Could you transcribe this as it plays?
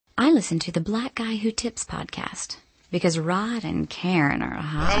I listen to the Black Guy Who Tips podcast because Rod and Karen are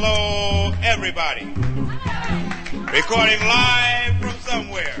hot. Hello, everybody. Recording live from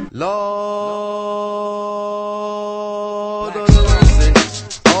somewhere. Lord,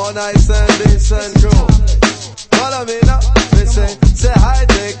 all night Sunday, sun crew. Follow me now, listen. Say hi,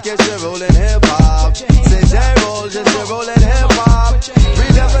 take yes, you're rolling hip hop. Say J-roll, just you're rolling hip hop.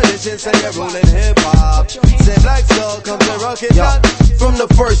 Redefinition, say you're rolling hip hop. Say Black Soul, come to rock it down. From the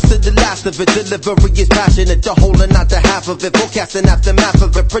first to the last of it, delivery is passionate. You're holding out the half of it, forecasting aftermath of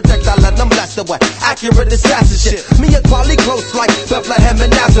it. Projectile and I'm blasted away, accurate assassin shit. Me and quality close like Bethlehem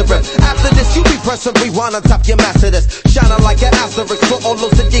and Nazareth. After this, you be pressing rewind on top your master this. Shining like an asterisk for all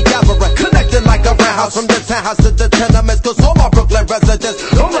those that you gathering. Connected like a roundhouse from the townhouse to the tenements. Cause all my Brooklyn residents,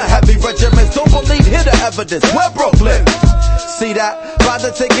 on the heavy regiments, don't believe, hear the evidence. We're Brooklyn. See that? About to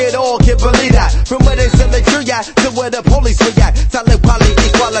take it all, can't believe that. From where they sell the tree at to where the police react. Talent, quality,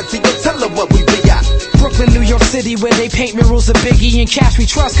 equality, you tell them what we be at. Brooklyn, New York City, where they paint murals of Biggie and Cash we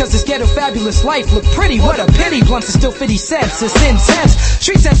trust, cause this ghetto fabulous life look pretty. What a pity, blunts are still 50 cents, it's intense.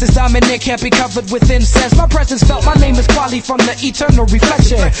 Street sense is dominant, can't be covered with incense. My presence felt, my name is Quali from the eternal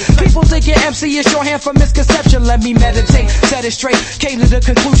reflection. People think your MC is shorthand for misconception. Let me meditate, set it straight, came to the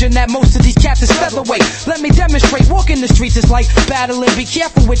conclusion that most of these cats is featherweight. Let me demonstrate, walking the streets is like battling, be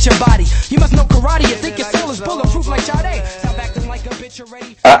careful with your body. You must know karate, you think your soul is bulletproof like Sade. Stop acting like a bitch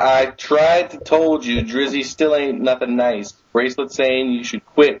already. I tried to told you, Drizzy still ain't nothing nice. Bracelet saying you should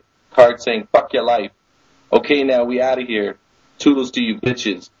quit. Card saying fuck your life. Okay, now we out of here. Toodles to you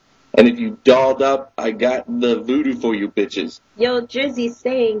bitches. And if you dolled up, I got the voodoo for you bitches. Yo, Drizzy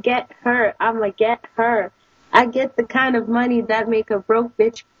saying get her, I'ma get her. I get the kind of money that make a broke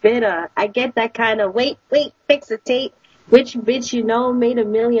bitch bitter. I get that kind of wait, fix a tape. Which bitch you know made $1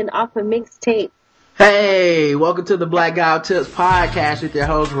 million off a mixtape? Hey, welcome to the Black Guy Who Tips podcast with your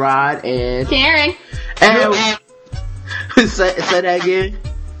host Rod and Karen. And say that again.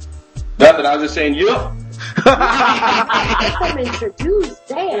 Nothing, I was just saying, yup. I'm introduced,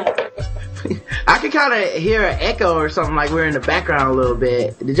 damn. I can kind of hear an echo or something like we're in the background a little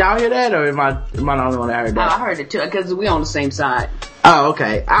bit. Did y'all hear that, or am I the only one that heard that? I heard it too, because we on the same side. Oh,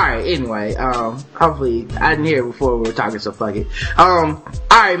 okay. Alright, anyway, hopefully, I didn't hear it before we were talking, so fuck it.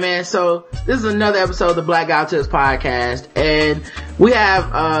 Alright, man, so, this is another episode of the Black Guy Who Tips podcast, and we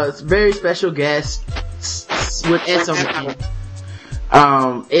have a very special guest with SOM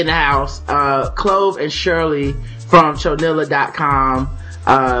in the house, Clove and Shirley from Chonilla.com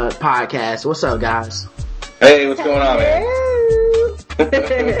podcast. What's up, guys? Hey, what's going on, man?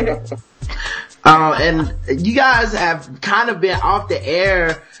 And you guys have kind of been off the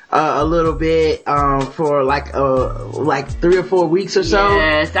air a little bit for like 3 or 4 weeks or so.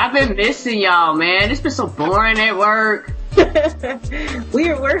 Yes, I've been missing y'all, man. It's been so boring at work.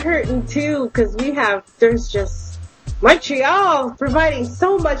 We're hurting too, because there's just Montreal providing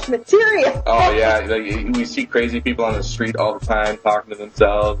so much material. Oh yeah, like, we see crazy people on the street all the time talking to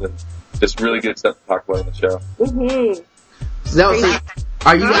themselves, and just really good stuff to talk about on the show. Mm-hmm. So,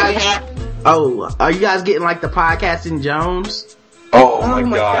 are you guys getting like the podcasting Jones? Oh my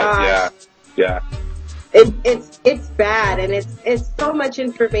god, yeah. It's bad, and it's so much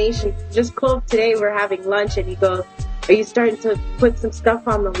information. Just Clove, today we're having lunch, and he goes, "Are you starting to put some stuff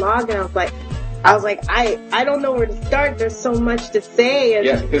on the log?" And I was like, I don't know where to start. There's so much to say. And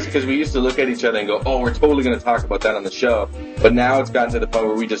yeah, because we used to look at each other and go, oh, we're totally going to talk about that on the show. But now it's gotten to the point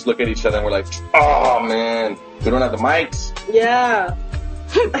where we just look at each other and we're like, oh, man, we don't have the mics. Yeah.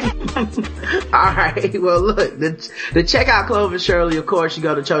 Alright, well look, to check out Clove and Shirley, of course, you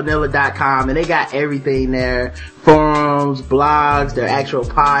go to Chonilla.com and they got everything there. Forums, blogs, their actual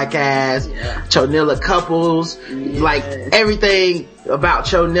podcast, Chonilla couples, like everything about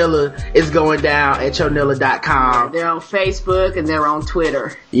Chonilla is going down at Chonilla.com. They're on Facebook and they're on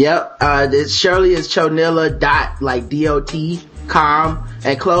Twitter. Yep, Shirley is Chonilla.com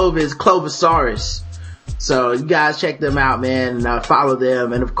and Clove is Clovosaurus. So you guys check them out, man, and follow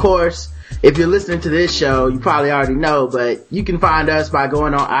them. And of course, if you're listening to this show, you probably already know, but you can find us by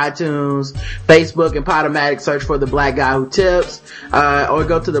going on iTunes, Facebook, and Podomatic, search for The Black Guy Who Tips, or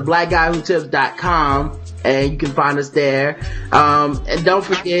go to theblackguywhotips.com and you can find us there. And don't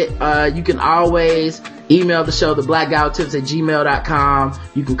forget, you can always email the show, theblackguywhotips@gmail.com.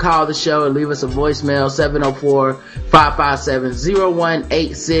 You can call the show and leave us a voicemail,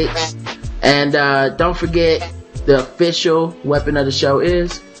 704-557-0186. And don't forget, the official weapon of the show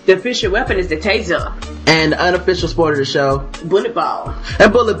is? The official weapon is the taser. And the unofficial sport of the show? Bullet ball.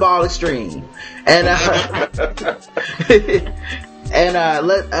 And Bullet Ball Extreme. And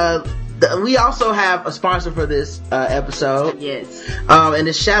we also have a sponsor for this episode. Yes. And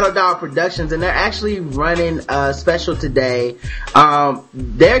it's Shadow Dog Productions, and they're actually running a special today.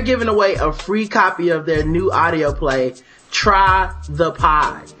 They're giving away a free copy of their new audio play, Try the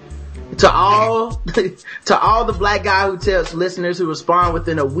Pod. To all the Black Guy Who Tips listeners who respond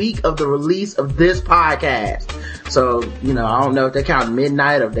within a week of the release of this podcast. So, I don't know if they count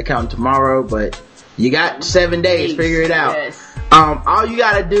midnight or if they count tomorrow, but you got 7 days, figure it out. Yes. All you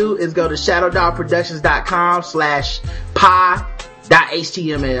gotta do is go to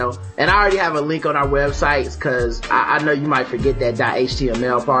shadowdogproductions.com/pi.html, and I already have a link on our websites cause I know you might forget that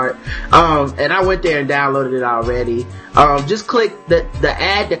 .html part. And I went there and downloaded it already. Just click the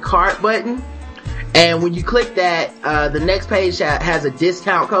add to cart button, and when you click that, the next page has a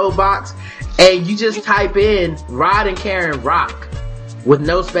discount code box, and you just type in Rod and Karen Rock with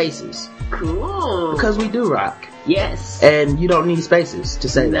no spaces. Cool. Because we do rock. Yes. And you don't need spaces to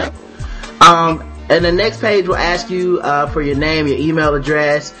say that. And the next page will ask you for your name, your email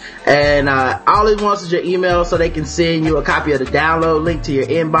address, and all it wants is your email so they can send you a copy of the download link to your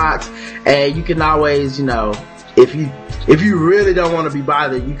inbox. And you can always, if you really don't want to be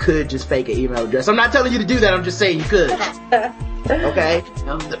bothered, you could just fake an email address. I'm not telling you to do that, I'm just saying you could. Okay?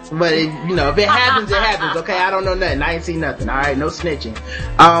 But if it happens, it happens. Okay? I don't know nothing. I ain't seen nothing. Alright? No snitching.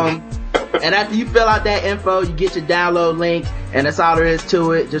 And after you fill out that info, you get your download link, and that's all there is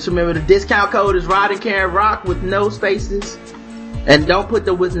to it. Just remember the discount code is Rod and Karen Rock with no spaces. And don't put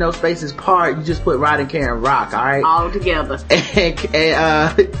the with no spaces part, you just put Rod and Karen Rock, alright? All together. And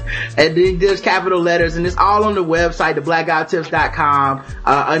then there's capital letters, and it's all on the website, theblackguywhotips.com,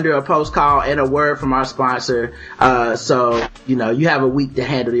 under a post call and a word from our sponsor. So, you have a week to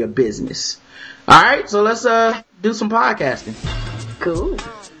handle your business. Alright, so let's, do some podcasting. Cool.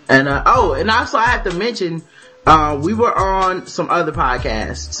 And also I have to mention, we were on some other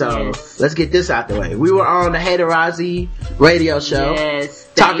podcasts, so let's get this out the way. We were on the Haterazzi radio show,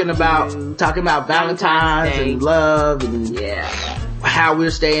 talking about Valentine's and love and how we're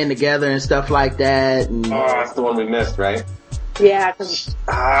staying together and stuff like that. And that's the one we missed, right? Yeah.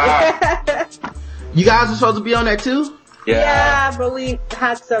 You guys were supposed to be on that too? Yeah, but we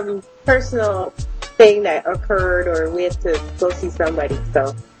had some personal thing that occurred, or we had to go see somebody,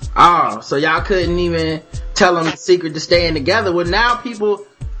 so. Oh, so y'all couldn't even tell them the secret to staying together. Well, now people,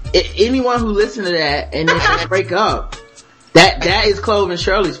 anyone who listens to that and then break up, that is Clove and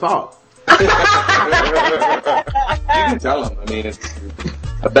Shirley's fault. You can tell them. I mean, it's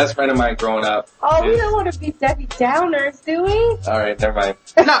a best friend of mine growing up. Oh, we don't want to be Debbie Downers, do we? Alright, never mind.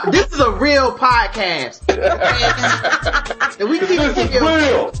 No, this is a real podcast. And we keep it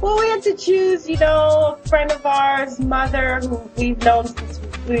real. Well, we had to choose, a friend of ours, mother, who we've known since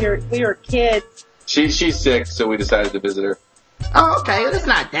we were kids. She's sick, so we decided to visit her. Oh, okay. That's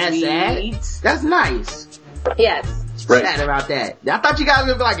not that sad. That's nice. Yes. Right. Sad about that. I thought you guys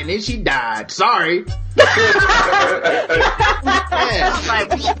would be like, and then she died. Sorry. What's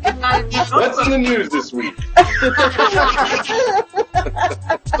in the news this week?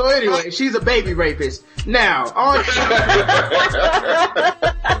 So anyway, she's a baby rapist. Now, on.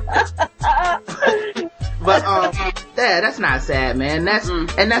 But that's not sad, man. That's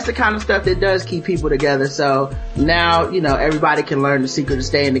the kind of stuff that does keep people together. So now, everybody can learn the secret of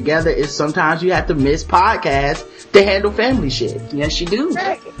staying together is sometimes you have to miss podcasts to handle family shit. Yes, you do. And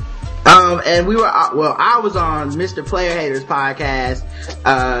I was on Mr. Player Haters podcast,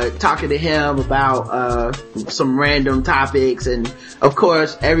 talking to him about, some random topics. And of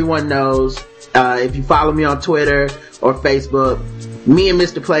course, everyone knows, if you follow me on Twitter or Facebook, me and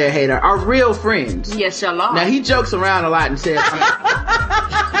Mr. Player Hater are real friends. Yes, y'all are. Now he jokes around a lot and says,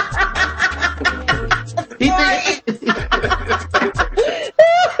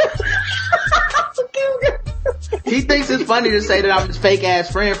 he thinks it's funny to say that I'm his fake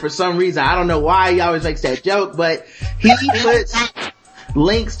ass friend for some reason. I don't know why he always makes that joke, but he puts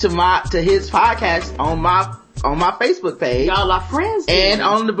links to his podcast on my Facebook page. Y'all are friends. And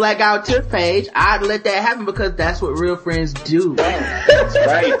on the Black Guy Who Tips page. I'd let that happen because that's what real friends do. That's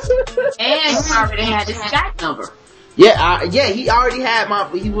right. And he already had his Skype number. Yeah, he already had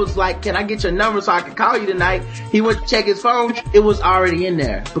he was like, can I get your number so I can call you tonight? He went to check his phone. It was already in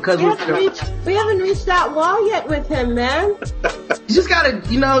there because we haven't reached that wall yet with him, man. You just gotta,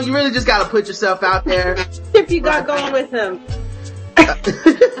 you really just gotta put yourself out there. If you got going with him.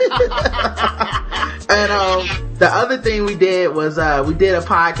 And the other thing we did was we did a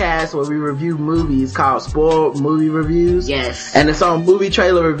podcast where we reviewed movies called Spoiled Movie Reviews. Yes. And it's on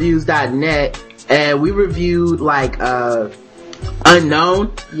movietrailerreviews.net. And we reviewed like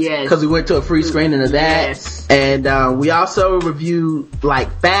Unknown. Yes. Because we went to a free screening of that. Yes. And we also reviewed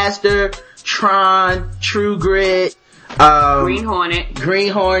like Faster, Tron, True Grit, Green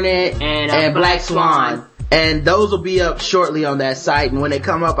Hornet, and Black Swan. And those will be up shortly on that site. And when they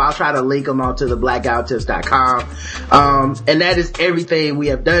come up, I'll try to link them onto the blackouttips.com. And that is everything we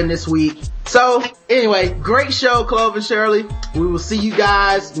have done this week. So anyway, great show, Clove and Shirley. We will see you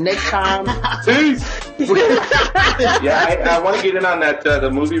guys next time. Peace. Yeah, I want to get in on that,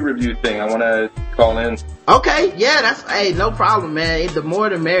 the movie review thing. I want to call in. Okay. Yeah, hey, no problem, man. The more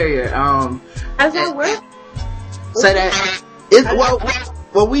the merrier. How does that work? Say that.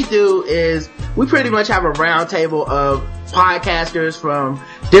 What we do is we pretty much have a round table of podcasters from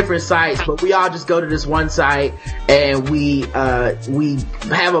different sites, but we all just go to this one site and we have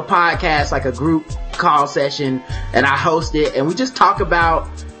a podcast, like a group call session, and I host it, and we just talk about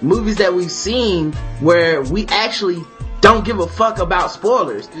movies that we've seen where we actually don't give a fuck about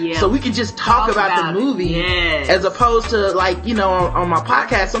spoilers. Yeah. So we can just talk about the movie, yes, as opposed to, like, you know, on my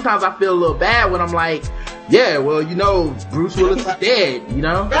podcast, sometimes I feel a little bad when I'm like, yeah, well, you know, Bruce Willis is dead, you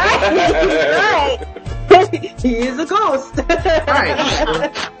know? Right. He is a ghost.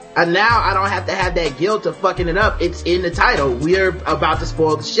 Right. And now I don't have to have that guilt of fucking it up. It's in the title. We're about to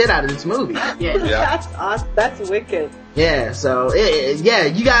spoil the shit out of this movie. Yeah. That's awesome. That's wicked. Yeah, so, yeah,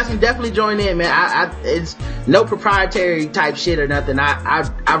 you guys can definitely join in, man. It's no proprietary type shit or nothing. I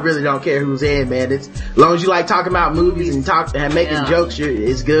really don't care who's in, man. It's, as long as you like talking about movies and making jokes,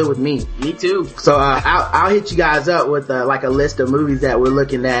 it's good with me. Me too. So, I'll hit you guys up with, like a list of movies that we're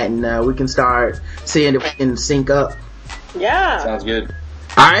looking at, and, we can start seeing if we can sync up. Yeah. Sounds good.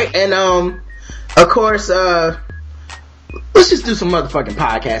 Alright, and, of course, let's just do some motherfucking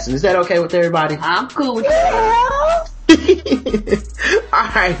podcasting. Is that okay with everybody? I'm cool with that.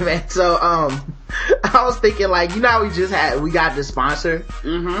 Alright, man. So, I was thinking, like, you know how we got the sponsor?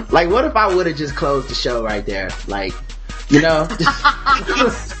 Mm-hmm. Like, what if I would've just closed the show right there? Like, you know?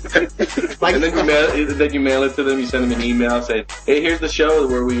 Like, and then you mail it to them, you send them an email, say, hey, here's the show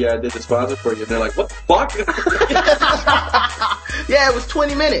where we did the sponsor for you. And they're like, what the fuck? Yeah, it was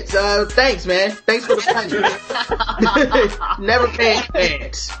 20 minutes. Thanks, man. Thanks for the pleasure. Never pay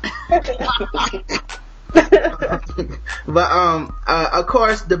advance. But of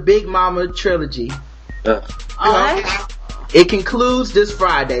course, the Big Mama trilogy. It concludes this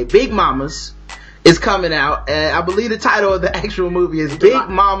Friday. Big Mamas is coming out, and I believe the title of the actual movie is Big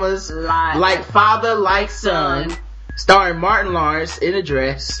Mamas Like Father Like Son, starring Martin Lawrence in a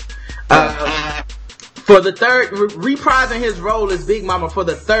dress. For the third, reprising his role as Big Mama for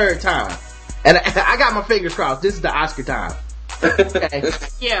the third time. And I got my fingers crossed. This is the Oscar time. Okay.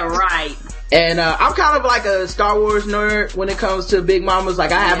 Yeah, right. And I'm kind of like a Star Wars nerd when it comes to Big Mamas.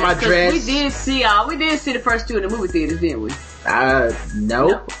 Like, I have my dress. We did see the first two in the movie theaters, didn't we?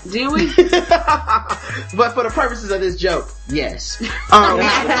 No. Did we? But for the purposes of this joke, yes.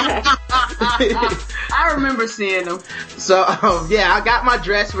 I remember seeing them. So, yeah, I got my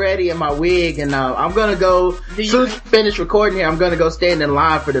dress ready and my wig, and I'm gonna go, as soon as we finish recording here, I'm gonna go stand in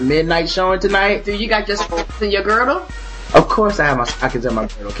line for the midnight showing tonight. Do you got your girdle? Of course I have my stockings in my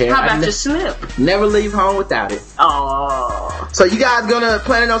girdle, okay? How about your slip? Never leave home without it. Oh. So you guys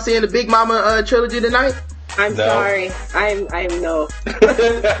planning on seeing the Big Mama trilogy tonight? I'm sorry. I'm no.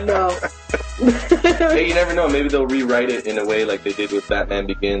 No. Hey, you never know. Maybe they'll rewrite it in a way like they did with Batman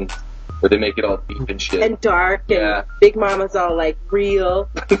Begins, where they make it all deep and shit. And dark, and Big Mama's all like real.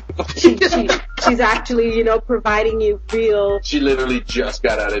 She's actually, you know, providing you real. She literally just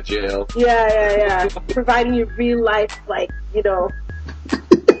got out of jail. Yeah. Providing you real life, like, you know.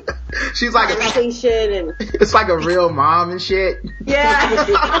 She's like it's like a real mom and shit. Yeah.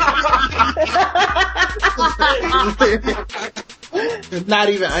 It's not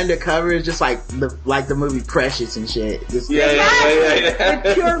even undercover. It's just like the movie Precious and shit. Just, yeah.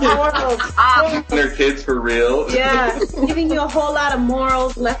 With pure morals. Their kids for real. Yeah, giving you a whole lot of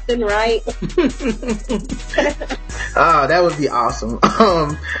morals left and right. Oh, that would be awesome.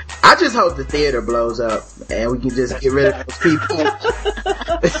 I just hope the theater blows up and we can just get rid of those people.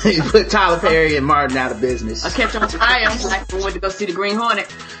 Put Tyler Perry and Martin out of business. I kept on trying. Like we went to go see the Green Hornet.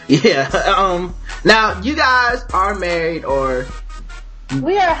 Yeah. Now you guys are married, or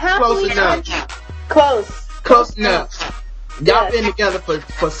we are happily close enough. Y'all been together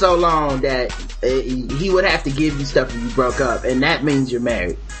for so long that he would have to give you stuff if you broke up, and that means you're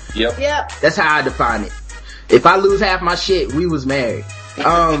married. Yep. That's how I define it. If I lose half my shit, we was married.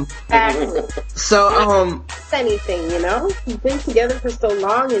 So anything, you know, you've been together for so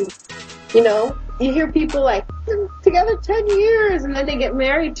long, and you know, you hear people like together 10 years, and then they get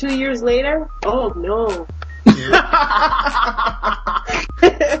married 2 years later. Oh no.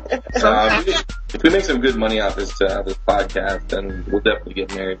 If we make some good money off this podcast, then we'll definitely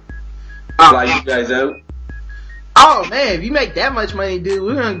get married. Fly you guys out. Oh man, if you make that much money, dude,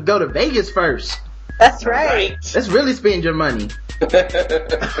 we're gonna go to Vegas first. That's right. Let's really spend your money.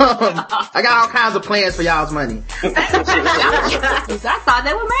 I got all kinds of plans for y'all's money. I thought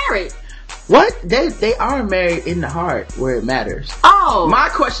they were married. What? They are married in the heart where it matters. Oh. My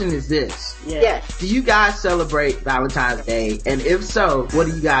question is this. Yes. Do you guys celebrate Valentine's Day? And if so, what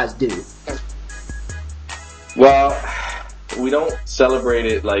do you guys do? Well, we don't celebrate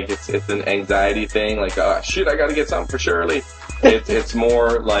it like it's an anxiety thing. Like, shit, I gotta get something for Shirley. It's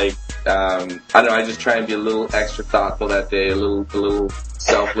more like, I don't know, I just try and be a little extra thoughtful that day, a little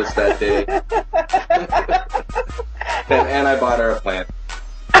selfless that day. and I bought her a plant.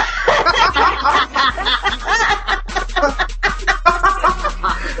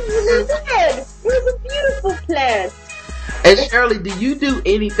 It was a beautiful plant. And Shirley, do you do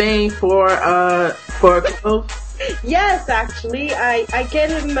anything for Clove? Yes, actually, I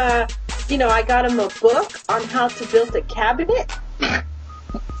get him. I got him a book on how to build a cabinet,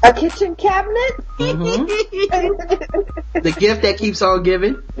 a kitchen cabinet. Mm-hmm. The gift that keeps on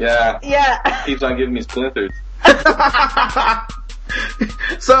giving. Yeah. Yeah. Keeps on giving me splinters.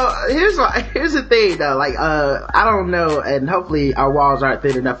 So here's the thing though, like I don't know, and hopefully our walls aren't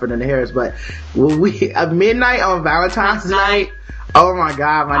thin enough for them to hear us, but at midnight on Valentine's night, oh my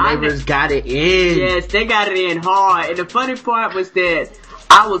god, my neighbors got it in. Yes, they got it in hard. And the funny part was that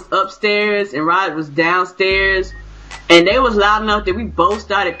I was upstairs and Rod was downstairs, and they was loud enough that we both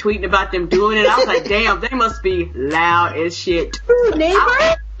started tweeting about them doing it. I was like, damn, they must be loud as shit. Ooh,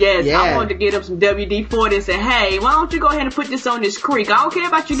 neighbor? Yes, Yeah. I wanted to get them some WD-40 and say, hey, why don't you go ahead and put this on this creek? I don't care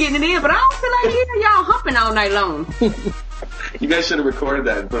about you getting it in, but I don't feel like hearing y'all humping all night long. You guys should have recorded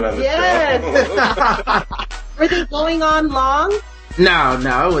that and put it on the Yes. show. Were they going on long? No,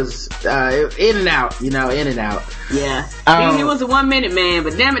 it was in and out, in and out. Yeah. He was a 1 minute man,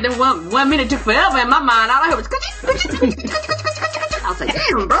 but damn it, that 1 minute took forever in my mind. All I heard was, I was like,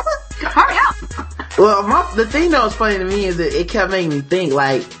 damn, brother, hurry up. Well, the thing that was funny to me is that it kept making me think,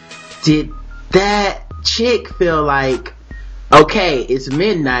 like, did that chick feel like, okay, it's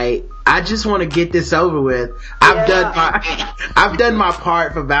midnight, I just want to get this over with. I've done my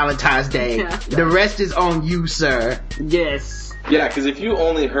part for Valentine's Day. Yeah. The rest is on you, sir. Yes. Yeah, because if you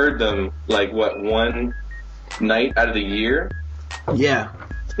only heard them, like, one night out of the year, Yeah.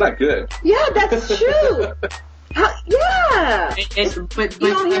 it's not good. Yeah, that's true. Yeah. But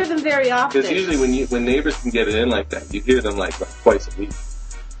You don't hear them very often. Because usually when neighbors can get it in like that, you hear them like twice a week.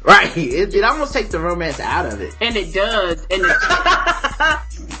 Right. It almost takes the romance out of it. And it does.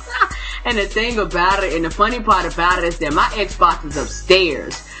 And the thing about it, and the funny part about it is that my Xbox is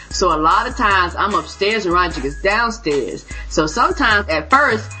upstairs. So a lot of times I'm upstairs and Roger is downstairs. So sometimes at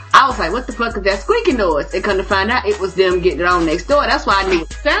first I was like, what the fuck is that squeaky noise? And come to find out it was them getting it on next door. That's why I knew what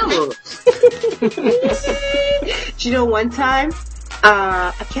the sound was. Do you know one time,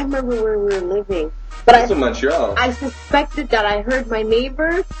 I can't remember where we were living, but That's in Montreal. I suspected that I heard my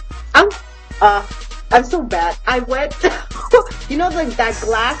neighbor. I'm so bad. I went, you know that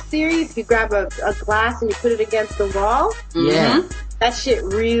glass series? You grab a glass and you put it against the wall? Yeah. That shit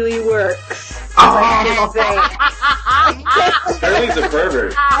really works. Oh. Shirley's a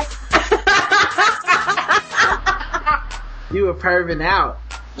pervert. You were perving out.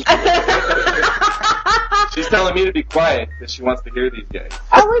 She's telling me to be quiet because she wants to hear these guys.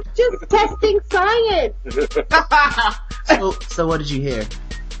 I was just testing science. So what did you hear?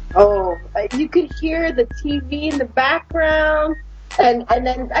 Oh, you could hear the TV in the background. And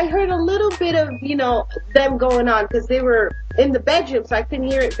then I heard a little bit of, them going on because they were in the bedroom, so I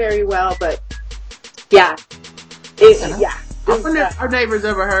couldn't hear it very well, but yeah. Yeah. I wonder if our neighbors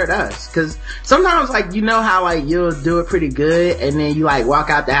ever heard us, cause sometimes like, how like you'll do it pretty good and then you like walk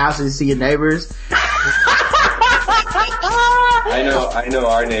out the house and see your neighbors. I know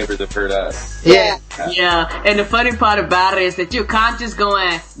our neighbors have heard us. Yeah. Yeah, and the funny part about it is that you're conscious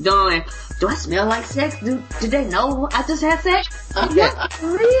going, do I smell like sex? Do they know I just had sex? Yeah,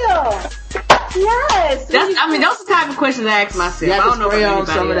 for real. Yes. Those are the type of questions I ask myself. You I have don't to know spray about on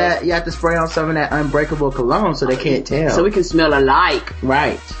some of anybody else. that. You have to spray on some of that unbreakable cologne so they can't tell. So we can smell alike.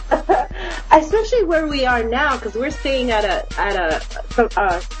 Right. Especially where we are now, because we're staying at a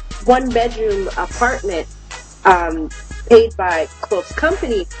 1-bedroom apartment, paid by Clove's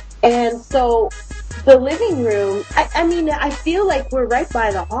company, and so the living room. I feel like we're right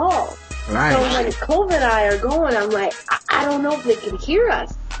by the hall. Right. So when Clove and I are going, I'm like, I don't know if they can hear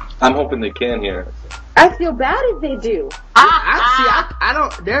us. I'm hoping they can hear us. I feel bad if they do. I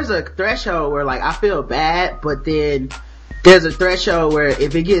don't, there's a threshold where like I feel bad, but then there's a threshold where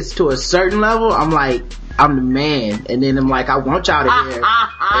if it gets to a certain level, I'm like, I'm the man. And then I'm like, I want y'all to hear.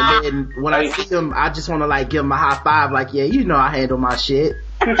 And then when I see them, I just want to like give them a high five, like, yeah, you know I handle my shit.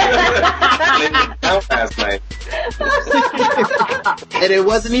 Last night. And it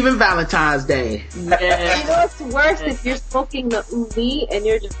wasn't even Valentine's Day. Yeah. You know what's worse? If you're smoking the uli and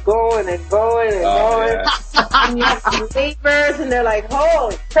you're just going and going and going. Yeah. And you have some neighbors and they're like,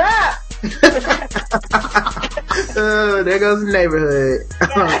 holy crap! There goes the neighborhood.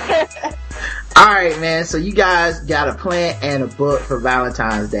 Alright, man, so you guys got a plant and a book for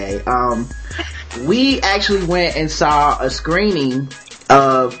Valentine's Day. We actually went and saw a screening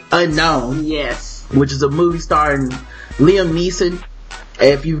of Unknown. Yes. Which is a movie starring Liam Neeson.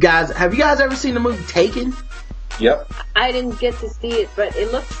 Have you guys ever seen the movie Taken? Yep. I didn't get to see it, but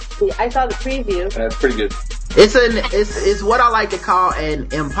it looks, I saw the preview. That's pretty good. It's what I like to call an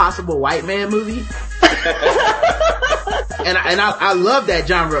impossible white man movie. and I love that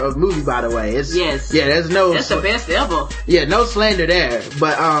genre of movie, by the way. It's, yes. Yeah, there's no, that's the best ever. Yeah, no slander there.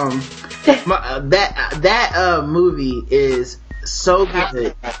 But, that movie is so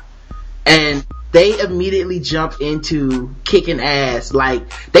good. And they immediately jump into kicking ass. Like,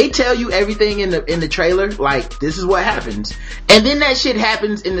 they tell you everything in the trailer, like, this is what happens. And then that shit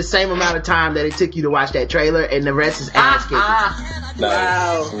happens in the same amount of time that it took you to watch that trailer, and the rest is ass kicking.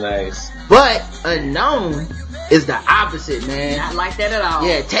 Nice. Nice. But Unknown is the opposite, man. Not like that at all.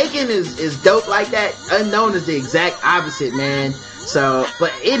 Yeah, Taken is dope like that. Unknown is the exact opposite, man. So,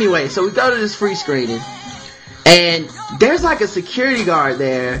 but anyway, so we go to this free screening. And there's like a security guard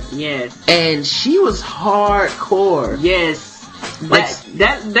there. Yes. And she was hardcore. Yes.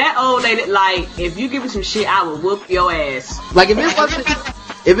 That old lady, like, if you give me some shit, I will whoop your ass. Like, if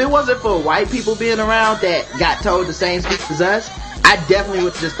it wasn't for white people being around that got told the same speech as us, I definitely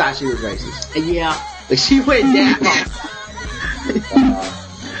would have just thought she was racist. Yeah. Like, she went down.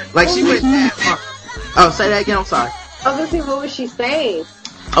 Like, she went down. Oh, say that again, I'm sorry. I was gonna say, what was she saying?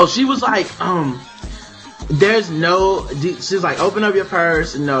 Oh, she was like, she's like, open up your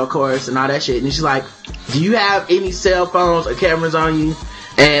purse, and of course, and all that shit. And she's like, do you have any cell phones or cameras on you?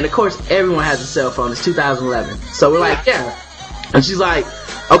 And of course, everyone has a cell phone. It's 2011. So we're like, yeah. And she's like,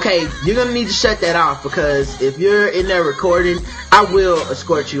 okay, you're gonna need to shut that off, because if you're in there recording, I will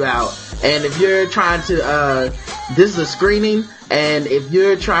escort you out. And if you're trying to, this is a screening, and if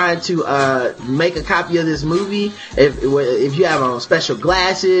you're trying to, make a copy of this movie, if you have special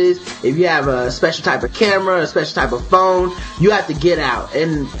glasses, if you have a special type of camera, a special type of phone, you have to get out.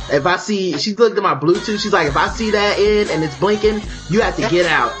 And if I see, she looked at my Bluetooth, she's like, if I see that and it's blinking, you have to get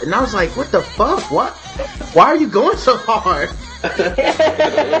out. And I was like, what the fuck? What? Why are you going so hard? It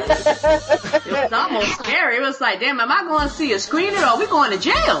was almost scary. It was like, damn, am I going to see a screener or are we going to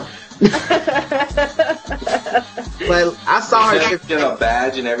jail? But I saw her get a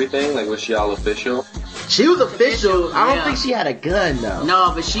badge and everything. Like, was she all official? She was official. I don't think she had a gun though.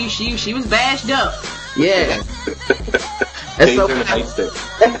 No, but she was badged up. Yeah. And so,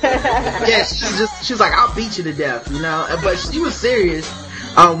 yeah, she's like, I'll beat you to death, you know. But she was serious.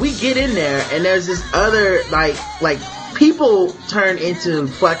 We get in there, and there's this other like people turn into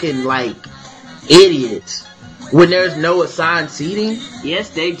fucking like idiots when there's no assigned seating. Yes,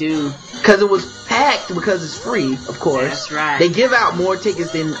 they do. Cause it was packed, because it's free, of course. That's right. They give out more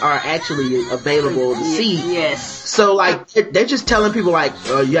tickets than are actually available to see. Yes. So like, they're just telling people like,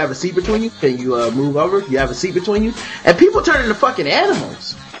 you have a seat between you? Can you move over? You have a seat between you? And people turn into fucking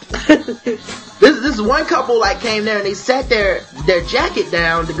animals. This one couple like came there and they sat their jacket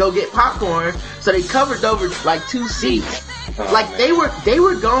down to go get popcorn, so they covered over like 2 seats. Like they were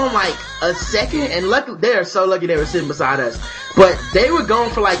gone like a second, and luckily they're so lucky they were sitting beside us. But they were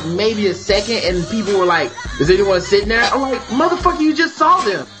gone for like maybe a second, and people were like, "Is anyone sitting there?" I'm like, "Motherfucker, you just saw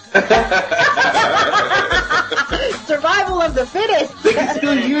them." Survival of the fittest. They can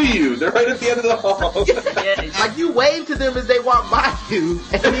still hear you. They're right at the end of the hall. Like, you wave to them as they walk by you,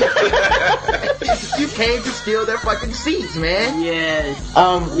 and you came to steal their fucking seats, man. Yes.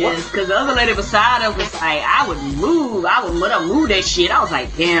 Yes, because the other lady beside us was like, I would move that shit. I was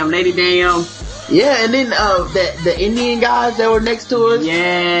like, damn, lady, damn. Yeah, and then the Indian guys that were next to us.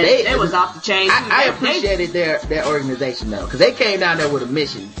 Yeah, they was off the chain. I appreciated their organization though, because they came down there with a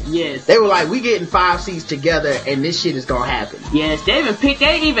mission. Yes. They were like, we getting 5 seats together, and this shit is gonna happen. Yes, they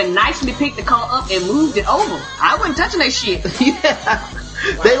even nicely picked the car up and moved it over. I wasn't touching that shit. Yeah.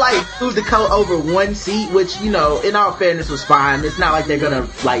 They like moved the coat over one seat, which, you know, in all fairness was fine. It's not like they're gonna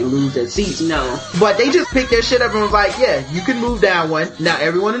like lose their seats. No. But they just picked their shit up and was like, yeah, you can move down one. Now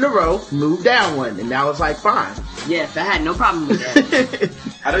everyone in a row, move down one. And now it's like, fine. Yes, I had no problem with that.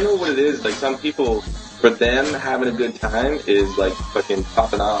 I don't know what it is. Like, some people, for them, having a good time is like fucking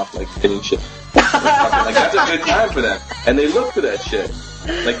popping off, like hitting shit. Like, that's a good time for them. And they look for that shit.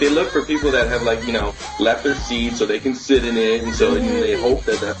 Like, they look for people that have, like, you know, left their seat so they can sit in it, and so they hope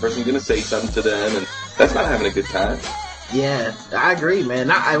that that person's gonna say something to them, and that's not having a good time. Yeah, I agree, man.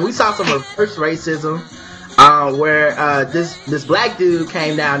 And we saw some reverse racism, where this black dude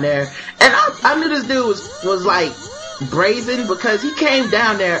came down there, and I knew this dude was like brazen because he came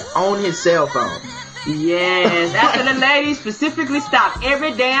down there on his cell phone. Yes, after the ladies specifically stopped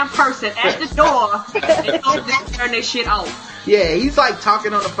every damn person at the door and told them to turn their shit off. Yeah, he's like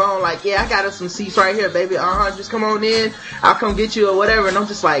talking on the phone like, yeah, I got us some seats right here, baby. Just come on in. I'll come get you or whatever. And I'm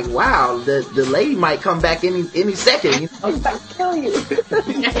just like, wow, the lady might come back any second. You know? I'll kill you.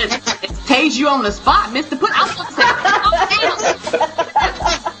 It's tase you on the spot, mister. Put out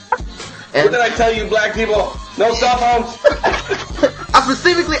What did I tell you, black people? No cell phones. I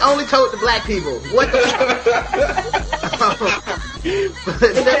specifically only told the black people. What the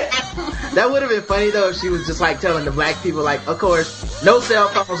that would have been funny though if she was just like telling the black people, like, of course, no cell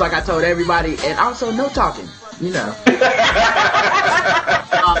phones like I told everybody, and also no talking, you know.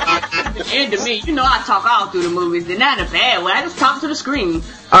 And to me, you know, I talk all through the movies, and not in a bad way. I just talk to the screen.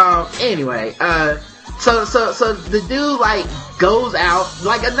 Anyway, so the dude like goes out,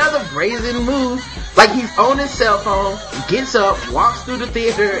 like another brazen move. Like, he's on his cell phone, gets up, walks through the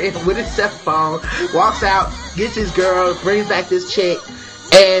theater with his cell phone, walks out, gets his girl, brings back this chick,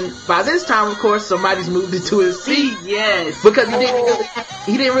 and by this time, of course, somebody's moved into his seat. Yes. Because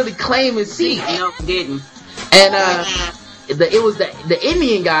he didn't really claim his seat. No, he didn't. And it was the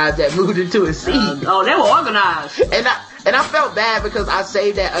Indian guys that moved into his seat. Oh, they were organized. And I felt bad because I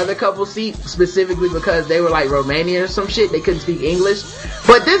saved that other couple seat specifically because they were like Romanian or some shit. They couldn't speak English.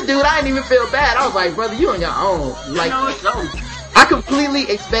 But this dude, I didn't even feel bad. I was like, brother, you on your own. Like, I completely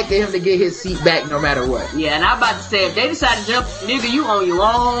expected him to get his seat back no matter what. Yeah, and I'm about to say, if they decide to jump, nigga, you on your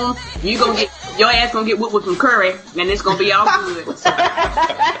own. You gonna get, your ass gonna get whipped with some curry, and it's gonna be all good.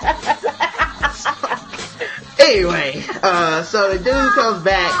 Anyway, so the dude comes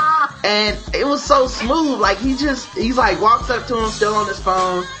back, and it was so smooth. Like, he's like, walks up to him, still on his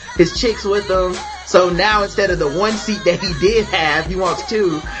phone. His chick's with him. So now, instead of the one seat that he did have, he wants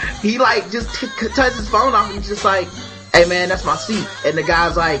two. He like just touches his phone off and he's just like, hey man, that's my seat. And the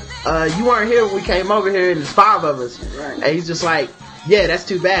guy's like, you weren't here when we came over here, and there's 5 of us. Right. And he's just like, yeah, that's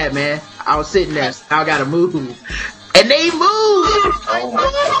too bad, man. I was sitting there, so I gotta move. And they moved!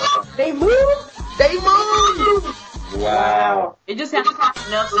 They moved? They moved! Wow. It just has to have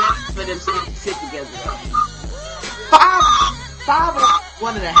enough space for them to sit together. 5 or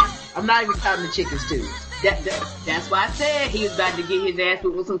 1.5. I'm not even counting the chickens too. That's why I said he was about to get his ass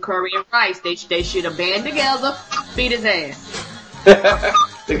with some curry and rice. They should have band together, beat his ass.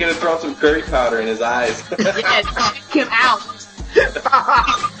 They're gonna throw some curry powder in his eyes. Yeah, take him out.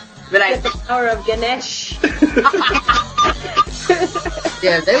 But like, the power of Ganesh.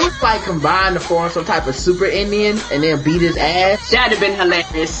 Yeah, they would like combine to form some type of super Indian and then beat his ass. That'd have been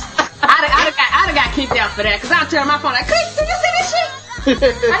hilarious. I'd have got kicked out for that, cause I'd turn my phone like, Chris, did you see this shit?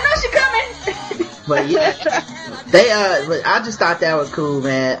 I know she coming. But yeah, but I just thought that was cool,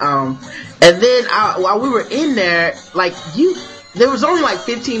 man. And then while we were in there, like there was only like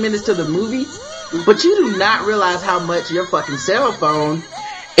 15 minutes to the movie, but you do not realize how much your fucking cell phone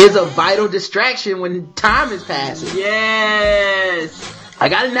is a vital distraction when time is passing. Yes.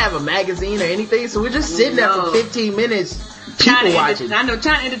 Like, I didn't have a magazine or anything, so we're just sitting there for 15 minutes, people watching. Trying to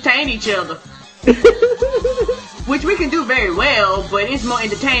entertain each other. Which we can do very well, but it's more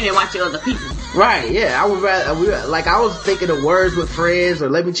entertaining watching other people. Right, yeah. I would rather, I was thinking of words with friends, or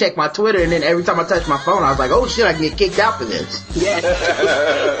let me check my Twitter, and then every time I touch my phone, I was like, oh shit, I can get kicked out for this. Yes.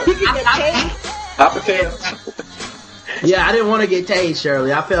 Hot potato. Yeah, I didn't want to get tased,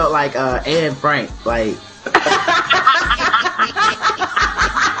 Shirley. I felt like Anne Frank, like.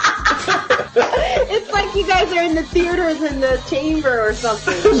 It's like you guys are in the theaters in the chamber or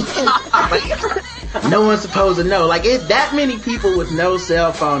something. No one's supposed to know. Like, that many people with no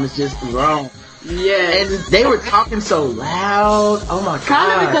cell phone is just wrong. Yeah. And they were talking so loud. Oh my god.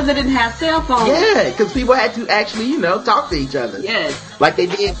 Kind of because they didn't have cell phones. Yeah, because people had to actually, talk to each other. Yes. Like they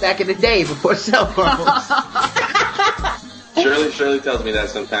did back in the day before cell phones. Shirley tells me that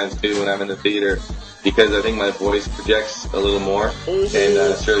sometimes too when I'm in the theater, because I think my voice projects a little more, and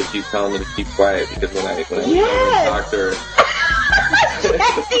Shirley keeps telling me to keep quiet because when I talk to her.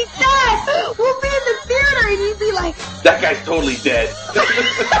 Yes, he does. We'll be in the theater and he'd be like, that guy's totally dead.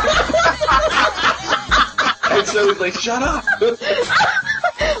 And so he's like, shut up.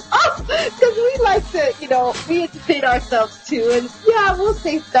 because we like to, we entertain ourselves too, and yeah, we'll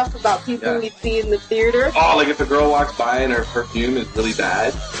say stuff about people we see in the theater. Oh, like if a girl walks by and her perfume is really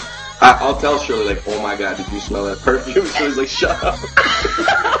bad, I'll tell Shirley, like, oh my god, did you smell that perfume? Shirley's like, shut up.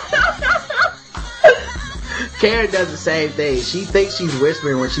 Karen does the same thing. She thinks she's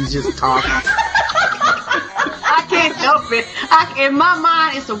whispering when she's just talking. I can't help it. In my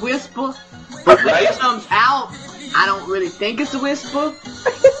mind, it's a whisper. But when it comes out, I don't really think it's a whisper.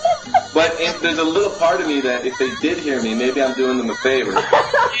 But there's a little part of me that if they did hear me, maybe I'm doing them a favor.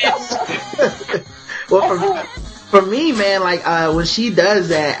 Well, for me, man, like, when she does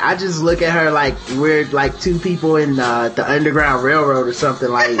that, I just look at her like we're like two people in the Underground Railroad or something,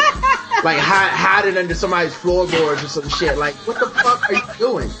 like hiding under somebody's floorboards or some shit. Like, what the fuck are you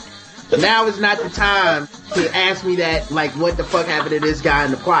doing? Now is not the time to ask me that, like, what the fuck happened to this guy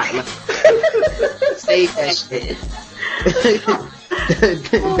in the plot. Like, save that shit.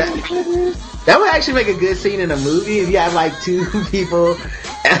 That would actually make a good scene in a movie if you have like two people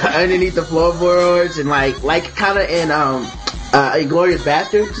underneath the floorboards and like kind of in Inglourious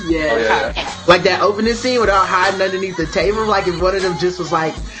Bastards. Yeah. Oh, yeah. Like that opening scene without hiding underneath the table. Like if one of them just was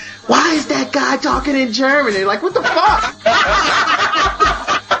like, "Why is that guy talking in German?" And they're like, "What the fuck?"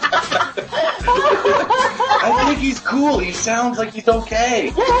 I think he's cool. He sounds like he's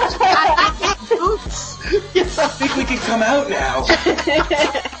okay. I think we can come out now.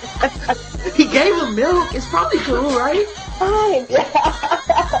 He gave him milk. It's probably cool, right? Fine.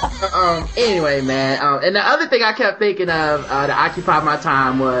 Anyway, man. And the other thing I kept thinking of to occupy my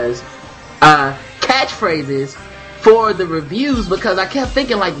time was catchphrases for the reviews, because I kept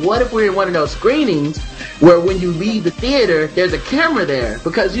thinking, like, what if we're in one of those screenings where when you leave the theater, there's a camera there?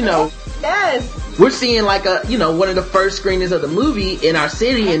 Because, Yes. we're seeing like one of the first screenings of the movie in our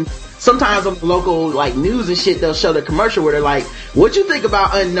city, and sometimes on the local like news and shit, they'll show the commercial where they're like, "What you think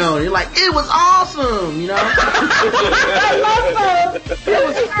about Unknown?" And you're like, "It was awesome," I love those. It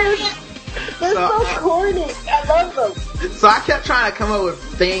was great. They're so corny. I love them. So I kept trying to come up with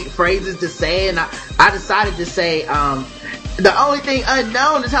phrases to say, and I decided to say, the only thing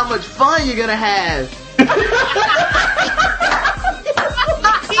unknown is how much fun you're gonna have.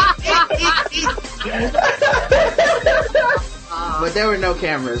 But there were no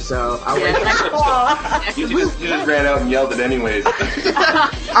cameras, so I went. You just ran out and yelled it anyways.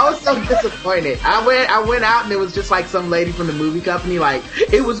 I was so disappointed. I went out and it was just like some lady from the movie company, like,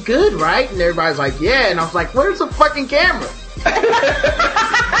 "It was good, right?" And everybody's like, "Yeah." And I was like, "Where's the fucking camera?"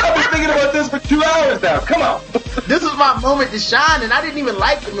 I've been thinking about this for 2 hours now. Come on. This was my moment to shine, and I didn't even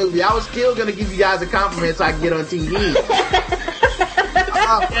like the movie. I was still gonna give you guys a compliment so I can get on TV.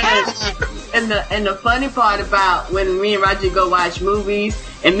 And the funny part about when me and Roger go watch movies,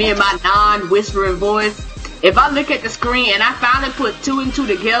 and me and my non-whispering voice, if I look at the screen and I finally put two and two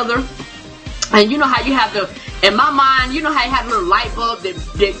together, and you know how you have in my mind, you know how you have a little light bulb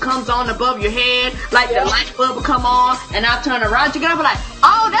that comes on above your head, like the light bulb will come on, and I'll turn around, you go like,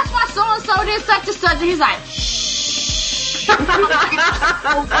 "Oh, that's why so-and-so did such and such," and he's like, "Shh." I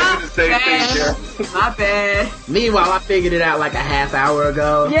did the same thing here. My bad. Meanwhile, I figured it out like a half hour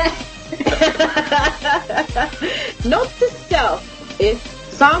ago. Yeah. Note to self: if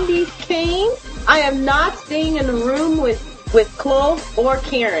zombies came, I am not staying in a room with Clove or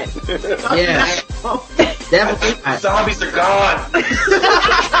Karen. Yeah. Definitely. Zombies are gone.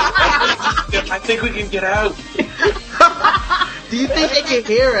 I think we can get out. Do you think they can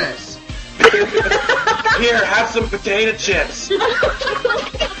hear us? Here, have some potato chips.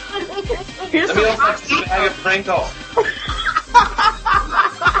 Here's Let me some also have a bag of Pringles.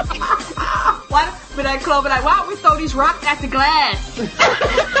 But that Clove like, "Why don't we throw these rocks at the glass?"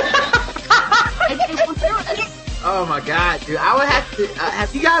 Oh my god, dude! I would have to.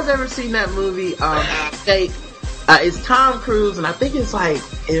 Have you guys ever seen that movie? It's Tom Cruise, and I think it's like,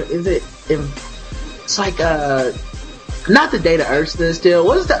 it's like not The Day the Earth Stood Still.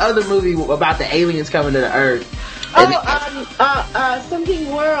 What is the other movie about the aliens coming to the Earth?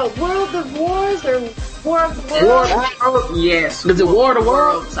 Something World of Wars or War of the Worlds? Yes. Is it War of the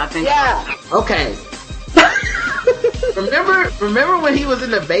Worlds? I think. Yeah. Okay. Remember when he was in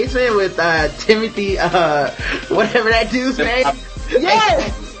the basement with Timothy, whatever that dude's name?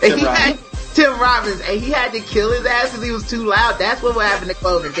 Yes. And he had Tim Robbins, and he had to kill his ass because he was too loud. That's what happened to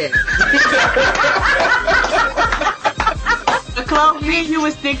Clove and Karen. The Clove, me and you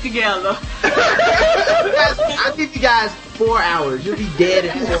would stick together. I'll give you guys 4 hours. You'll be dead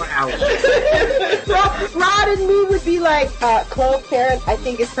in 4 hours. Rod and me would be like, Clove, Karen, I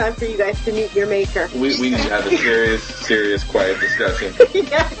think it's time for you guys to meet your maker. We need to have a serious, quiet discussion.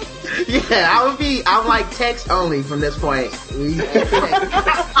 Yeah, I'm like text only from this point.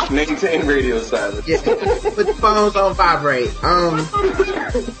 Maintain radio silence. Yeah, put the phones on vibrate.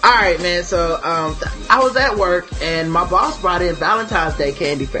 Alright, man, so, I was at work and my boss brought in Valentine's Day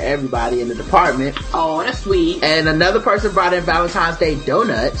candy for everybody in the department. Oh, that's sweet. And another person brought in Valentine's Day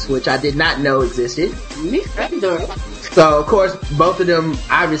donuts, which I did not know existed. So, of course, both of them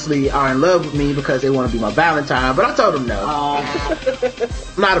obviously are in love with me because they want to be my Valentine, but I told them no. I'm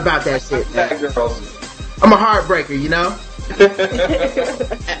not about that shit, man. I'm a heartbreaker, you know?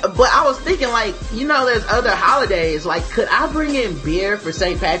 But I was thinking, like, you know, there's other holidays. Like, could I bring in beer for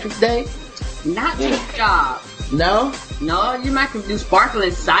St. Patrick's Day? Not to the job. No? No, you might do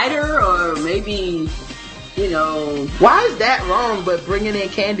sparkling cider or maybe, you know. Why is that wrong, but bringing in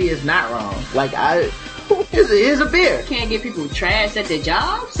candy is not wrong? Like, here's a beer. Can't get people trash at their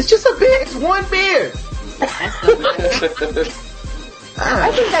jobs? It's just a beer. It's one beer.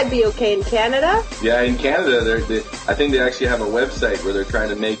 I think that'd be okay in Canada. Yeah, in Canada, I think they actually have a website where they're trying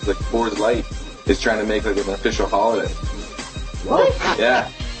to make, like, Coors Light is trying to make, like, an official holiday. What? Yeah.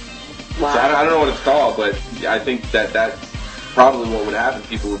 Wow. So I don't know what it's called, but I think that's probably what would happen.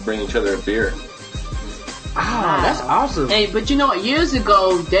 People would bring each other a beer. Oh, that's awesome. Hey, but you know what? Years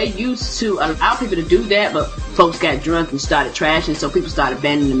ago, they used to allow people to do that, but folks got drunk and started trashing, so people started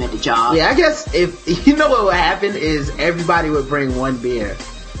banning them at the job. Yeah, I guess if you know what would happen is everybody would bring one beer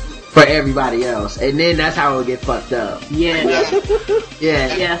for everybody else, and then that's how it would get fucked up. Yeah.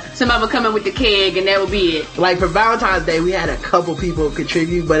 Yeah. Somebody would come in with the keg, and that would be it. Like for Valentine's Day, we had a couple people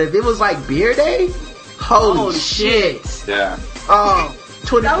contribute, but if it was like beer day, holy shit. Yeah. Oh,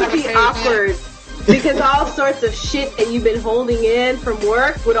 20 That would be awkward. Because all sorts of shit that you've been holding in from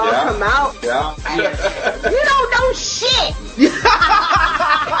work would all come out. Yeah. You don't know shit!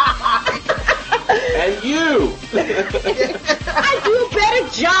 And you! I do a better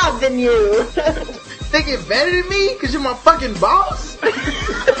job than you. Think you're better than me? Cause you're my fucking boss? I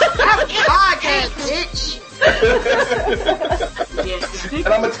have a podcast, bitch. And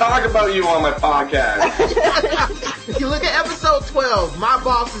I'm gonna talk about you on my podcast. If you look at episode 12, my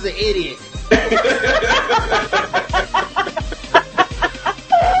boss is an idiot.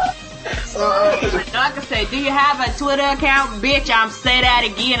 Like I say, do you have a Twitter account? Bitch, I'm say that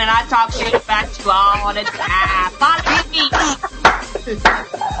again and I talk shit about you all the time. Follow me.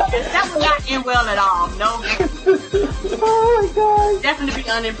 That would not end well at all. No. Oh my god. Definitely be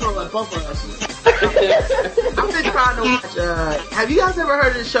unemployed, both of us. I've been trying to watch, have you guys ever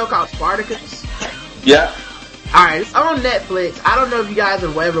heard of this show called Spartacus? Yeah. Alright, it's on Netflix. I don't know if you guys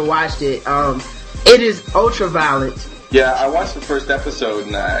have ever watched it. It is ultra violent. Yeah, I watched the first episode,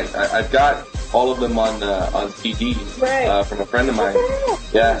 and I've got all of them on CD from a friend of mine.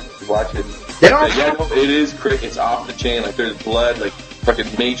 Yeah, watch it. It is it's off the chain. Like there's blood, like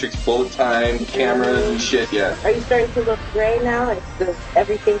fucking Matrix bullet time, cameras and shit. Yeah. Are you starting to look gray now? Like, does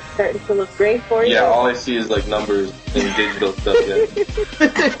everything starting to look gray for you? Yeah, all I see is like numbers and digital stuff. Yeah.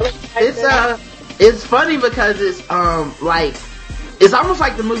 It's funny because it's like it's almost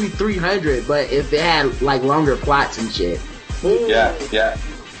like the movie 300, but if it had like longer plots and shit. Yeah.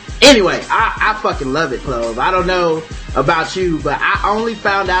 Anyway, I fucking love it, Clove. I don't know about you, but I only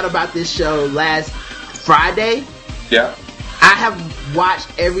found out about this show last Friday. Yeah. I have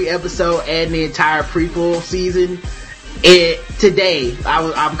watched every episode and the entire prequel season. Today,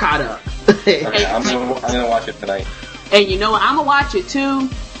 I'm caught up. Okay, I'm gonna watch it tonight. And you know what? I'm gonna watch it too.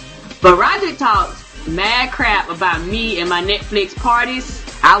 But Roger talks mad crap about me and my Netflix parties.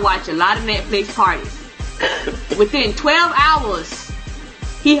 I watch a lot of Netflix parties. Within 12 hours,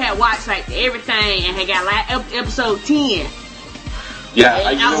 he had watched like everything and had got like episode 10.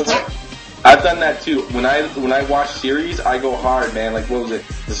 Yeah, you know what? I've done that too. When I watch series, I go hard, man. Like what was it?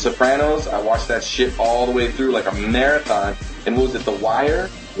 The Sopranos. I watched that shit all the way through, like a marathon. And what was it? The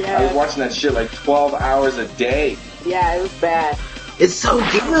Wire. Yeah. I was watching that shit like 12 hours a day. Yeah, it was bad. It's so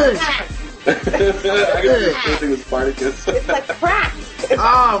good. I got the same thing with Spartacus. It's like crack.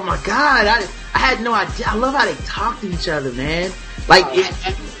 Oh my god, I had no idea. I love how they talk to each other, man. Like,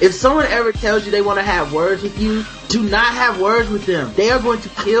 if someone ever tells you they want to have words with you, do not have words with them. They are going to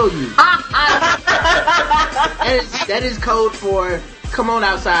kill you. That is code for, come on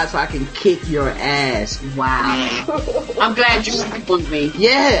outside so I can kick your ass. Wow. I'm glad you with me.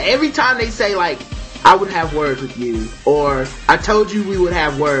 Yeah, every time they say, like, I would have words with you, or I told you we would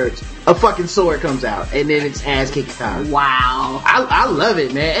have words. a fucking sword comes out, and then it's ass kicking time. Wow. I love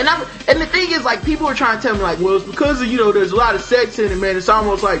it, man. And the thing is, like, people are trying to tell me, like, well, it's because of, there's a lot of sex in it, man. It's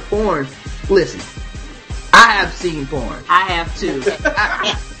almost like porn. Listen, I have seen porn. I have too.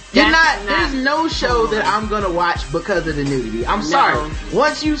 There's no show that I'm gonna watch because of the nudity. I'm sorry.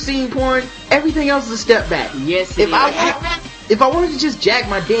 Once you've seen porn, everything else is a step back. Yes, if I wanted to just jack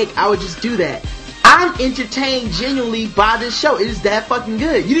my dick, I would just do that. I'm entertained genuinely by this show. It is that fucking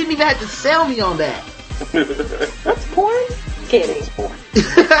good. You didn't even have to sell me on that. What's porn? Kidding.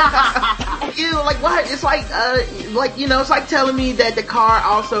 Like what? It's like, it's like telling me that the car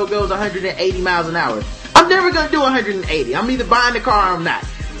also goes 180 miles an hour. I'm never gonna do 180. I'm either buying the car or I'm not.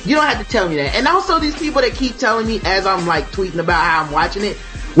 You don't have to tell me that. And also these people that keep telling me as I'm like tweeting about how I'm watching it,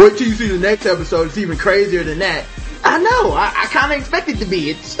 wait till you see the next episode, it's even crazier than that. I know, I kind of expect it to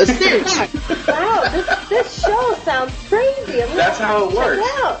be. It's a series. Wow, this show sounds crazy. That's how it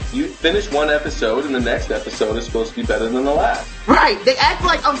works. You finish one episode and the next episode is supposed to be better than the last. Right, they act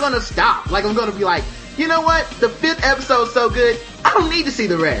like I'm gonna stop. Like I'm gonna be like, you know what, the 5th episode's so good, I don't need to see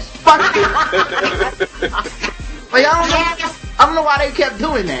the rest. Fuck it. Like, I don't know why they kept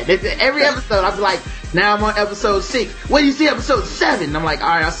doing that. Every episode, I'd be like, now I'm on episode 6. Wait, you see episode 7? I'm like,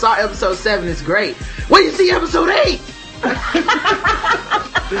 alright, I saw episode 7, it's great. Wait, you see episode 8?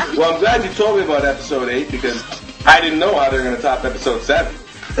 Well, I'm glad you told me about episode 8 because I didn't know how they were going to top episode 7.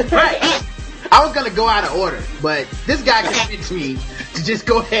 Right. I was going to go out of order, but this guy convinced me to just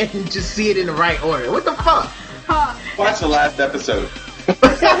go ahead and just see it in the right order. What the fuck? Watch the last episode.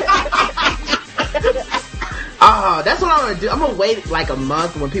 That's what I'm gonna do. I'm gonna wait like a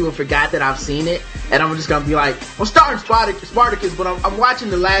month when people forgot that I've seen it, and I'm just gonna be like, I'm starting Spartacus, but I'm watching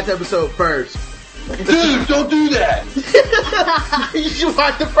the last episode first. Dude, don't do that! You should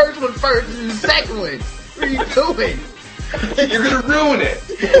watch the first one first and the second one. What are you doing? You're gonna ruin it.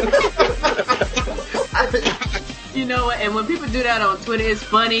 You know what? And when people do that on Twitter, it's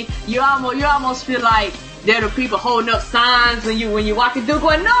funny. You almost feel like they're the people holding up signs when you're walking through,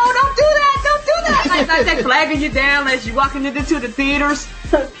 going, "No, don't do that! Don't do that!" Like they flagging you down as you're walking into the theaters.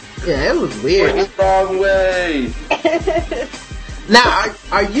 Yeah, it was weird. Went the wrong way. Now,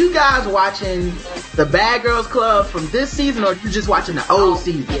 are you guys watching the Bad Girls Club from this season, or are you just watching the old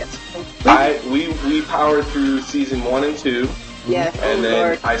season? We powered through season 1 and 2. Yes. And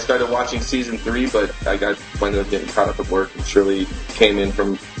then I started watching season 3, but I ended up getting caught up at work, and Shirley came in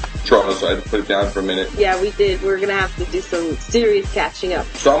from Toronto, so I had to put it down for a minute. Yeah, we did. We're gonna have to do some serious catching up.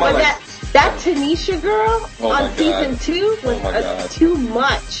 So I'm that Tanisha girl on season 2 was too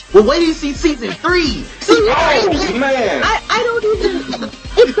much. Well, wait till you see season 3. Oh man! I don't even.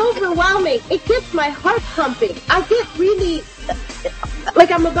 It's overwhelming. It gets my heart pumping. I get really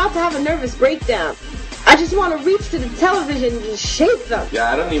like I'm about to have a nervous breakdown. I just want to reach to the television and just shake them.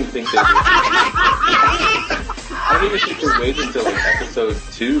 Yeah, I don't even think they waited until like episode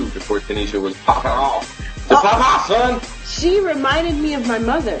 2 before Tanisha was popping off. Just pop off, son! She reminded me of my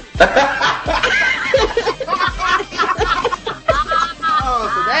mother. Oh,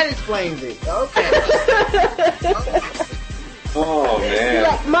 so that explains it. Okay. Oh, man.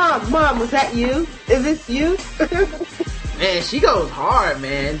 Like, Mom, was that you? Is this you? Man, she goes hard,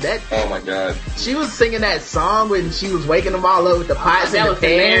 man. Oh my god. She was singing that song when she was waking them all up with the pots and the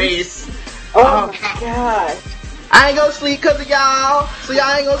pans. Oh my god. I ain't gonna sleep cause of y'all, so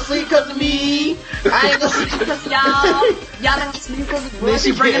y'all ain't gonna sleep cause of me. I ain't gonna sleep cause of y'all. Y'all ain't gonna sleep cause of me. Then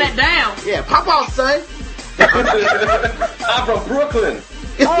She bringing that down. Yeah, pop off, son. I'm from Brooklyn.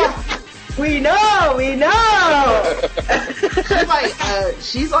 Oh, we know.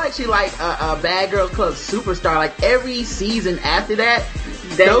 She's like a Bad Girls Club superstar. Like every season after that,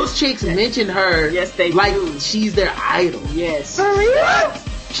 those chicks mention her. Yes, they like do. She's their idol. Yes. For real?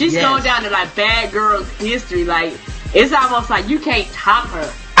 She's going down to like Bad Girls history. Like it's almost like you can't top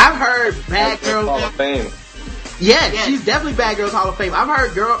her. I've heard Bad Girls Hall of Fame. Yes, she's definitely Bad Girls Hall of Fame. I've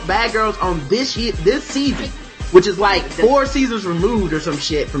heard Bad Girls on this season, which is like 4 seasons removed or some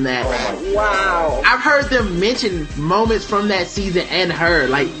shit from that. Wow. I've heard them mention moments from that season and her,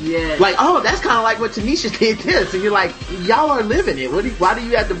 like, oh, that's kind of like what Tanisha did this, and you're like, y'all are living it. Why do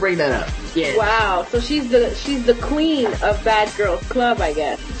you have to bring that up? Yeah. Wow. So she's the queen of Bad Girls Club, I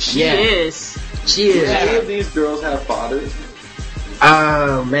guess. She is. She is. Do any of these girls have fathers?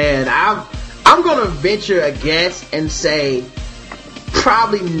 Oh man, I'm gonna venture a guess and say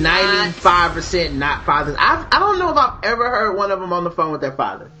probably 95% not fathers. I don't know if I've ever heard one of them on the phone with their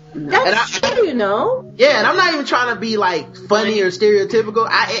father. That's true, you know. Yeah, and I'm not even trying to be like funny or stereotypical.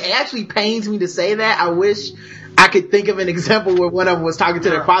 It actually pains me to say that. I wish I could think of an example where one of them was talking to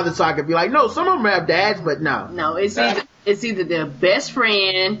their father, so I could be like, no, some of them have dads, but no. No, it's either their best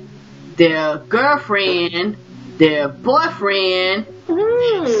friend their girlfriend, their boyfriend,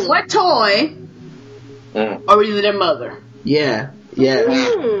 or toy, or either their mother. Yeah.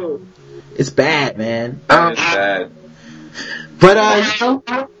 It's bad, man. That is bad. But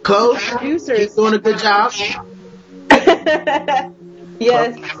Chloe, she's doing a good job.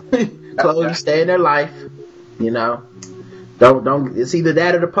 Yes. Chloe, stay in their life. You know, don't. It's either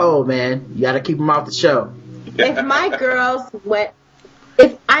that or the pole, man. You got to keep them off the show. If my girls went,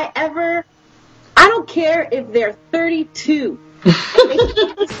 I don't care if they're 32.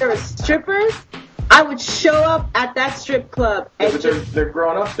 If they're strippers, I would show up at that strip club. And But they're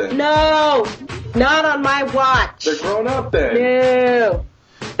grown up then. no, not on my watch. They're grown up then. No,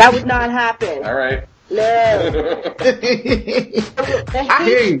 that would not happen. All right. No.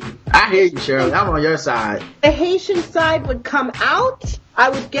 I hear you, Shirley. I'm on your side. The Haitian side would come out. I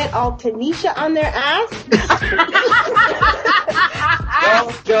would get all Tanisha on their ass.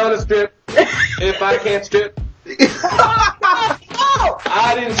 Well, John, a strip. If I can't strip.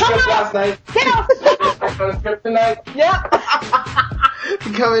 I didn't strip last night. I'm gonna strip tonight. Yep.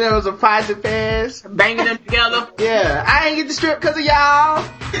 Coming in with some pots and pans. Banging them together. Yeah, I ain't get the strip because of y'all.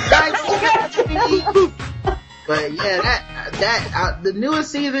 But yeah, the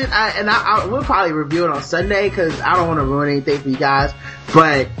newest season, we'll probably review it on Sunday because I don't want to ruin anything for you guys.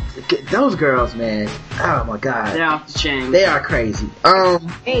 But those girls, man, oh my god, They're off the chain. they are crazy.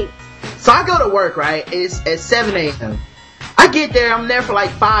 Hey. So I go to work, right? It's at 7 a.m. I get there, I'm there for like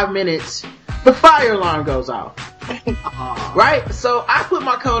 5 minutes. The fire alarm goes off. Right? So I put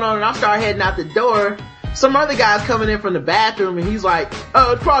my coat on and I start heading out the door. Some other guy's coming in from the bathroom and he's like,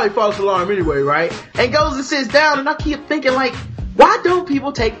 oh, it's probably false alarm anyway, right? And goes and sits down and I keep thinking like, why don't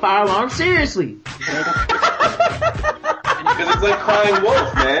people take fire alarms seriously? Because it's like crying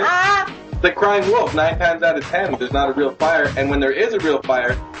wolf, man. It's like crying wolf. 9 times out of 10, there's not a real fire. And when there is a real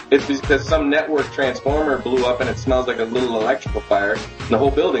fire, it's because some network transformer blew up and it smells like a little electrical fire and the whole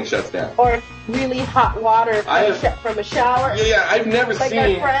building shuts down. Or really hot water from a shower. Yeah, I've never Like seen.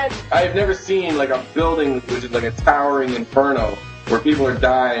 our friend. I've never seen like a building which is like a towering inferno where people are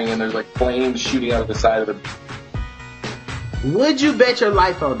dying and there's like flames shooting out of the side of the. Would you bet your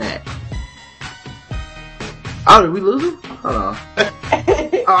life on that? Oh, did we lose him? Hold on.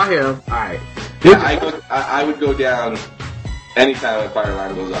 Oh, I hear him. Alright. I would go down anytime a fire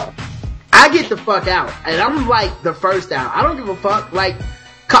alarm goes off. I get the fuck out. And I'm like the first out. I don't give a fuck. Like,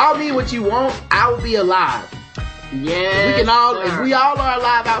 call me what you want. I will be alive. Yes, We can all, sir. if we all are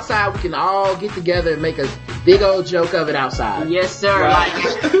alive outside, we can all get together and make a big old joke of it outside. Yes, sir.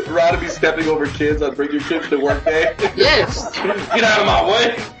 Like, Rather be stepping over kids on Bring Your Kids to Work Day. Yes. Get out of my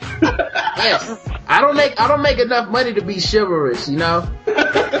way. Yes. I don't make enough money to be chivalrous, you know?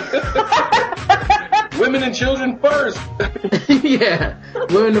 Women and children first. Yeah.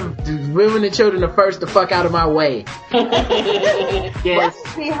 Women and children are first to fuck out of my way. yes. Wouldn't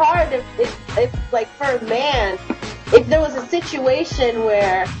it be hard if like for a man, if there was a situation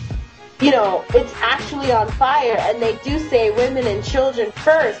where, you know, it's actually on fire and they do say women and children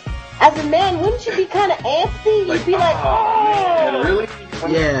first, as a man, wouldn't you be kind of antsy? You'd be like, Man, oh. really?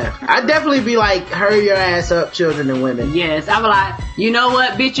 Yeah. I'd definitely be like, hurry your ass up, children and women. Yes, I was like, you know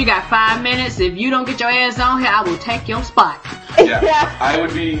what, bitch, you got 5 minutes. If you don't get your ass on here, I will take your spot. Yeah. Yeah. I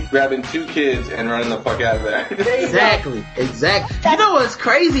would be grabbing 2 kids and running the fuck out of there. Exactly. You know what's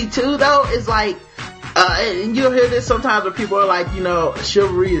crazy too though is like, and you'll hear this sometimes where people are like, you know,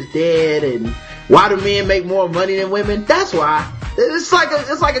 chivalry is dead and why do men make more money than women? That's why. It's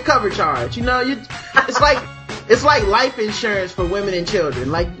like a cover charge, you know, it's like life insurance for women and children.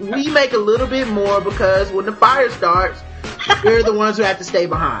 Like, we make a little bit more because when the fire starts, we're the ones who have to stay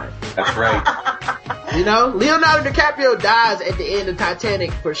behind. That's right. You know, Leonardo DiCaprio dies at the end of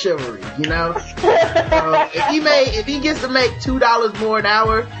Titanic for chivalry, you know? If he gets to make $2 more an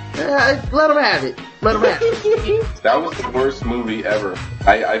hour, let him have it. That was the worst movie ever.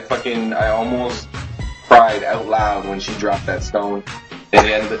 I almost cried out loud when she dropped that stone.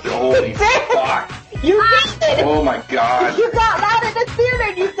 And holy fuck. You did. Oh my god. You got loud in the theater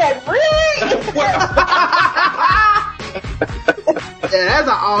and you said, really? Yeah, that's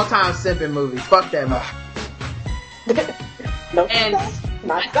an all-time simping movie. Fuck that movie. No, And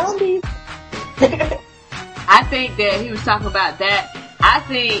not zombies. I think that he was talking about that. I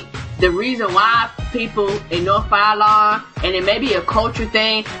think the reason why people ignore fire alarm, and it may be a culture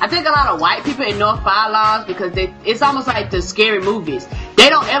thing. I think a lot of white people ignore fire alarms because it's almost like the scary movies. They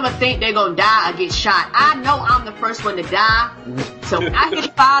don't ever think they're gonna die or get shot. I know I'm the first one to die, so when I hit the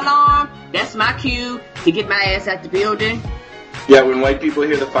fire alarm, that's my cue to get my ass out the building. Yeah, when white people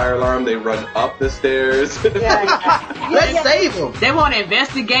hear the fire alarm, they run up the stairs. Let's save them. They want to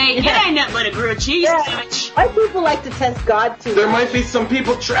investigate. It ain't nothing but a grilled cheese sandwich. White people like to test God too There much. might be some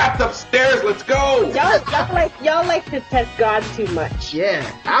people trapped upstairs. Let's go. Y'all like to test God too much. Yeah.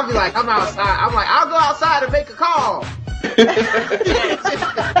 I'll be like, I'm outside. I'm like, I'll go outside and make a call.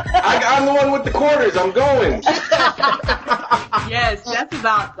 I'm the one with the quarters. I'm going. Yes, that's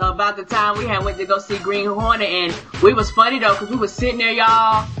about the time we had went to go see Green Hornet, and we was funny though, cause we was sitting there,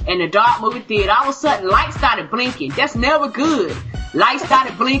 y'all, in the dark movie theater. All of a sudden, lights started blinking. That's never good. Lights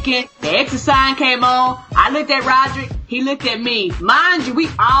started blinking. The exit sign came on. I looked at Roderick. He looked at me. Mind you, we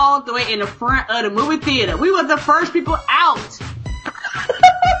all the way in the front of the movie theater. We were the first people out.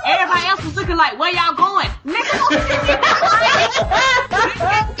 Everybody else was looking like, where y'all going? Nigga,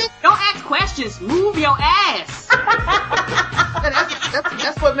 don't ask questions. Move your ass.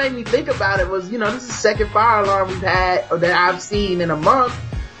 That's what made me think about it was, this is the second fire alarm we've had, or that I've seen in a month.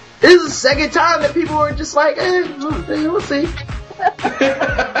 This is the second time that people were just like, we'll see.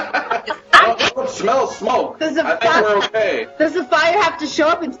 I don't smell smoke. I think we're okay. Does the fire have to show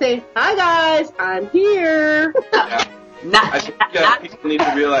up and say, hi guys, I'm here? Yeah. I think people need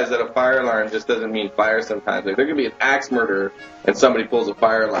to realize that a fire alarm just doesn't mean fire sometimes. Like, there could be an axe murderer and somebody pulls a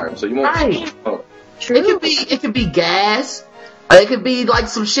fire alarm, so you won't smoke. It could be gas. It could be like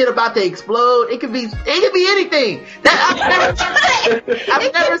some shit about to explode. It could be anything.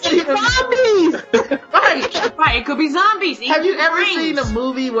 I've never seen zombies. Right, it could be zombies. Have you ever seen a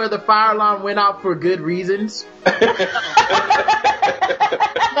movie where the fire alarm went off for good reasons?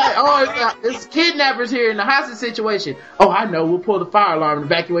 It's kidnappers here in the hostage situation. Oh, I know. We'll pull the fire alarm and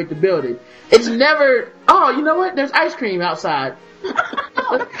evacuate the building. It's never. Oh, you know what? There's ice cream outside.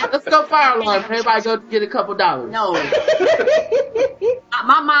 Let's go fire alarm. Everybody go get a couple dollars. No.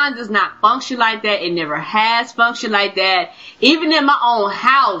 My mind does not function like that. It never has functioned like that. Even in my own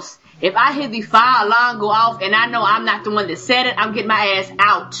house, if I hear the fire alarm go off and I know I'm not the one that said it, I'm getting my ass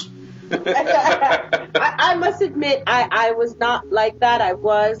out. I must admit, I was not like that. I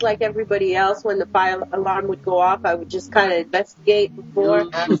was like everybody else. When the fire alarm would go off, I would just kind of investigate before.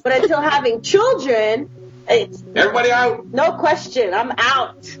 But until having children, it's everybody out. No question, I'm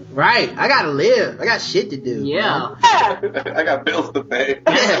out. Right, I gotta live. I got shit to do. Yeah. I got bills to pay.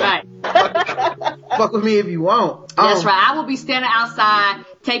 That's right. Fuck with me if you want. That's right. I will be standing outside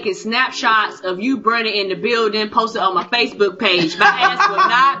taking snapshots of you burning in the building, posted on my Facebook page. My ass will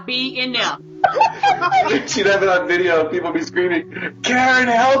not be in there. She'd have it on video. People be screaming, "Karen,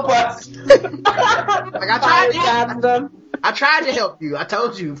 help us!" I tried to help you. I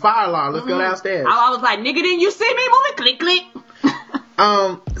told you, fire alarm. Let's go downstairs. I was like, nigga, didn't you see me moving? Click, click.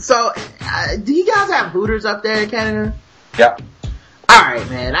 So, do you guys have Hooters up there in Canada? Yeah. Alright,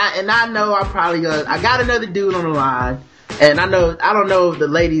 man. I know I'm probably I got another dude on the line. And I don't know if the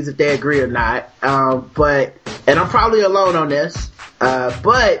ladies, if they agree or not. And I'm probably alone on this.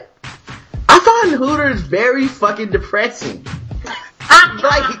 But I find Hooters very fucking depressing.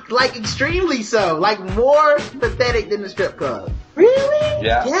 Like extremely so. Like more pathetic than the strip club. Really?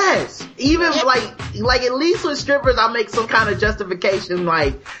 Yeah. Yes. Even like at least with strippers, I'll make some kind of justification,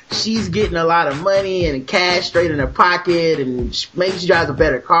 like she's getting a lot of money and cash straight in her pocket, and maybe she drives a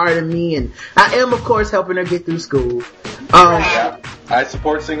better car than me, and I am of course helping her get through school. I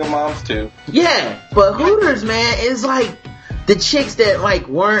support single moms too. Yeah, but Hooters, man, is like the chicks that like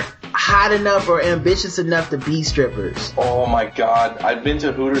weren't hot enough or ambitious enough to be strippers. Oh my god, I've been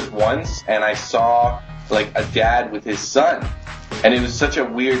to Hooters once and I saw like a dad with his son. And it was such a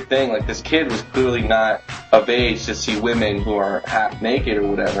weird thing. Like, this kid was clearly not of age to see women who are half naked or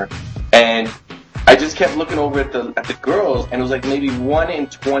whatever. And I just kept looking over at the girls, and it was like maybe 1 in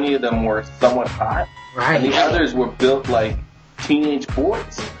 20 of them were somewhat hot. Right. And the others were built like teenage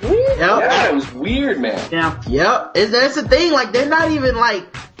boys. Yep. Yeah, it was weird, man. Yeah. Yep. That's the thing. Like, they're not even like,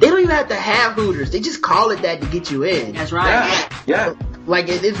 they don't even have to have Hooters. They just call it that to get you in. That's right. Yeah. Like,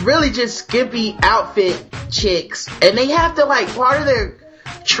 it's really just skimpy outfit chicks. And they have to, like, part of their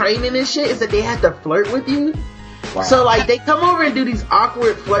training and shit is that they have to flirt with you. Wow. So, like, they come over and do these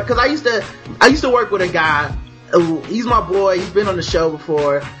awkward flirt. Cause I used to work with a guy. He's my boy. He's been on the show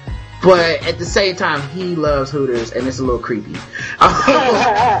before. But at the same time, he loves Hooters, and it's a little creepy.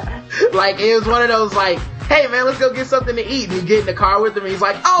 Like, it was one of those, like, hey man, let's go get something to eat. And you get in the car with him, and he's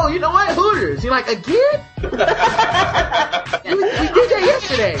like, oh, you know what? Hooters. You're like, again? We did that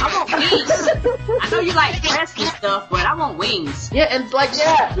yesterday. I want wings. I know you like breasts and stuff, but I want wings. Yeah, and it's like,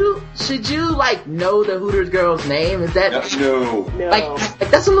 should you like know the Hooters girl's name? Is that no? Like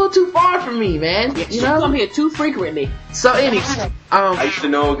that's a little too far for me, man. Yeah, you know, come here too frequently. So anyway, I used to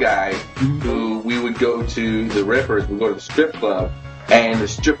know a guy who we would go to the Rippers, we'd go to the strip club, and the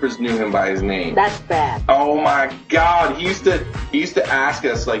strippers knew him by his name. That's bad. Oh my God! He used to ask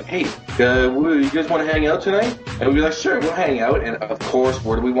us like, "Hey, you guys want to hang out tonight?" And we'd be like, "Sure, we'll hang out." And of course,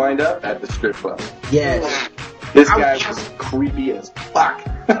 where do we wind up? At the strip club. Yes. This guy was creepy as fuck.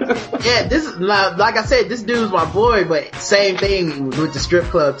 Yeah, this is like I said, this dude's my boy, but same thing with the strip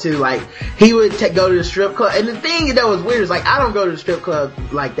club too. Like he would go to the strip club, and the thing that was weird is like I don't go to the strip club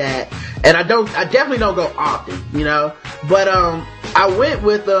like that, and I definitely don't go often, you know. But I went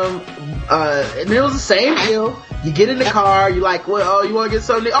with them, and it was the same deal. You get in the car, you're like, well, you want to get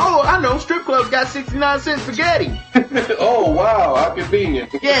something? Oh, I know, strip club's got 69-cent spaghetti. Oh wow, how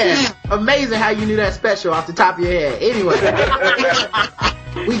convenient. Yeah, amazing how you knew that special off the top of your head. Anyway,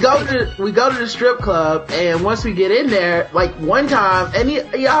 we go to the strip club, and once we get in there, like one time, and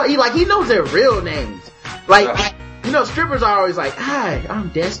he knows their real names. Like, you know, strippers are always like, "Hi, I'm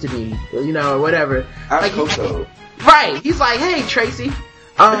Destiny," you know, or whatever. I'm like, Coco. Right. He's like, "Hey, Tracy."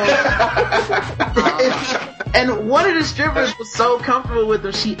 And one of the strippers was so comfortable with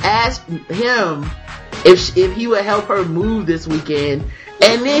him, she asked him if he would help her move this weekend.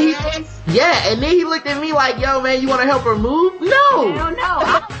 And then he looked at me like, "Yo, man, you want to help her move?" No. Hell no.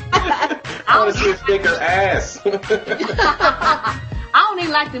 I want to see her stick her ass. I don't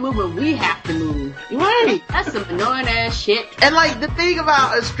even like to move, but we have to move. Right. That's some annoying ass shit. And like the thing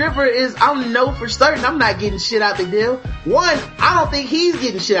about a stripper is I know for certain I'm not getting shit out the deal. One, I don't think he's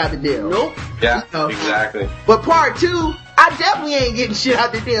getting shit out the deal. Nope. Yeah, You know? exactly. But part two, I definitely ain't getting shit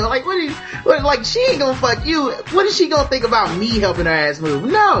out the deal. Like like she ain't gonna fuck you. What is she gonna think about me helping her ass move?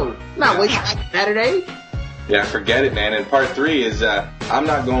 No. Not waiting Saturday. Yeah, forget it, man. And part 3 is I'm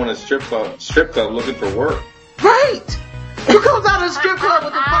not going to strip club looking for work. Right. Who comes out of the strip club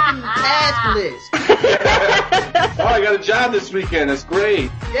with a fucking task list? Oh, I got a job this weekend. That's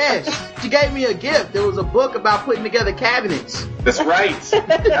great. Yes. She gave me a gift. There was a book about putting together cabinets. That's right.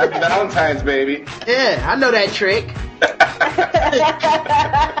 Happy Valentine's, baby. Yeah, I know that trick.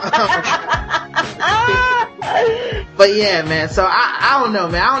 But yeah, man. So I don't know,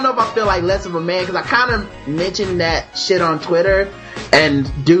 man. I don't know if I feel like less of a man because I kind of mentioned that shit on Twitter, and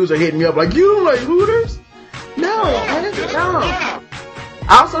dudes are hitting me up like, "You don't like Hooters?" No, man, no.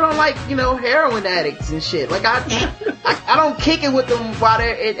 I also don't like, you know, heroin addicts and shit. Like I don't kick it with them while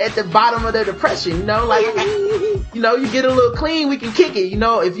they're at the bottom of their depression. You know, like, you know, you get a little clean, we can kick it. You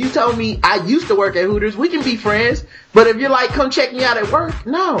know, if you told me I used to work at Hooters, we can be friends. But if you're like, come check me out at work,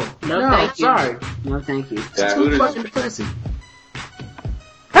 no, thank you. sorry. No, thank you. Yeah, It's too Hooters. fucking depressing.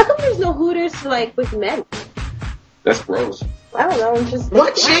 How come there's no Hooters like with men? That's gross. I don't know. I'm just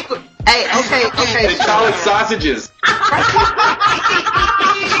What chick? Hey, okay. They call it sausages.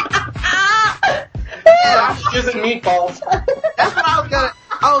 Sausages and meatballs. That's what I was gonna.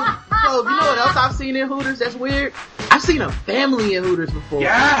 Oh, so you know what else I've seen in Hooters? That's weird. I've seen a family in Hooters before.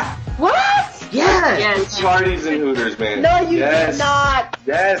 Yeah. What? Yeah. Yes. Parties in Hooters, man. No, you yes. did not.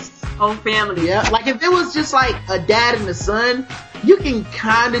 Yes. Whole family. Yeah. Like if it was just like a dad and a son, you can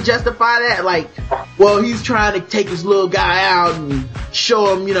kind of justify that. Like, well, he's trying to take this little guy out and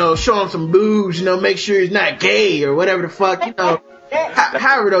show him some boobs, you know, make sure he's not gay or whatever the fuck, you know,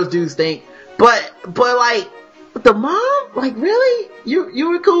 however those dudes think. But like, the mom, like, really? You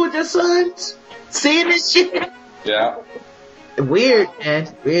were cool with your sons seeing this shit? Yeah. Weird,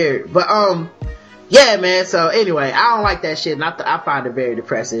 man. Weird. But, yeah, man. So anyway, I don't like that shit, and I find it very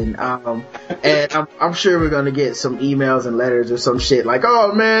depressing. And I'm sure we're gonna get some emails and letters or some shit like,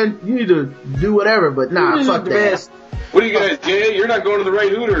 "Oh man, you need to do whatever." But nah, fuck that. What are you guys, Jay? You're not going to the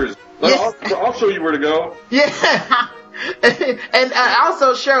right Hooters. Yes. I'll show you where to go. Yeah. And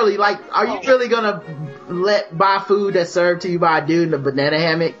also, Shirley, like, are you really gonna buy food that's served to you by a dude in a banana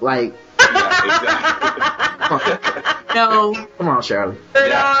hammock? Like, Yeah, exactly. No. come on, Shirley.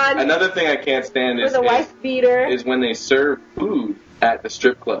 Yeah. Another thing I can't stand With a wife beater. is when they serve food at the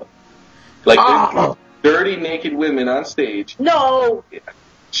strip club. Like, Oh. dirty naked women on stage. No.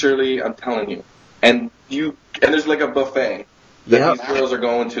 Shirley, I'm telling you. And there's like a buffet that Yep. these girls are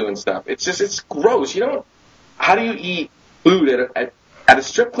going to and stuff. It's gross. How do you eat food at a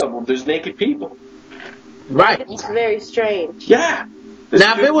strip club where there's naked people? Right. It's very strange. Yeah.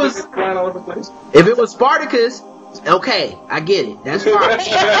 Now, if it was- flying all over the place. If it was Spartacus, okay, I get it. That's fine.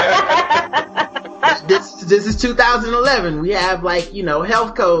 This is 2011. We have like, you know,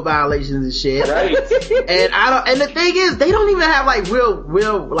 health code violations and shit. Right. And the thing is, they don't even have like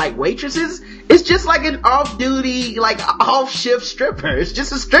real like waitresses. It's just like an off-duty, like off-shift stripper. It's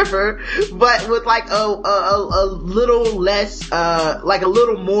just a stripper, but with like a little less, like a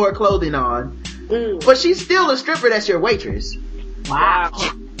little more clothing on. But she's still a stripper that's your waitress. Wow.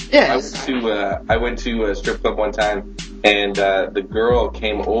 Yes. I went to a strip club one time, and the girl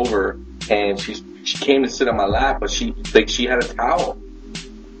came over, and she came to sit on my lap, but she had a towel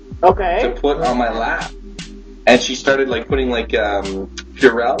to put on my lap, and she started like putting like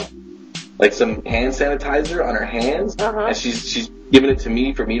Purell, like some hand sanitizer on her hands, and she's giving it to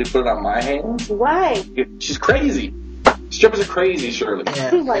me for me to put it on my hands. Why? She's crazy. Strippers are crazy, Shirley.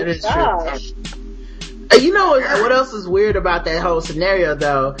 Yeah, Oh my it is gosh. true. You know what else is weird about that whole scenario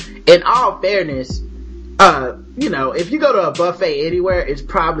though? In all fairness, you know, if you go to a buffet anywhere, it's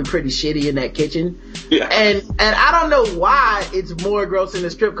probably pretty shitty in that kitchen. Yeah. And I don't know why it's more gross in the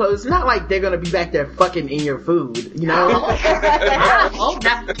strip club. It's not like they're gonna be back there fucking in your food, you know?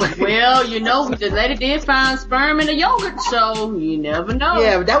 Well, you know, the lady did find sperm in the yogurt, so you never know.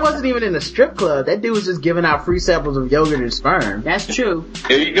 Yeah, but that wasn't even in a strip club. That dude was just giving out free samples of yogurt and sperm. That's true.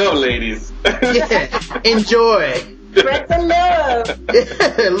 Here you go, ladies. Yeah, enjoy. Spread the love.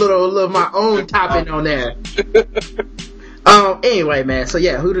 little my own topping on there. Anyway, man. So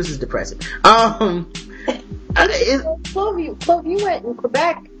yeah, Hooters is depressing. Clove, you went in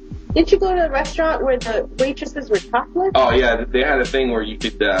Quebec. Didn't you go to a restaurant where the waitresses were topless? Oh yeah, they had a thing where you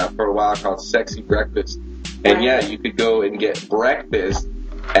could, for a while, called Sexy Breakfast. And yeah, you could go and get breakfast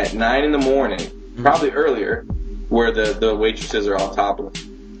at 9 in the morning, probably earlier, where the waitresses are all topless.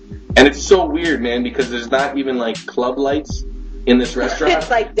 And it's so weird, man, because there's not even like club lights in this restaurant. It's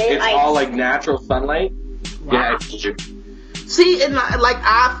like daylight. It's all like natural sunlight. Wow. Yeah, it's weird. See, and like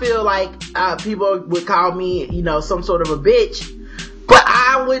I feel like people would call me, you know, some sort of a bitch, but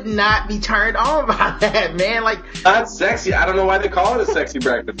I would not be turned on by that, man. Like, Not sexy. I don't know why they call it a sexy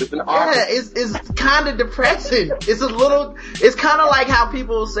breakfast. It's an awkward. yeah, it's kind of depressing. It's kind of like how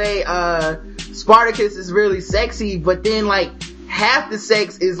people say Spartacus is really sexy, but then like half the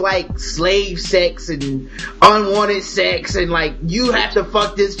sex is like slave sex and unwanted sex, and like you have to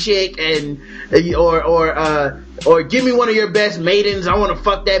fuck this chick and or give me one of your best maidens. I want to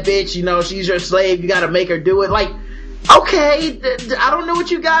fuck that bitch. You know, she's your slave. You got to make her do it. Like, okay, I don't know what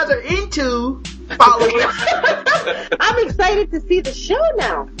you guys are into, followers. I'm excited to see the show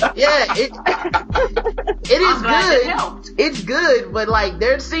now. Yeah, it is I'm glad it good. helped. It's good, but like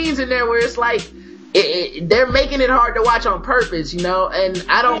there's scenes in there where it's like they're making it hard to watch on purpose, you know, and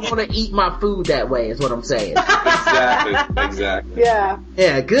I don't want to eat my food that way is what I'm saying. Exactly. Yeah.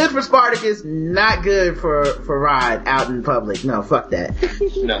 Yeah, good for Spartacus, not good for Rod out in public. No, fuck that.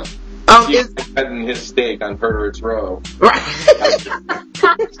 No. Is He's cutting his steak on Pervert's Row. right.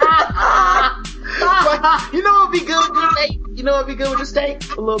 But you know what'd be good with the steak? You know what'd be good with the steak?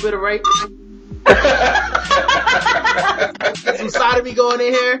 A little bit of rape. Some sodomy going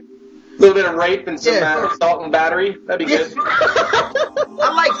in here. A little bit of rape and some Yeah. assault and battery. That'd be good.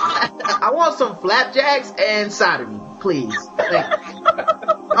 I want some flapjacks and sodomy, please.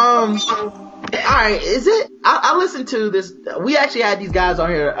 Thank you. Alright, I listened to this, we actually had these guys on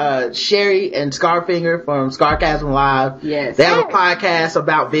here, Sherry and Scarfinger from Scarcasm Live. Yes. They have a podcast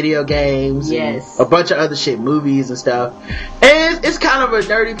about video games. Yes. And a bunch of other shit, movies and stuff. And it's kind of a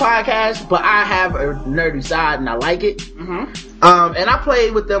nerdy podcast, but I have a nerdy side and I like it. Mm-hmm. And I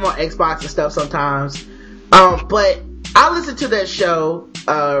played with them on Xbox and stuff sometimes. But I listen to their show,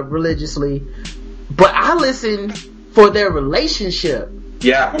 religiously, but I listen for their relationship.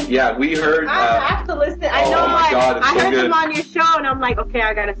 Yeah, we heard. I have to listen. I know. Oh my God, it's I so heard good. them on your show, and I'm like, okay,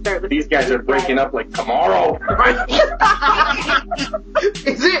 I gotta start listening. These guys are breaking up like tomorrow.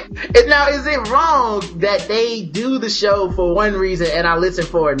 Is it wrong that they do the show for one reason and I listen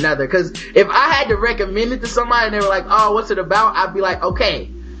for another? Cause if I had to recommend it to somebody and they were like, oh, what's it about? I'd be like, okay,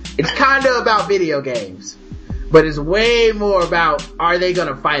 it's kinda about video games, but it's way more about, are they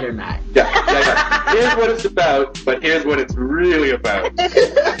gonna fight or not? Yeah. Here's what it's about, but here's what it's really about.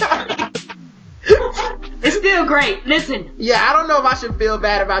 It's still great. Listen. Yeah, I don't know if I should feel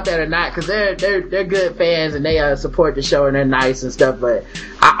bad about that or not, cause they're good fans and they support the show and they're nice and stuff, but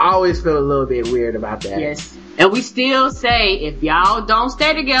I always feel a little bit weird about that. Yes. And we still say, if y'all don't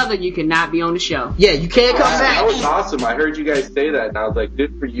stay together, you cannot be on the show. Yeah, you can't come That back. was awesome. I heard you guys say that, and I was like,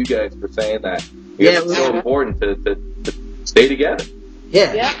 good for you guys for saying that. Yeah, It's so important to stay together.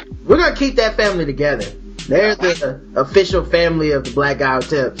 Yeah. Yeah. We're gonna keep that family together. They're the official family of the Black Guy Who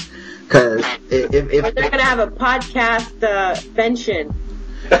Tips. Cause if They're gonna have a podcast pension.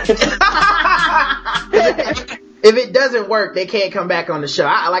 if it doesn't work, they can't come back on the show.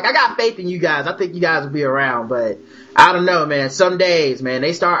 I got faith in you guys. I think you guys will be around, but I don't know, man. Some days, man,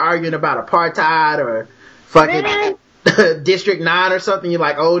 they start arguing about apartheid or fucking District 9 or something. You're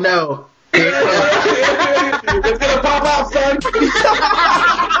like, oh no. It's gonna pop out, son.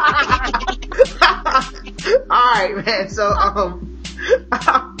 Alright, man. So,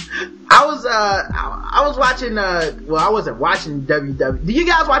 was watching, well, I wasn't watching WWE. Do you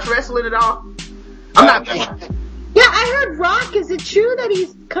guys watch wrestling at all? I'm not big. Yeah, I heard Rock. Is it true that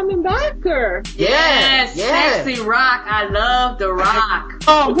he's coming back, or? Yes, Sexy Rock. I love The Rock.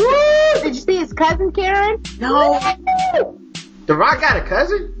 Oh, woo! Did you see his cousin, Karen? No. The Rock got a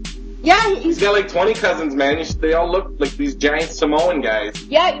cousin? Yeah, He's got like 20 cousins, man. They all look like these giant Samoan guys.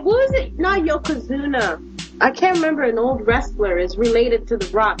 Yeah, what was it? Not Yokozuna. I can't remember. An old wrestler is related to The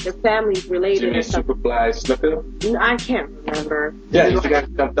Rock. Their family's related. Jimmy or something. Superfly Snuka? I can't remember. Yeah, he's the guy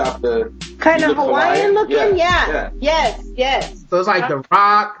who jumped off the... Kind of Hawaiian looking? Yeah. Yes. So it's like The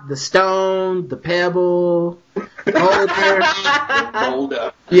Rock, The Stone, The Pebble,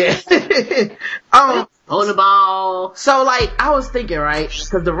 Boulder. Yeah. On the ball. So like, I was thinking, right?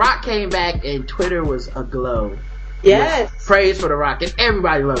 Cause The Rock came back and Twitter was aglow. Yes. Praise for The Rock, and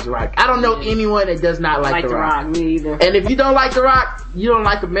everybody loves The Rock. I don't know anyone that does not like The Rock. Me either. And if you don't like The Rock, you don't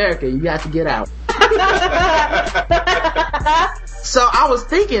like America. You have to get out. So I was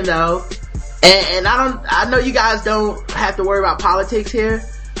thinking though, and I know you guys don't have to worry about politics here,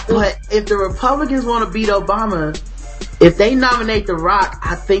 but if the Republicans want to beat Obama, if they nominate The Rock,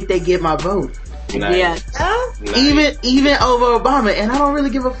 I think they get my vote. Nice. Yeah. Nice. Even over Obama, and I don't really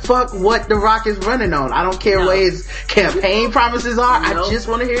give a fuck what The Rock is running on. I don't care what his campaign promises are. I just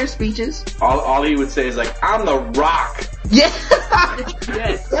want to hear his speeches. All he would say is like, I'm The Rock. Yeah.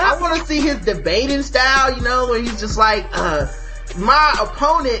 Yes. I want to see his debating style, you know, where he's just like, my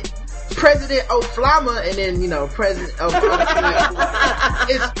opponent, President O'Flama, and then, you know, President Obama,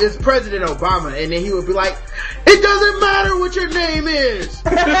 it's President Obama, and then he would be like, it doesn't matter what your name is.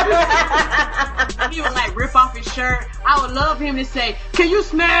 He would like rip off his shirt. I would love him to say, can you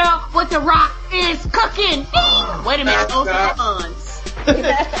smell what The Rock is cooking? Wait a minute, those are buns.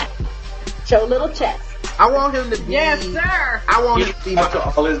 Show a little chest. I want him to be, Yes, sir. I want him to be After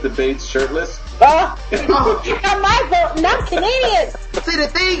all his debates shirtless. You got my vote, not Canadians. See, the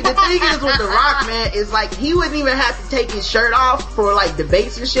thing is with The Rock, man, is like, he wouldn't even have to take his shirt off for like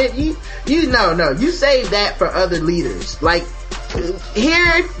debates and shit. You save that for other leaders. Like,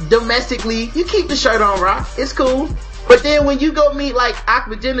 here, domestically, you keep the shirt on, Rock. It's cool. But then when you go meet like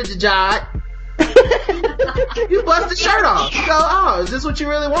Ahmadinejad, you bust the shirt off. You go, oh, is this what you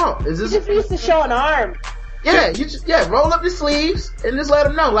really want? Is this? You just used to show an arm. Yeah, you just, roll up the sleeves and just let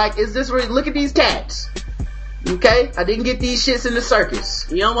them know, like, is this where, look at these tats. Okay? I didn't get these shits in the circus.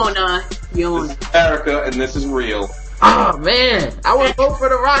 You don't want none. You don't want This is America and this is real. Oh man, I would vote for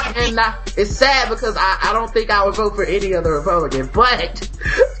The Rock, and it's sad because I don't think I would vote for any other Republican, but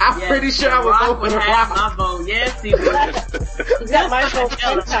I'm pretty sure I would vote for The Rock. My vote. Yes, he would. You got my vote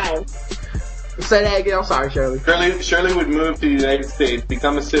 10 times. Say that again. I'm sorry, Shirley. Shirley would move to the United States,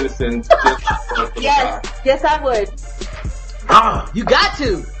 become a citizen. Just Yes, I would. Oh, you got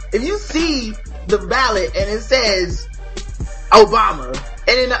to. If you see the ballot and it says Obama, and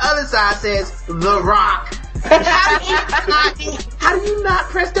then the other side says The Rock, how do you not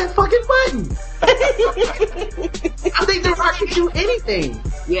press that fucking button? I think The Rock can do anything.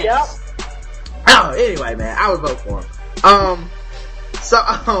 Yes. Yep. Oh, anyway, man, I would vote for him.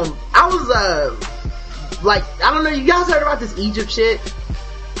 I was, like, I don't know, you guys heard about this Egypt shit?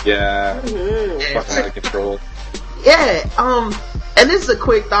 Yeah. Fucking out of control. Yeah, and this is a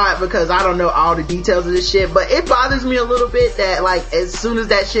quick thought because I don't know all the details of this shit, but it bothers me a little bit that, like, as soon as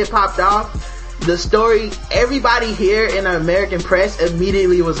that shit popped off, the story, everybody here in the American press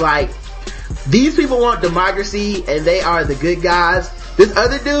immediately was like, these people want democracy and they are the good guys. This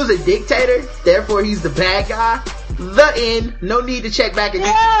other dude's a dictator, therefore he's the bad guy. The end. No need to check back again.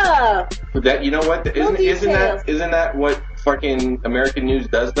 Yeah. But that, you know what? Isn't that what fucking American news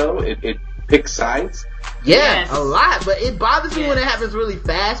does though? It picks sides. Yeah, Yes. a lot. But it bothers me when it happens really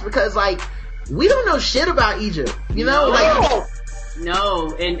fast because, like, we don't know shit about Egypt. You know? Like,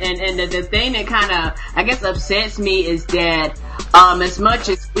 No, and the thing that kind of, I guess, upsets me is that, as much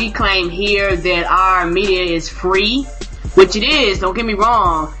as we claim here that our media is free, which it is, don't get me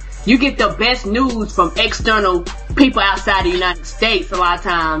wrong, you get the best news from external people outside the United States a lot of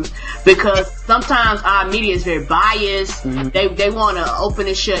times, because sometimes our media is very biased. Mm-hmm. They want to open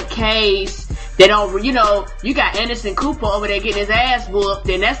and shut case. They don't, you know, you got Anderson Cooper over there getting his ass whooped,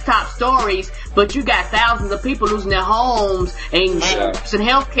 and that's top stories, but you got thousands of people losing their homes and some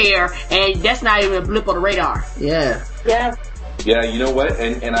health care, and that's not even a blip on the radar. yeah. Yeah. Yeah, you know what?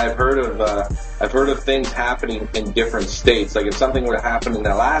 And I've heard of things happening in different states. Like if something were to happen in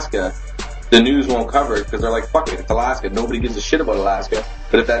Alaska, the news won't cover it because they're like, fuck it, it's Alaska. Nobody gives a shit about Alaska.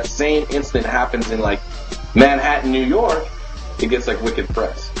 But if that same incident happens in like Manhattan, New York, it gets like wicked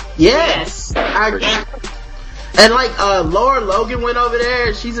press. Yes. I agree. And like Laura Logan went over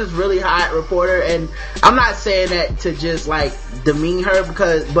there. She's this really hot reporter, and I'm not saying that to just like demean her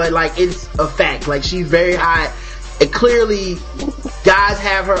but like it's a fact. Like she's very hot. And clearly, guys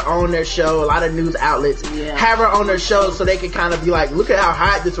have her on their show. A lot of news outlets have her on their show so they can kind of be like, look at how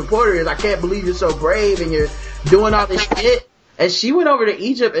hot this reporter is. I can't believe you're so brave and you're doing all this shit. And she went over to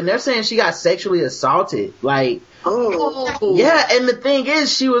Egypt and they're saying she got sexually assaulted. Like, yeah. And the thing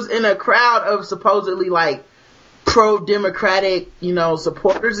is, she was in a crowd of supposedly like pro-democratic,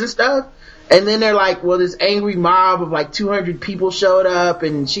 supporters and stuff. And then they're like, well, this angry mob of like 200 people showed up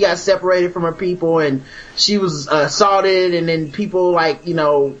and she got separated from her people and she was assaulted, and then people like, came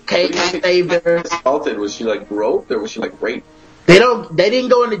and saved her. Assaulted? Was she like groped or was she like raped? They didn't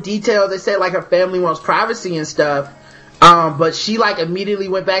go into detail. They said like her family wants privacy and stuff. But she like immediately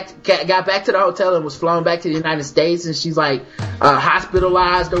got back to the hotel and was flown back to the United States, and she's like,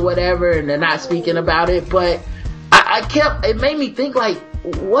 hospitalized or whatever, and they're not speaking about it. But it made me think like,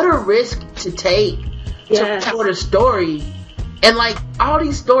 what a risk to take to report a story. And like all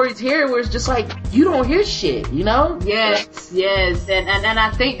these stories here where it's just like you don't hear shit, Yes. And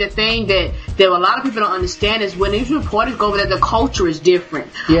I think the thing that a lot of people don't understand is when these reporters go over there, the culture is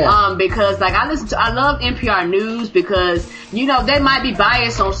different. Yeah. Because like I love NPR News because they might be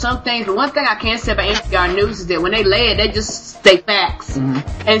biased on some things, but one thing I can say about NPR News is that when they lay it, they just state facts.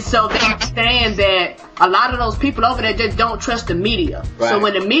 Mm-hmm. And so they understand that a lot of those people over there just don't trust the media. Right. So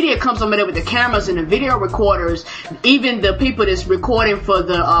when the media comes over there with the cameras and the video recorders, even the people that's recording for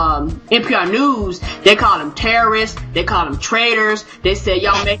the NPR News, they call them terrorists, they call them traitors, they say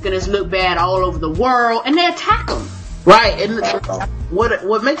y'all making us look bad all over the world, and they attack them. Right, and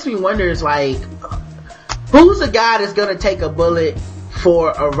what makes me wonder is like, who's the guy that's gonna take a bullet for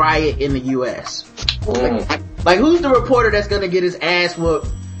a riot in the U.S.? Like who's the reporter that's gonna get his ass whooped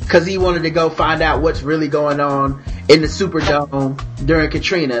because he wanted to go find out what's really going on in the Superdome during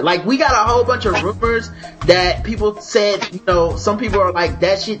Katrina? Like, we got a whole bunch of rumors that people said, some people are like,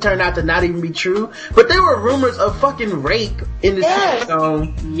 that shit turned out to not even be true. But there were rumors of fucking rape in the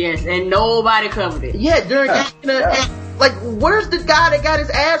Superdome. Yes, and nobody covered it. Yeah, during Katrina. Yeah. Like, where's the guy that got his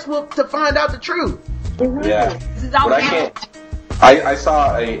ass whooped to find out the truth? Mm-hmm. Yeah. But I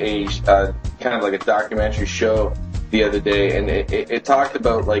saw a kind of like a documentary show the other day, and it talked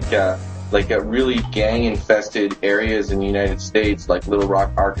about like a really gang infested areas in the United States, like Little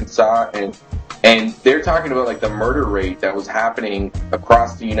Rock, Arkansas, and they're talking about like the murder rate that was happening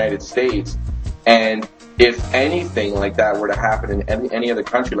across the United States. And if anything like that were to happen in any other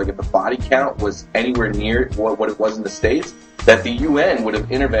country, like if the body count was anywhere near what it was in the States, that the UN would have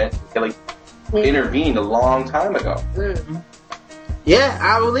intervened a long time ago. Yeah,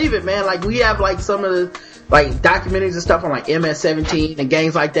 I believe it, man. Like we have like some of the like documentaries and stuff on like MS-17 and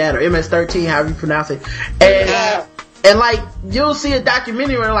gangs like that, or MS-13, however you pronounce it. And like you'll see a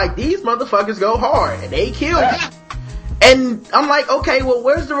documentary where like these motherfuckers go hard and they kill you. And I'm like, okay, well,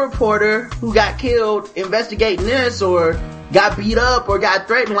 where's the reporter who got killed investigating this, or got beat up, or got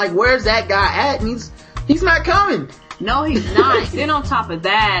threatened? Like, where's that guy at? And he's not coming. No, he's not. Then on top of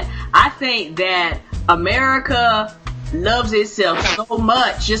that, I think that America loves itself so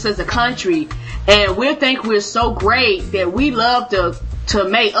much just as a country, and we think we're so great that we love to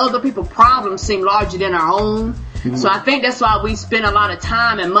make other people's problems seem larger than our own. Mm-hmm. So I think that's why we spend a lot of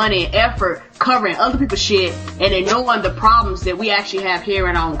time and money and effort covering other people's shit and ignoring the problems that we actually have here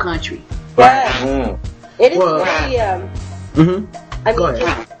in our own country. Yeah. It is really, Go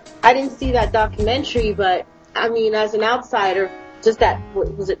ahead. I didn't see that documentary, but I mean, as an outsider, just that,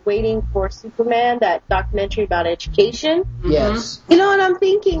 was it Waiting for Superman, that documentary about education? Yes. And I'm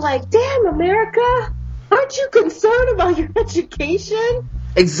thinking like, damn, America, aren't you concerned about your education?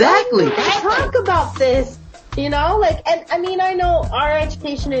 Exactly. Talk about this. And I mean, I know our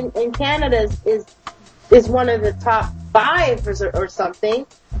education in Canada is one of the top 5 or something,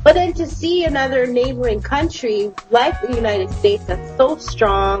 but then to see another neighboring country like the United States that's so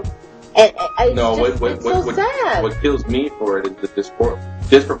strong, it's so sad. What kills me for it is the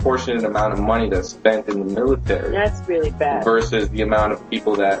disproportionate amount of money that's spent in the military. That's really bad. Versus the amount of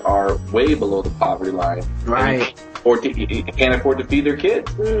people that are way below the poverty line. Right. Or can't afford to feed their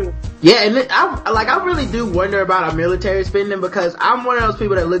kids. Yeah, and I really do wonder about our military spending, because I'm one of those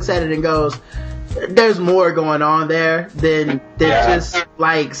people that looks at it and goes, there's more going on there than just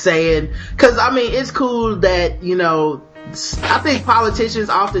like saying, because I mean, it's cool that I think politicians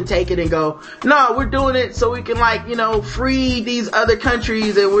often take it and go, no, we're doing it so we can free these other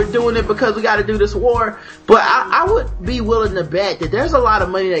countries, and we're doing it because we got to do this war. But I would be willing to bet that there's a lot of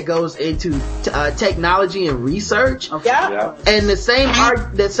money that goes into technology and research. Yeah. And the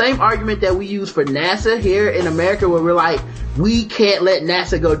same argument that we use for NASA here in America, where we're like, we can't let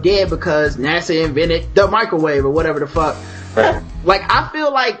NASA go dead because NASA invented the microwave or whatever the fuck. Right. Like, I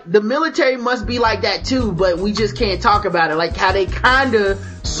feel like the military must be like that too, but we just can't talk about it. Like how they kinda,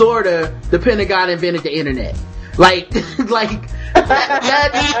 sorta, the Pentagon invented the internet.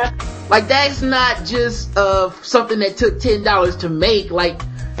 That's not just something that took $10 to make. Like,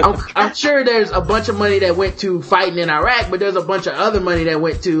 I'm sure there's a bunch of money that went to fighting in Iraq, but there's a bunch of other money that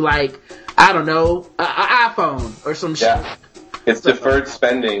went to, like, I don't know, an iPhone or some shit. Yeah. It's deferred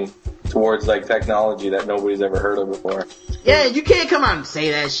spending towards like technology that nobody's ever heard of before. Yeah, you can't come out and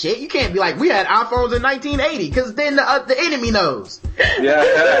say that shit. You can't be like, we had iPhones in 1980, because then the enemy knows. Yeah.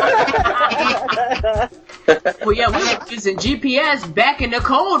 Well, yeah, we were using GPS back in the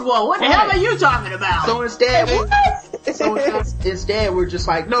Cold War. What the hell are you talking about? So instead, we're just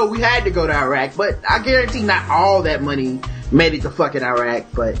like, no, we had to go to Iraq, but I guarantee not all that money made it to fucking Iraq.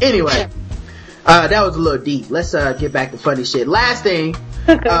 But anyway, that was a little deep. Let's get back to funny shit. Last thing,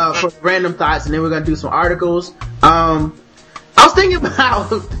 for random thoughts, and then we're gonna do some articles. I was thinking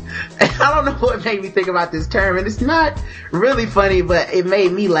about, I don't know what made me think about this term, and it's not really funny, but it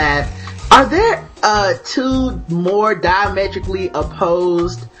made me laugh. Are there two more diametrically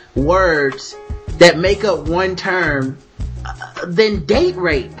opposed words that make up one term than date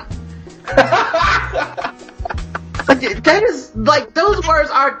rape? That is, like, those words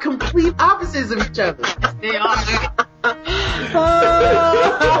are complete opposites of each other. They are.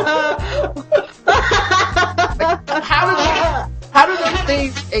 How do those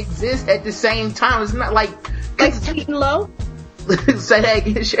things exist at the same time? It's not like Sweet and Low? Say that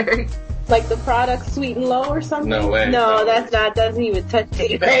again, Sherry. Like the product Sweet and Low or something? No way. No, that's not, doesn't even touch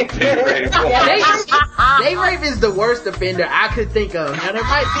date rape. Date rape is the worst offender I could think of. Now, there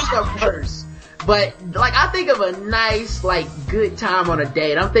might be some worse, but like, I think of a nice, like, good time on a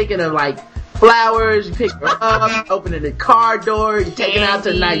date. I'm thinking of like flowers, you pick her up, opening the car door, you take her out to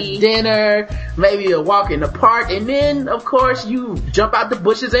a nice dinner, maybe a walk in the park, and then, of course, you jump out the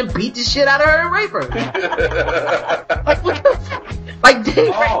bushes and beat the shit out of her and rape her. Like, what the fuck? Like, date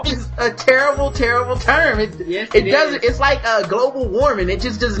rape is a terrible, terrible term. It doesn't, it's like global warming. It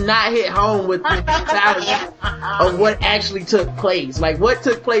just does not hit home with the mentality of what actually took place. Like, what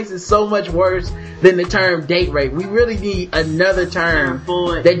took place is so much worse than the term date rape. We really need another term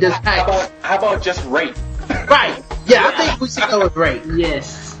that does not. How about just rape? Right. Yeah, I think we should go with rape.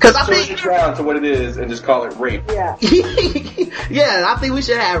 Yes. Cause I Switch think it down to what it is and just call it rape. Yeah. Yeah, I think we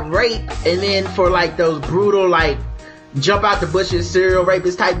should have rape, and then for like those brutal, like, jump out the bushes, serial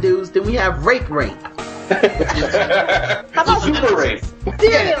rapist type dudes, then we have rape. How about super rape?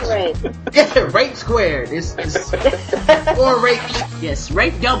 serial rape? Yeah, rape squared. It's or rape. Yes,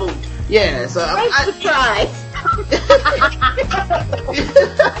 rape doubled. Yeah, so Rape surprise.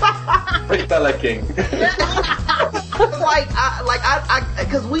 Rape Bella King.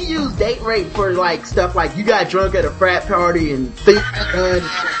 Cause we use date rape for like stuff like you got drunk at a frat party and things done.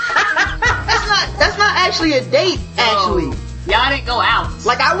 That's not actually a date, actually. Y'all didn't go out.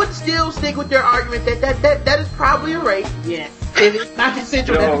 Like, I would still stick with your argument that is probably a rape. Yes. If it's not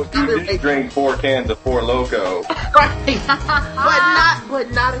consensual, No, that you is did drink 4 cans of 4 Loko. right.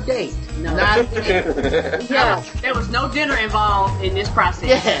 but not a date. No. Not a date. Yeah. There was no dinner involved in this process.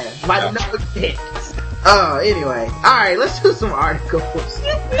 Yeah, but no date. Anyway. Alright, let's do some articles.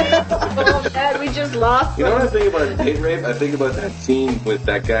 Oh, man, we just lost You know what I them. think about date rape? I think about that scene with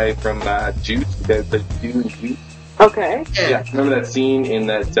that guy from Juice, the guy that plays Juice. Okay. Yeah, remember that scene in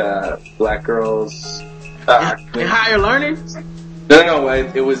that Black Girls... In Higher Learning? No,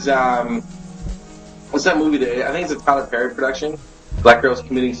 it was, what's that movie that, I think it's a Tyler Perry production? Black Girls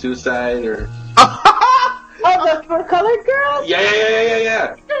Committing Suicide, or... Oh, the for colored girl?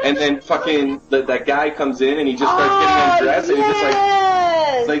 Yeah. And then fucking, that guy comes in and he just starts getting undressed and he's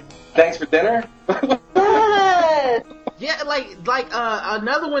just like, thanks for dinner? Yes. Yeah, like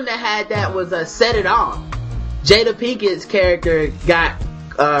another one that had that was Set It Off. Jada Pinkett's character got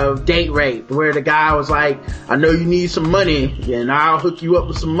date raped, where the guy was like, I know you need some money and I'll hook you up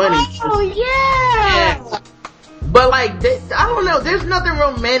with some money. Oh, yeah. But like, I don't know, there's nothing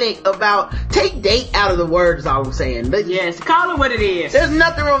romantic about, take date out of the word is all I'm saying. Yes, call it what it is. There's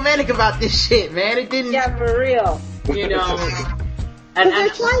nothing romantic about this shit, man. It didn't. Yeah, for real. You know. Because they're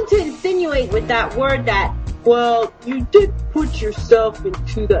trying to insinuate with that word that, well, you did put yourself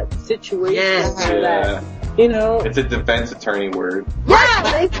into that situation. Yes. or that. You know? It's a defense attorney word.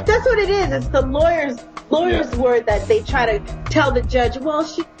 Yeah, that's what it is. It's the lawyer's word that they try to tell the judge, well,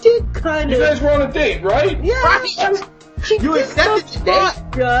 she did kind of... You guys were on a date, right? Yeah. Right. She You did accepted some the date?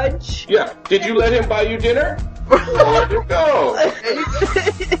 thought, Judge. Yeah. Did you let him buy you dinner? Let him go.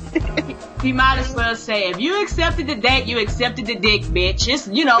 You might as well say, if you accepted the date, you accepted the dick, bitch. Just,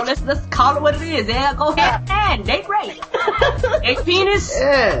 let's call it what it is. Yeah, go ahead and date rape. Date penis.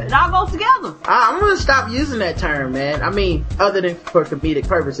 Yeah. It all goes together. I'm gonna stop using that term, man. I mean, other than for comedic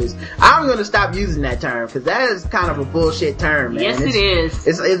purposes, I'm gonna stop using that term because that is kind of a bullshit term, man. Yes, it is.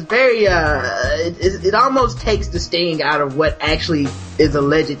 It's very, it almost takes the sting out of what actually is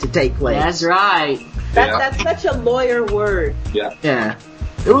alleged to take place. That's right. That's such a lawyer word. Yeah. Yeah.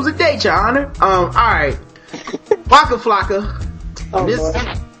 It was a date, Your Honor. Alright. Waka Flocka. Oh, This Lord.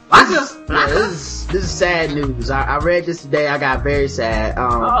 is sad news. I read this today. I got very sad.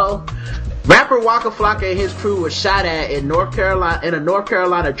 Uh-oh. Rapper Waka Flocka and his crew was shot at in a North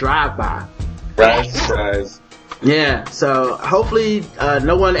Carolina drive-by. Surprise. Yeah, so hopefully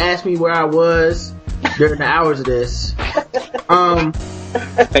no one asked me where I was during the hours of this. Hanging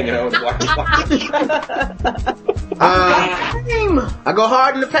out with Waka Flocka. I go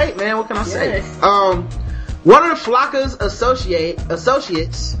hard in the paint, man. What can I say? Yes. One of the Flocka's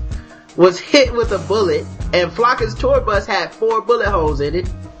associates was hit with a bullet, and Flocka's tour bus had 4 bullet holes in it.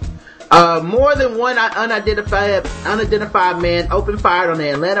 More than one unidentified man opened fire on the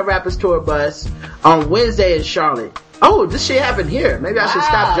Atlanta Rapper's tour bus on Wednesday in Charlotte. Oh, this shit happened here. Maybe I should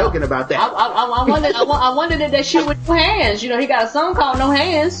stop joking about that. I wondered if they shoot with no hands. He got a song called No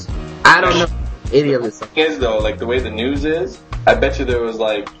Hands. I don't know any of this. Is though, like the way the news is, I bet you there was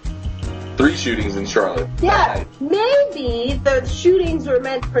like 3 shootings in Charlotte. Yeah, maybe the shootings were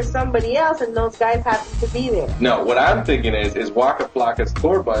meant for somebody else and those guys happened to be there. No, what I'm thinking is Waka Flocka's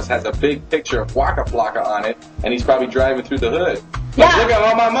tour bus has a big picture of Waka Flocka on it, and he's probably driving through the hood. Like, look at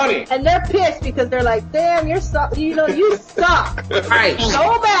all my money. And they're pissed because they're like, damn, you suck Right.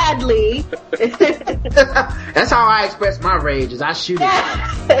 so badly. That's how I express my rage, is I shoot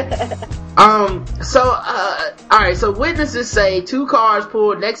it. Alright, so witnesses say 2 cars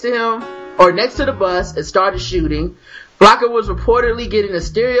pulled next to him, or next to the bus, and started shooting. Flocka was reportedly getting a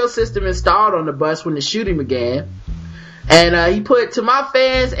stereo system installed on the bus when the shooting began. And he put, to my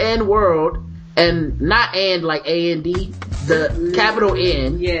fans and world, and not and like A-N-D, the capital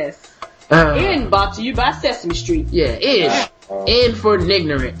N. Yes. N brought to you by Sesame Street. Yeah, N. N for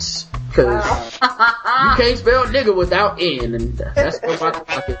ignorance. Cause you can't spell nigga without N, and that's what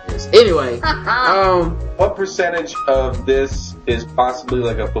it is. Anyway, what percentage of this is possibly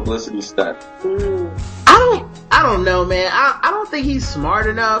like a publicity stunt? I don't know, man. I don't think he's smart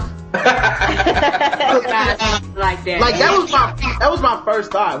enough. Like that. Like that was my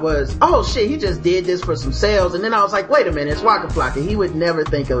first thought was, oh shit, he just did this for some sales, and then I was like, wait a minute, it's Waka Flocka. He would never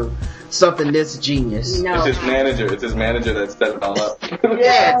think of something this genius. No. It's his manager that set it all up.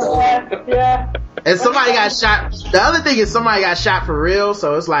 Yeah. And somebody got shot. The other thing is somebody got shot for real,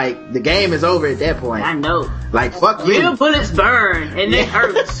 so it's like the game is over at that point. I know. Like fuck you. Real bullets burn and it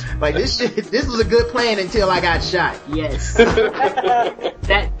hurts. Like this was a good plan until I got shot. Yes.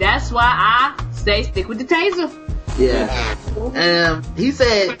 That's why I stick with the taser. Yeah. He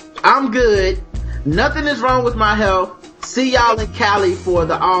said, I'm good. Nothing is wrong with my health. See y'all in Cali for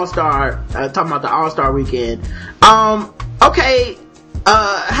the All-Star, talking about the All-Star weekend. Okay.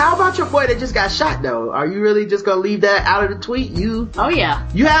 How about your boy that just got shot though? Are you really just gonna leave that out of the tweet? Oh yeah.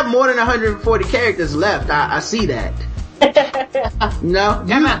 You have more than 140 characters left. I see that. No?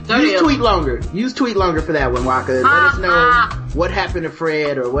 Use tweet longer. Use tweet longer for that one, Waka. Let us know what happened to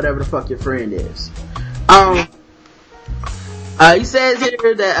Fred or whatever the fuck your friend is. He says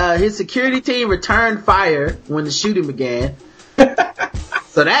here that his security team returned fire when the shooting began.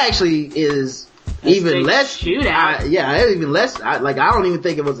 So that actually is even less shootout. Even less. I don't even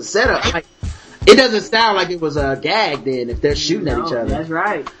think it was a setup. Like, it doesn't sound like it was a gag then if they're shooting at each other. That's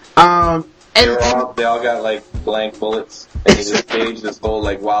right. They all got like blank bullets, and he just staged this whole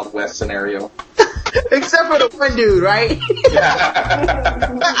like Wild West scenario. Except for the one dude, right?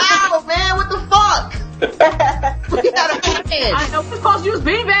 Ow, man, what the fuck? We got a man. I know we're supposed to use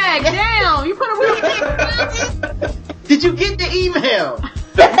beanbag. Damn, you put a real beanbag. Did you get the email?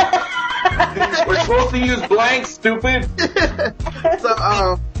 We're supposed to use blank, stupid.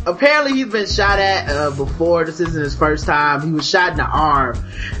 So, apparently he's been shot at before. This isn't his first time. He was shot in the arm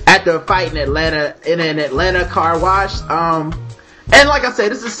after a fight in Atlanta, in an Atlanta car wash. And like I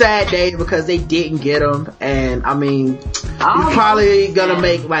said, this is a sad day because they didn't get him. And I mean, he's probably gonna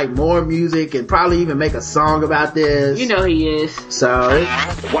make like more music and probably even make a song about this. You know he is. So,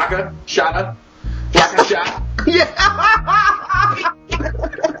 Waka, shot up. Waka, shot. Yeah.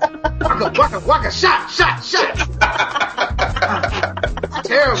 Waka, shot.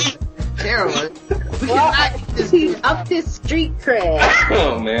 Terrible. We cannot get this He's dude. up this street cred.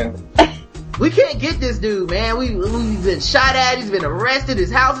 Oh man. We can't get this dude, man. We've been shot at. He's been arrested.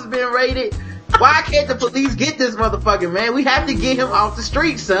 His house has been raided. Why can't the police get this motherfucker, man? We have to get him off the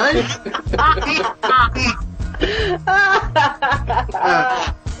street, son.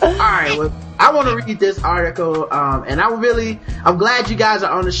 Alright, well, I want to read this article, and I'm glad you guys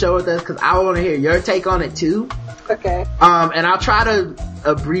are on the show with us, because I want to hear your take on it too. Okay. And I'll try to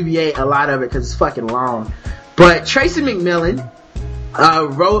abbreviate a lot of it because it's fucking long. But Tracy McMillan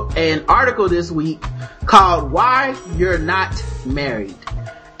wrote an article this week called Why You're Not Married.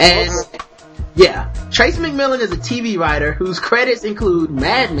 And yeah, Tracy McMillan is a TV writer whose credits include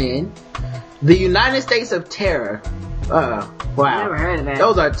Mad Men, The United States of Terror. Wow. Never heard of that.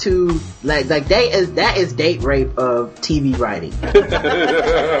 Those are two, that is date rape of TV writing.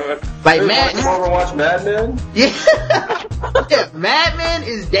 Like Mad You ever watch Mad Men? Yeah. Yeah, Mad Men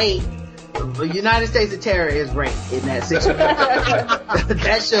is date. The United States of Terror is rape in that situation.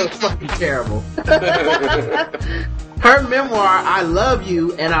 That show's fucking terrible. Her memoir, I Love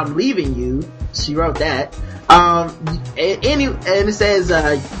You and I'm Leaving You, she wrote that. And it says,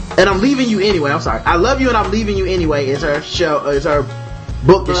 and I'm leaving you anyway. I'm sorry. I Love You and I'm Leaving You Anyway is her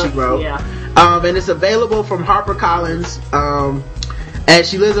book that she wrote. Yeah. And it's available from HarperCollins. And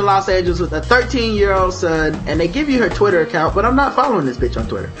she lives in Los Angeles with a 13-year-old son, and they give you her Twitter account, but I'm not following this bitch on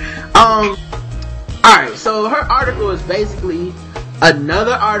Twitter. Alright, so her article is basically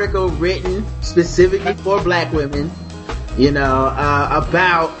another article written specifically for black women,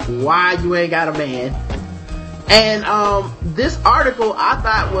 about why you ain't got a man. And, this article I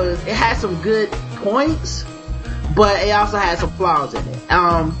thought it had some good points, but it also had some flaws in it.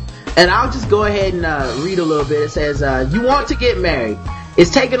 And I'll just go ahead and read a little bit. It says, you want to get married. It's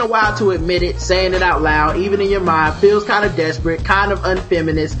taken a while to admit it. Saying it out loud, even in your mind, feels kind of desperate, kind of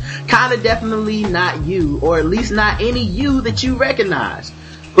unfeminist, kind of definitely not you, or at least not any you that you recognize.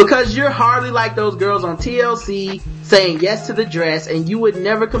 Because you're hardly like those girls on TLC saying yes to the dress, and you would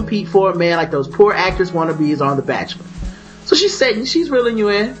never compete for a man like those poor actress wannabes on The Bachelor. So she's reeling you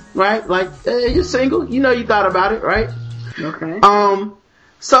in, right? Like, you're single. You know you thought about it, right? Okay.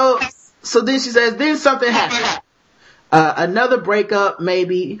 So then she says, then something happened. Another breakup,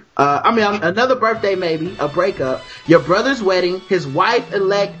 maybe. Another birthday, maybe. A breakup. Your brother's wedding. His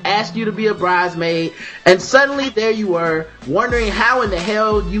wife-elect asked you to be a bridesmaid. And suddenly there you were, wondering how in the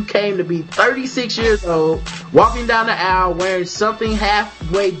hell you came to be 36 years old, walking down the aisle wearing something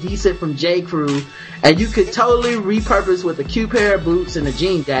halfway decent from J. Crew, and you could totally repurpose with a cute pair of boots and a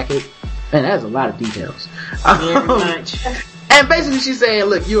jean jacket. Man, that's a lot of details. Very much. And basically she's saying,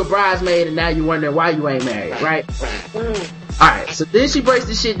 look, you a bridesmaid and now you wondering why you ain't married, right? Alright, so then she breaks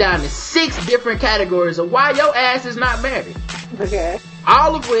this shit down to 6 different categories of why your ass is not married. Okay.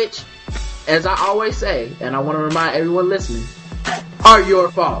 All of which, as I always say, and I want to remind everyone listening, are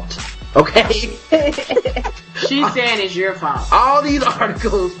your fault. Okay? She's saying it's your fault. All these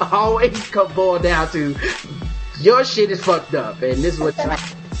articles always boil down to, your shit is fucked up, and this is what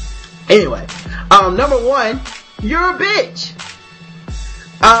Anyway, number 1, you're a bitch.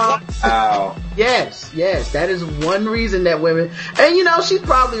 Ow. Yes, that is one reason that women, and she's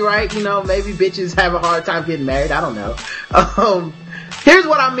probably right, maybe bitches have a hard time getting married, I don't know. Here's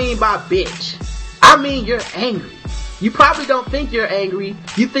what I mean by bitch. I mean you're angry. You probably don't think you're angry,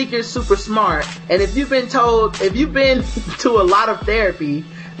 you think you're super smart, and if you've been to a lot of therapy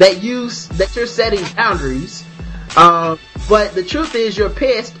that you're setting boundaries, but the truth is you're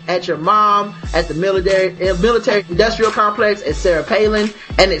pissed at your mom, at the military industrial complex, at Sarah Palin,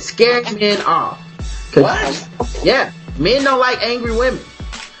 and it's scaring men off. What? Yeah, men don't like angry women.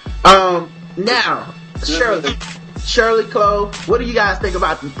 Now, Shirley, Chloe, what do you guys think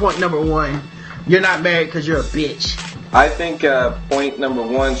about point number 1? You're not married because you're a bitch. I think point number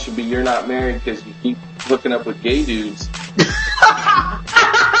 1 should be you're not married because you keep hooking up with gay dudes.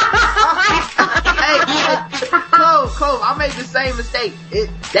 Hey, Cole, I made the same mistake.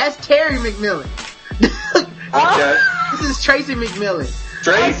 That's Terry McMillan. Okay. This is Tracy McMillan.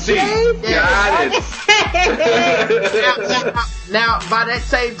 Tracy! Got it! Now, by that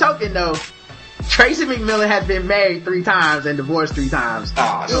same token though, Tracy McMillan has been married 3 times and divorced 3 times.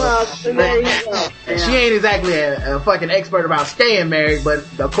 Well, so there you go. She ain't exactly a fucking expert about staying married, but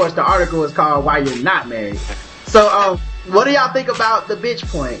of course the article is called Why You're Not Married. So, what do y'all think about the bitch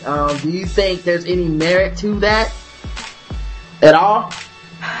point? Do you think there's any merit to that at all?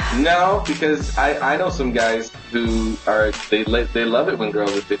 No, because I know some guys who they love it when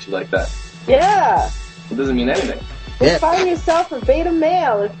girls are bitchy like that. Yeah. It doesn't mean anything. Yeah. Find yourself a beta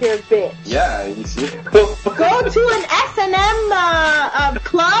male if you're a bitch. Yeah, you see. Go to an S&M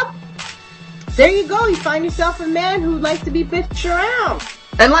club. There you go. You find yourself a man who likes to be bitched around.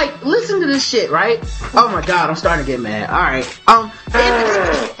 And like, listen to this shit, right? Oh my god, I'm starting to get mad. Alright.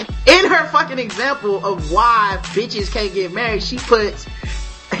 In her fucking example of why bitches can't get married, she puts,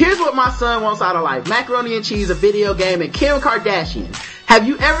 here's what my son wants out of life: macaroni and cheese, a video game, and Kim Kardashian. Have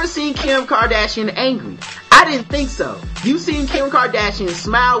you ever seen Kim Kardashian angry? I didn't think so. You've seen Kim Kardashian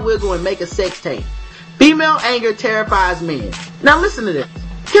smile, wiggle, and make a sex tape. Female anger terrifies men. Now listen to this.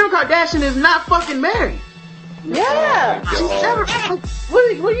 Kim Kardashian is not fucking married. Yeah. She's never.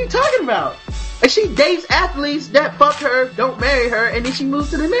 What are you talking about? Like, she dates athletes that fuck her, don't marry her, and then she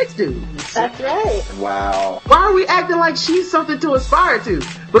moves to the next dude. That's right. Wow. Why are we acting like she's something to aspire to?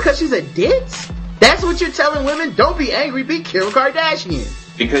 Because she's a ditz? That's what you're telling women? Don't be angry, be Kim Kardashian.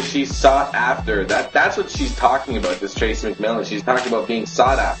 Because she's sought after. That's what she's talking about, this Tracy McMillan. She's talking about being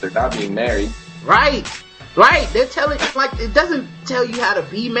sought after, not being married. Right. They're telling, like, it doesn't tell you how to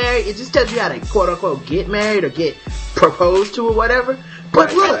be married. It just tells you how to, quote unquote, get married or get proposed to or whatever.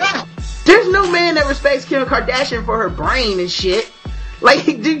 But look, there's no man that respects Kim Kardashian for her brain and shit. Like,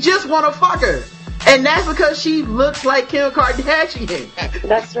 they just want to fuck her. And that's because she looks like Kim Kardashian.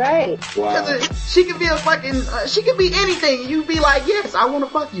 That's right. Wow. She could be a fucking, she could be anything. You'd be like, yes, I want to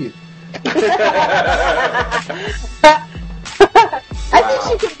fuck you.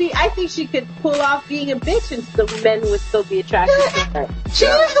 I think she could pull off being a bitch and still men would still be attracted to her. She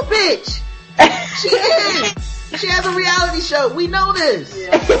is a bitch. She is. She has a reality show. We know this.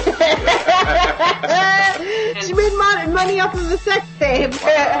 Yeah. She made money off of the sex tape.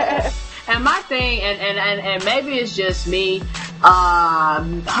 And my thing, and maybe it's just me,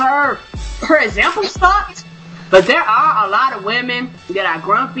 her example sucked, but there are a lot of women that are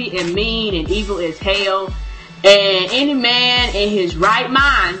grumpy and mean and evil as hell, and any man in his right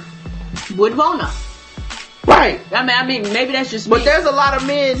mind would want her. Right. I mean, maybe that's just me. But there's a lot of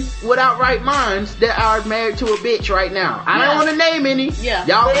men without right minds that are married to a bitch right now. I don't want to name any. Yeah.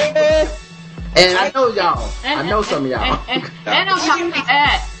 Y'all. And I know y'all. I know some of y'all. And on top of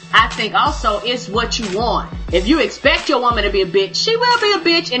that, I think also it's what you want. If you expect your woman to be a bitch, she will be a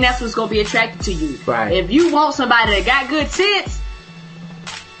bitch, and that's what's going to be attracted to you. Right. If you want somebody that got good sense,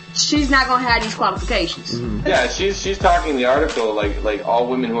 she's not going to have these qualifications. Mm-hmm. Yeah, she's talking in the article like all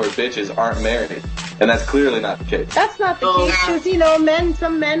women who are bitches aren't married. And that's clearly not the case. That's not the case, because, you know,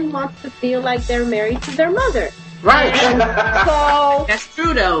 some men want to feel like they're married to their mother. Right. So that's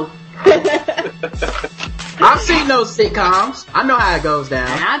true, though. I've seen those sitcoms. I know how it goes down.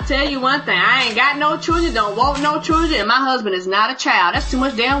 And I'll tell you one thing. I ain't got no children, don't want no children, and my husband is not a child. That's too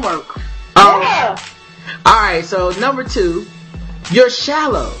much damn work. Yeah. Alright, so number 2, you're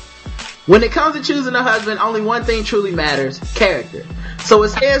shallow. When it comes to choosing a husband, only one thing truly matters: character. So it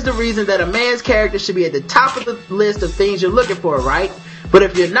stands to reason that a man's character should be at the top of the list of things you're looking for, right? But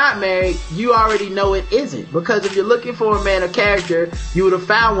if you're not married, you already know it isn't. Because if you're looking for a man of character, you would have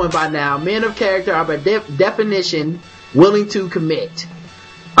found one by now. Men of character are by definition willing to commit.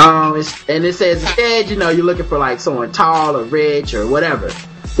 And it says instead, you know, you're looking for like someone tall or rich or whatever.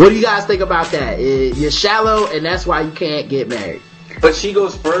 What do you guys think about that? You're shallow, and that's why you can't get married. But she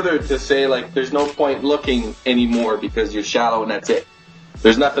goes further to say, like, there's no point looking anymore because you're shallow and that's it.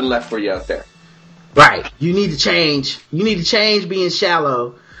 There's nothing left for you out there. Right. You need to change. You need to change being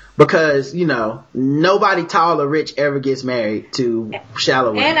shallow, because, you know, nobody tall or rich ever gets married to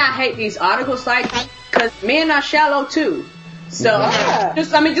shallow women. And I hate these articles like, because men are shallow too. So,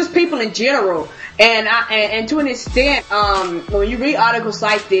 just people in general. And to an extent, when you read articles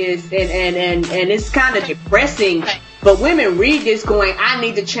like this, and it's kind of depressing, but women read this going, I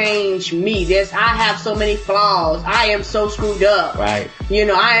need to change me. I have so many flaws. I am so screwed up. Right. You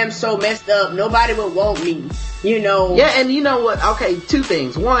know, I am so messed up. Nobody will want me. You know. Yeah, and you know what? Okay, 2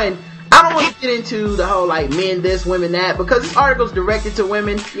 things. One, I don't want to get into the whole like men this, women that, because this article's directed to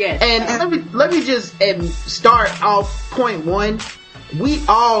women. Yes. And let me just start off point 1. We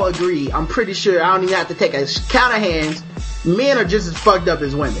all agree, I'm pretty sure, I don't even have to take a count of hands, men are just as fucked up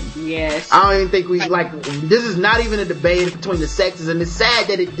as women. Yes. I don't even think this is not even a debate between the sexes, and it's sad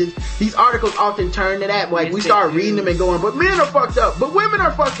that these articles often turn to that. Like, we start reading them and going, but men are fucked up, but women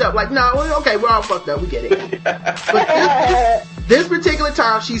are fucked up. Like, no, okay, we're all fucked up, we get it. But this particular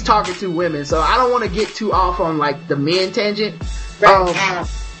time, she's talking to women, so I don't want to get too off on, like, the men tangent. Right.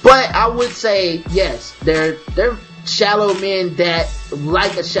 But I would say, yes, they're shallow men that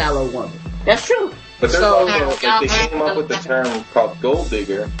like a shallow woman. That's true. But there's also, like, they came up with the term called gold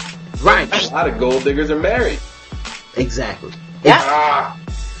digger. Right. A lot of gold diggers are married. Exactly. Yeah.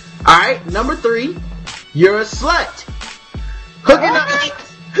 Alright, number 3. you're a slut.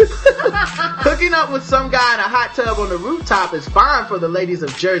 Hooking up with some guy in a hot tub on the rooftop is fine for the ladies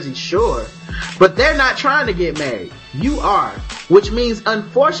of Jersey Shore, but they're not trying to get married. You are. Which means,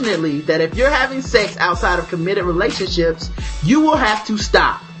 unfortunately, that if you're having sex outside of committed relationships, you will have to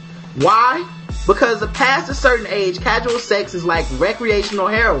stop. Why? Because past a certain age, casual sex is like recreational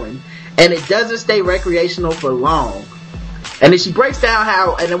heroin, and it doesn't stay recreational for long. And then she breaks down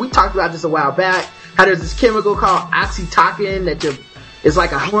how, and then we talked about this a while back, how there's this chemical called oxytocin it's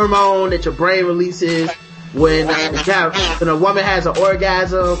like a hormone that your brain releases when a woman has an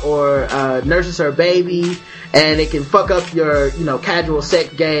orgasm or nurses her baby, and it can fuck up your, casual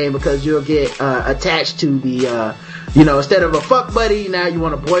sex game because you'll get attached to the, instead of a fuck buddy, now you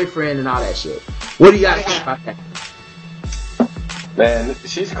want a boyfriend and all that shit. What do you guys think about that? Man,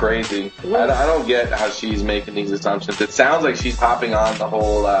 she's crazy. I don't get how she's making these assumptions. It sounds like she's hopping on the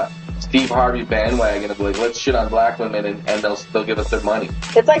whole Steve Harvey bandwagon of like, let's shit on black women and they'll give us their money.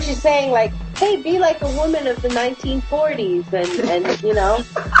 It's like she's saying like, hey, be like a woman of the 1940s and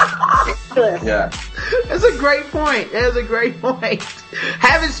Yeah. That's a great point.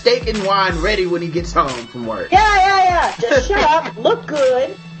 Having steak and wine ready when he gets home from work. Yeah. Just shut up, look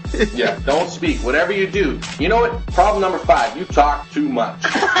good. Yeah, don't speak. Whatever you do. You know what? Problem number 5, you talk too much.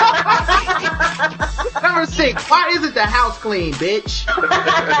 Number 6, why isn't the house clean, bitch?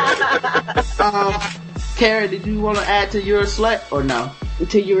 Karen, did you want to add to your slut or no?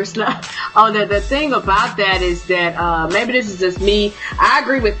 To your slut? Oh, the thing about that is that, maybe this is just me. I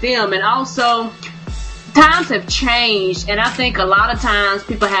agree with them, and also, times have changed, and I think a lot of times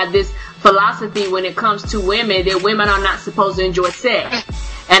people have this philosophy when it comes to women that women are not supposed to enjoy sex.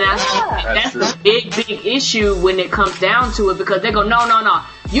 And that's a big issue when it comes down to it, because they go, no.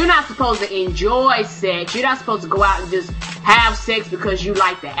 You're not supposed to enjoy sex. You're not supposed to go out and just have sex because you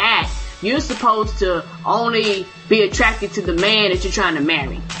like the act. You're supposed to only be attracted to the man that you're trying to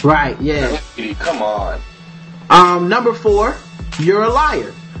marry. Right, yeah. Come on. Number 4, you're a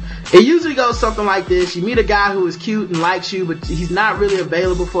liar. It usually goes something like this. You meet a guy who is cute and likes you, but he's not really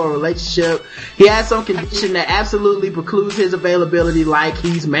available for a relationship. He has some condition that absolutely precludes his availability, like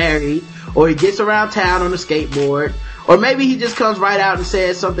he's married, or he gets around town on a skateboard, or maybe he just comes right out and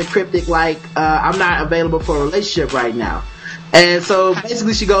says something cryptic like, I'm not available for a relationship right now. And so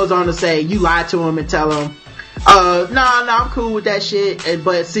basically she goes on to say, you lie to him and tell him, no, I'm cool with that shit,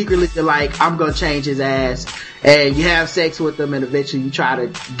 but secretly you're like, I'm gonna change his ass, and you have sex with him, and eventually you try to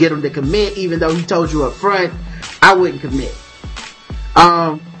get him to commit, even though he told you up front, I wouldn't commit.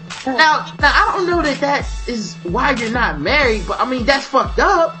 Now I don't know that is why you're not married, but I mean, that's fucked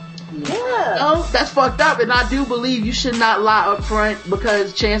up. Yeah. That's fucked up, and I do believe you should not lie up front,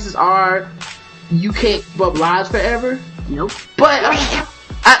 because chances are you can't keep up lies forever. Nope. But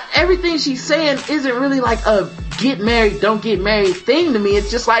everything she's saying isn't really like a get married, don't get married thing to me. It's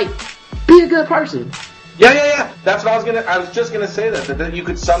just like, be a good person. Yeah. That's what I was just gonna say that you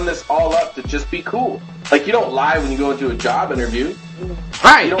could sum this all up to just be cool. Like, you don't lie when you go into a job interview.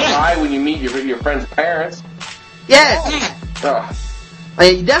 Right. You don't lie when you meet your friend's parents. Yes. Ugh.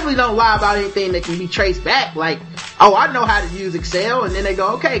 And you definitely don't lie about anything that can be traced back. Like, oh, I know how to use Excel, and then they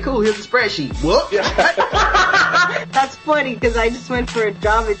go, okay, cool, here's the spreadsheet. Whoop. Yeah. That's funny, because I just went for a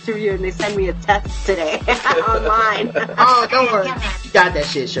job interview and they sent me a test today online. Oh, don't worry. You got that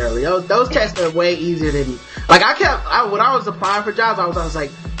shit, Shirley. Those tests are way easier than, like, when I was applying for jobs, I was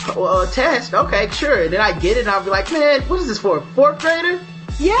like, well, a test, okay, sure. And then I get it, and I'll be like, man, what is this for, a 4th grader?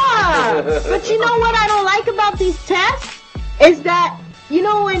 Yeah. But you know what I don't like about these tests? Is that,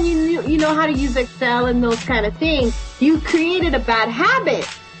 when you know how to use Excel and those kind of things, you created a bad habit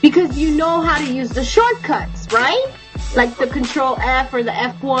because you know how to use the shortcuts, right? Like the Control F or the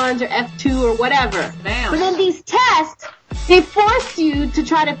F1s or F2 or whatever. Damn. But then these tests, they force you to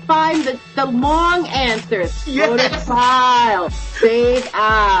try to find the long answers. Yes. Go to file, save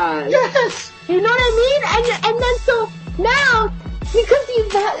as. Yes. You know what I mean? And then so now, because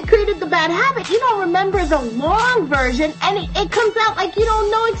you've created the bad habit, you don't remember the long version, and it comes out like you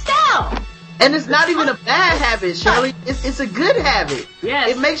don't know Excel. And it's not even a bad habit, Shirley. It's a good habit.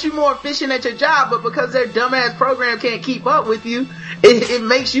 Yes. It makes you more efficient at your job, but because their dumbass program can't keep up with you, it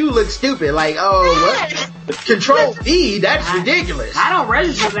makes you look stupid. Like, what? Control V? That's ridiculous. I don't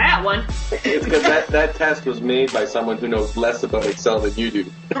register that one. It's because that test was made by someone who knows less about Excel than you do.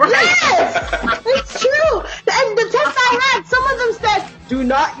 Right. Yes! It's true! And the test I had, some of them said, do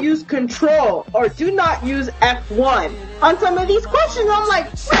not use Control or do not use F1 on some of these questions. I'm like,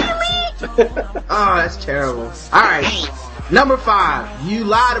 really? Oh, that's terrible. Alright. Number 5. You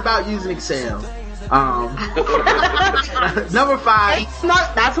lied about using Excel. Number 5.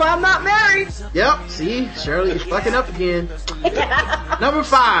 That's why I'm not married. Yep, see, Shirley is fucking up again. Number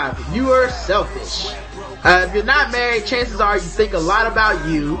 5, you are selfish. If you're not married, chances are you think a lot about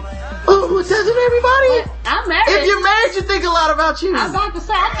you. Oh, doesn't everybody? I'm married. If you're married, you think a lot about you. I'm about to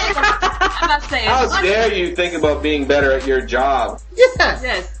say, I'm about to say. How dare you think about being better at your job? Yeah.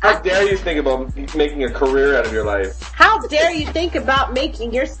 Yes. How dare you think about making a career out of your life? How dare you think about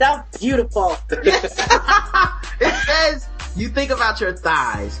making yourself beautiful? It says you think about your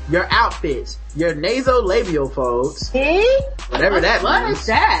thighs, your outfits, your nasolabial folds. Whatever that means. What is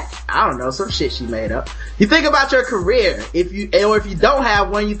that? I don't know, some shit she made up. You think about your career. If you don't have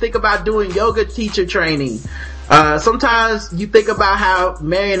one, you think about doing yoga teacher training. Sometimes you think about how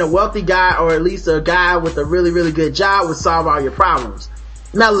marrying a wealthy guy, or at least a guy with a really, really good job, would solve all your problems.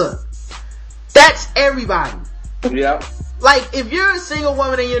 Now look, that's everybody. Yeah. Like, if you're a single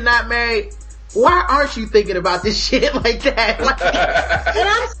woman and you're not married, why aren't you thinking about this shit like that? And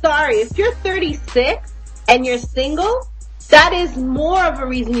I'm sorry, if you're 36 and you're single, that is more of a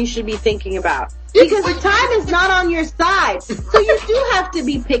reason you should be thinking about. Because time is not on your side. So you do have to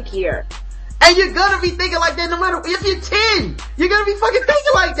be pickier. And you're gonna be thinking like that no matter if you're 10. You're gonna be fucking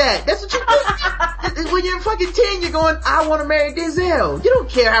thinking like that. That's what you do. When you're fucking 10, you're going, I wanna marry Denzel. You don't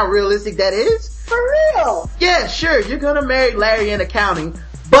care how realistic that is. For real. Yeah, sure, you're gonna marry Larry in accounting,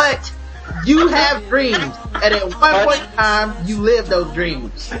 but you have dreams. And at one point in time, you live those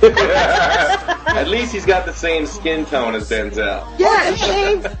dreams. At least he's got the same skin tone as Denzel. Yeah.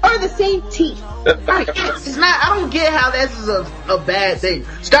 Or the same teeth. Right. It's not, I don't get how this is a bad thing.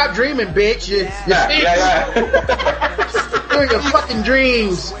 Stop dreaming, bitch. You're doing your fucking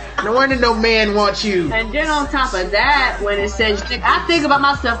dreams. No wonder no man wants you. And then on top of that, when it says, I think about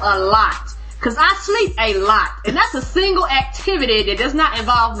myself a lot. Cause I sleep a lot. And that's a single activity that does not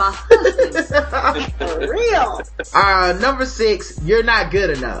involve my husband. For real. Number 6, you're not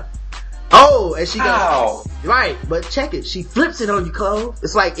good enough. Oh, and she goes, Ow. right, but check it. She flips it on you, Chloe.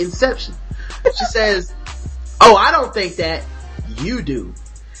 It's like Inception. She says, oh, I don't think that. You do.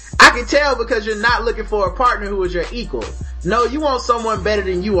 I can tell because you're not looking for a partner who is your equal. No, you want someone better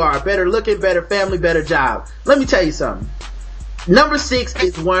than you are. Better looking, better family, better job. Let me tell you something. Number 6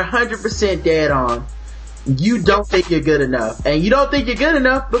 is 100% dead on. You don't think you're good enough. And you don't think you're good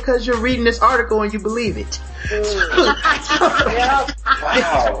enough because you're reading this article and you believe it.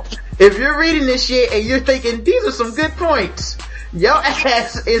 Wow. If you're reading this shit and you're thinking, these are some good points, your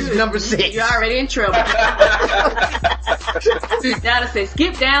ass is number 6. You're already in trouble. Gotta say,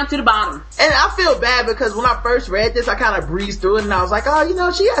 skip down to the bottom. And I feel bad because when I first read this, I kind of breezed through it and I was like, oh, you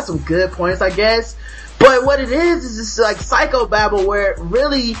know, she has some good points, I guess. But what it is this like psychobabble where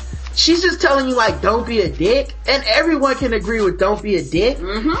really she's just telling you like don't be a dick, and everyone can agree with don't be a dick.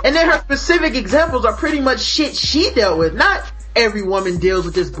 Mm-hmm. And then her specific examples are pretty much shit she dealt with. Not every woman deals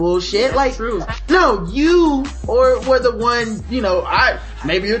with this bullshit. That's like true. No, you or were the one, you know,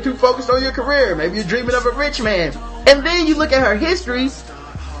 maybe you're too focused on your career, maybe you're dreaming of a rich man. And then you look at her history,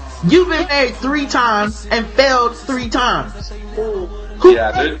 you've been married 3 times and failed 3 times.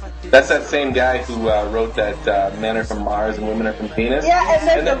 Yeah, that's that same guy who wrote that men are from Mars and women are from Venus. Yeah,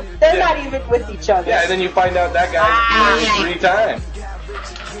 and they're not even with each other. Yeah, and then you find out that guy's married 3 times.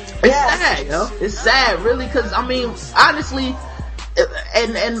 It's sad, yo. It's sad, really, because, I mean, honestly,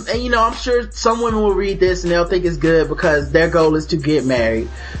 and you know, I'm sure some women will read this and they'll think it's good because their goal is to get married.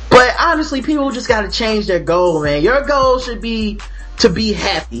 But honestly, people just gotta change their goal, man. Your goal should be to be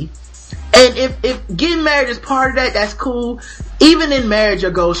happy. And if getting married is part of that, that's cool. Even in marriage,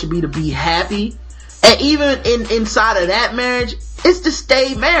 your goal should be to be happy. And even inside of that marriage, it's to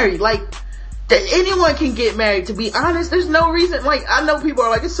stay married. Like, anyone can get married, to be honest. There's no reason, like, I know people are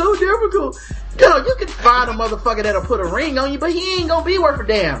like, it's so difficult. Yo, you can find a motherfucker that'll put a ring on you, but he ain't gonna be worth a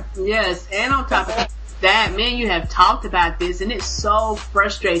damn. Yes, and on top of that, me and you have talked about this, and it so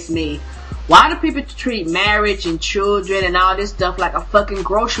frustrates me. Why do people treat marriage and children and all this stuff like a fucking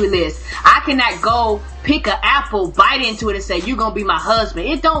grocery list? I cannot go pick an apple, bite into it, and say, you're gonna be my husband.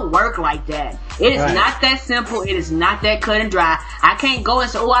 It don't work like that. It is not that simple. It is not that cut and dry. I can't go and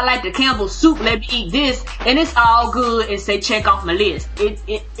say, oh, I like the Campbell's soup, let me eat this, and it's all good, and say, check off my list.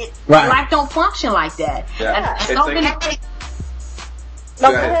 Life don't function like that. Yeah. And so many...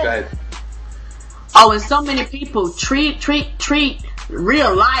 Go ahead. Oh, and so many people treat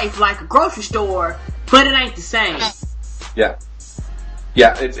real life like a grocery store, but it ain't the same. Yeah.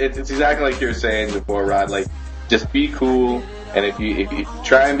 Yeah, it's exactly like you were saying before, Rod. Like, just be cool, and if you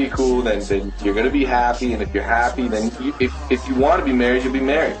try and be cool, then you're gonna be happy, and if you're happy, then if you want to be married, you'll be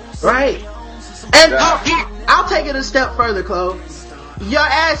married. Right. And I'll take it a step further, Chloe. your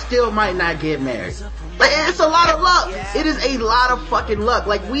ass still might not get married. Like, it's a lot of luck. It is a lot of fucking luck.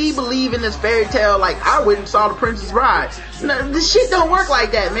 Like, we believe in this fairy tale. Like, I went and saw The Princess Bride. No, this shit don't work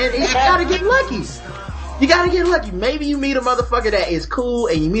like that, man. You gotta get lucky. You gotta get lucky. Maybe you meet a motherfucker that is cool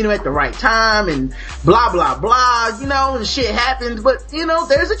and you meet him at the right time and blah, blah, blah, you know, and shit happens. But, you know,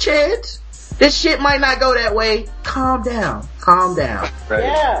 there's a chance. This shit might not go that way. Calm down. Calm down. Right.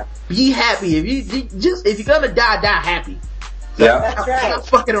 Yeah. Be happy. If you're gonna die happy. Yeah. That's right. Stop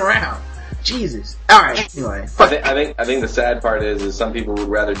fucking around. Jesus. Alright, anyway. I think the sad part is some people would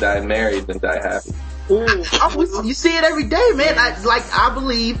rather die married than die happy. You see it every day, man. I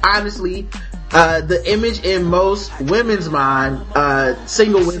believe, honestly, the image in most women's mind,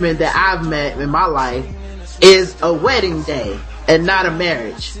 single women that I've met in my life, is a wedding day and not a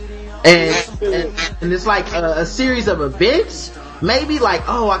marriage. And it's like a series of events. Maybe like,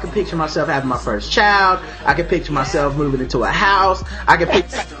 oh, I can picture myself having my first child. I can picture myself moving into a house.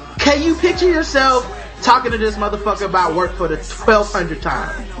 Can you picture yourself talking to this motherfucker about work for the 1200th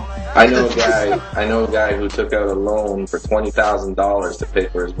time? I know a guy who took out a loan for $20,000 to pay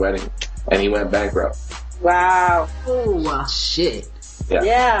for his wedding, and he went bankrupt. Wow. Oh shit.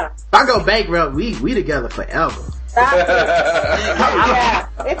 Yeah. If I go bankrupt, we together forever. Yeah.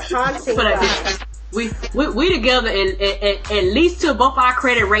 It's haunting. We together and at least till both our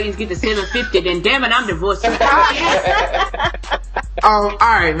credit ratings get to 750, then damn it, I'm divorced.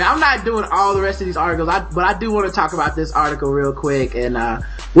 Alright, man, I'm not doing all the rest of these articles, but I do want to talk about this article real quick, and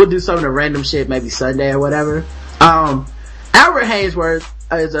we'll do some of the random shit maybe Sunday or whatever. Albert Haynesworth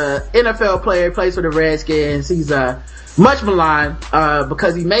is a NFL player, plays for the Redskins. He's much maligned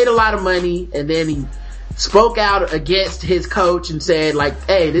because he made a lot of money, and then he spoke out against his coach and said, like,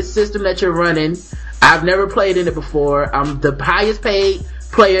 hey, this system that you're running, I've never played in it before. I'm the highest paid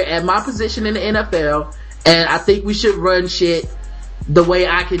player at my position in the NFL, and I think we should run shit the way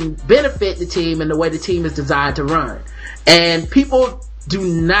I can benefit the team and the way the team is designed to run. And people do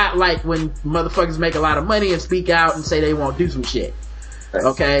not like when motherfuckers make a lot of money and speak out and say they won't do some shit.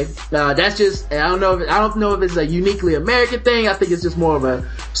 Okay, that's just, I don't know if it's a uniquely American thing. I think it's just more of a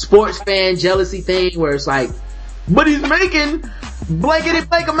sports fan jealousy thing where it's like, but he's making blankety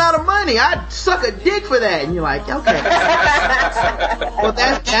blank amount of money. I'd suck a dick for that. And you're like, okay. Well,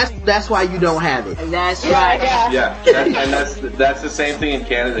 that's why you don't have it. That's right. Yeah, and that's the same thing in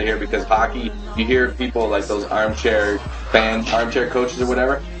Canada here, because hockey, you hear people like those armchair coaches or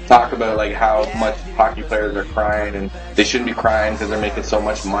whatever talk about like how much hockey players are crying and they shouldn't be crying because they're making so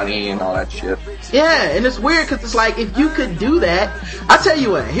much money and all that shit. Yeah, and it's weird because it's like, if you could do that, I'll tell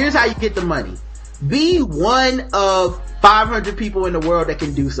you what, here's how you get the money. Be one of 500 people in the world that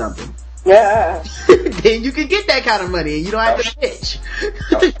can do something. Yeah. Then you can get that kind of money and you don't have to bitch.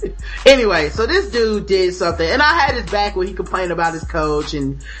 Anyway, so this dude did something, and I had his back when he complained about his coach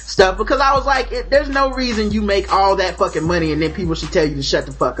and stuff, because I was like, there's no reason you make all that fucking money and then people should tell you to shut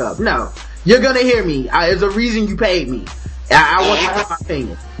the fuck up. No. You're gonna hear me. There's a reason you paid me. I want to have my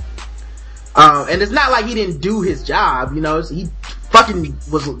opinion. And it's not like he didn't do his job, you know, he fucking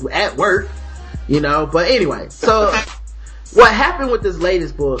was at work, you know, but anyway, so what happened with this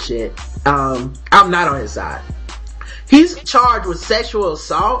latest bullshit, I'm not on his side. He's charged with sexual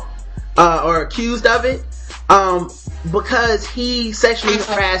assault, or accused of it, because he sexually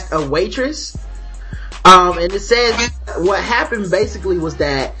harassed a waitress. And it says what happened basically was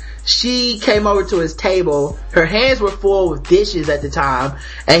that she came over to his table, her hands were full with dishes at the time,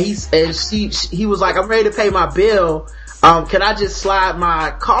 and he was like, I'm ready to pay my bill, can I just slide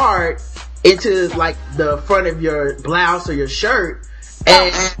my card into like the front of your blouse or your shirt?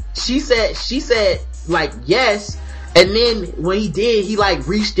 And she said like yes, and then when he did, he like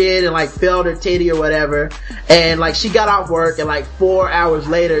reached in and like felt her titty or whatever, and like she got off work, and like 4 hours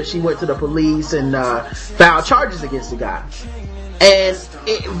later she went to the police and filed charges against the guy. And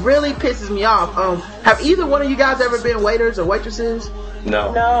it really pisses me off. Have either one of you guys ever been waiters or waitresses?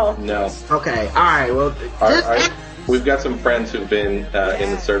 No. Okay, alright, well we've got some friends who've been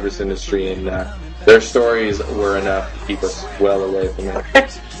in the service industry, and their stories were enough to keep us well away from it.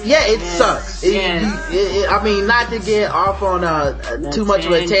 Yeah, it sucks. I mean, not to get off on too much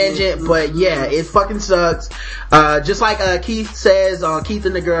of a tangent, but yeah, it fucking sucks. Just like Keith says on Keith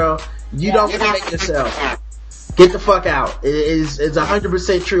and the Girl, you don't protect yourself. Get the fuck out. It's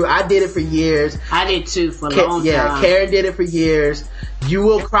 100% true. I did it for years. I did too for a long time. Yeah, Karen did it for years. You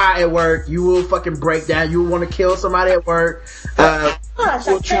will cry at work. You will fucking break down. You will want to kill somebody at work.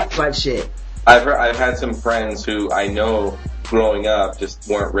 Will treat you like shit. I've had some friends who I know growing up just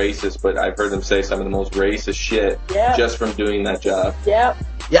weren't racist, but I've heard them say some of the most racist shit just from doing that job. Yep.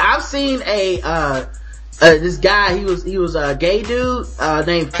 Yeah, I've seen a this guy, he was a gay dude,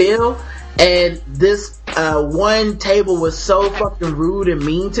 named Phil, and this, one table was so fucking rude and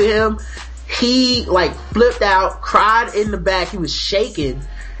mean to him. He, like, flipped out, cried in the back, he was shaking,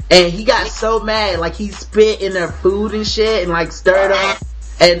 and he got so mad, like, he spit in their food and shit, and, like, stirred up,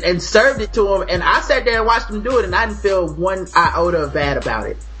 and served it to him, and I sat there and watched him do it, and I didn't feel one iota of bad about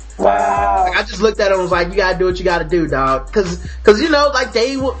it. Wow. Like, I just looked at him and was like, you gotta do what you gotta do, dog. Cause, you know, like,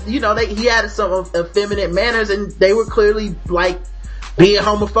 he had some effeminate manners, and they were clearly, like, being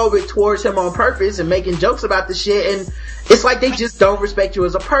homophobic towards him on purpose and making jokes about the shit, and it's like they just don't respect you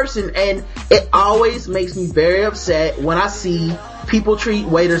as a person, and it always makes me very upset when I see people treat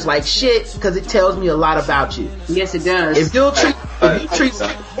waiters like shit, because it tells me a lot about you. Yes, it does. If you treat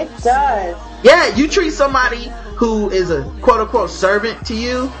It does. Yeah, you treat somebody who is a quote-unquote servant to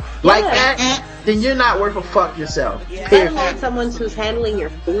you like that, then you're not worth a fuck yourself. Let alone someone who's handling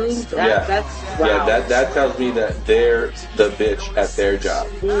your food. That's wow. Yeah, that tells me that they're the bitch at their job.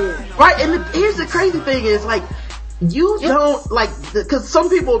 Right, and here's the crazy thing is, like, you don't, like, cause some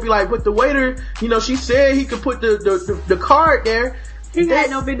people will be like, but the waiter, you know, she said he could put the card there. He had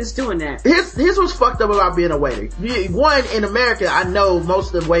no business doing that. Here's what's fucked up about being a waiter. One, in America, I know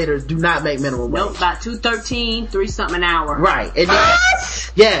most of the waiters do not make minimum wage. Nope, about $2.13, $3 something an hour. Right. And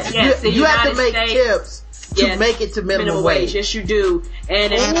yes, you have to make tips to make it to minimum wage. Yes, you do.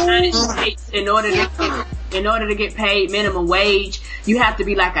 And in the United States, in order to get paid minimum wage, you have to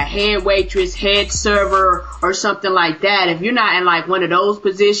be like a head waitress, head server, or something like that. If you're not in like one of those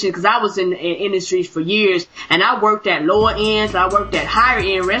positions, because I was in industries for years, and I worked at lower ends, I worked at higher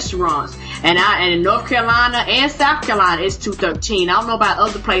end restaurants, and in North Carolina and South Carolina it's $2.13. I don't know about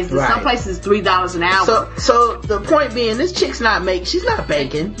other places. Right. Some places $3 an hour. So the point being, this chick's she's not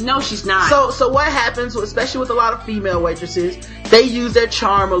banking. No, she's not. So what happens, especially with a lot of female waitresses, they use their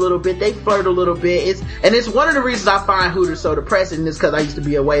charm a little bit, they flirt a little bit. It's one of the reasons I find Hooters so depressing is because I used to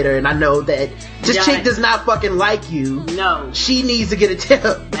be a waiter, and I know that this chick does not fucking like you. No. She needs to get a tip.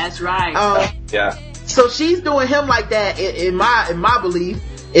 That's right. Yeah. So she's doing him like that, in my belief,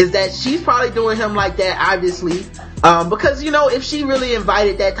 is that she's probably doing him like that, obviously, because, you know, if she really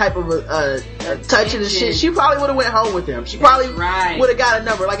invited that type of a touching and shit, she probably would have went home with him. She probably would have got a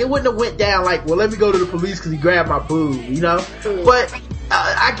number. Like, it wouldn't have went down like, well, let me go to the police because he grabbed my boob, you know? But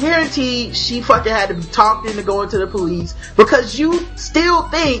I guarantee she fucking had to be talked into going to the police, because you still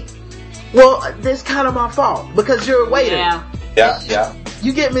think, well, this kind of my fault because you're a waiter. Yeah.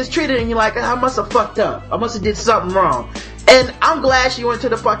 You get mistreated and you're like, I must have fucked up. I must have did something wrong. And I'm glad she went to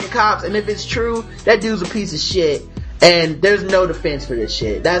the fucking cops, and if it's true, that dude's a piece of shit. And there's no defense for this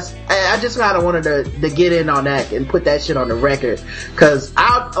shit. I just kinda wanted to get in on that and put that shit on the record. Cause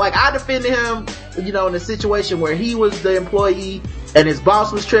I defended him, you know, in a situation where he was the employee and his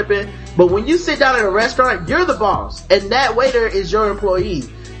boss was tripping. But when you sit down at a restaurant, you're the boss, and that waiter is your employee.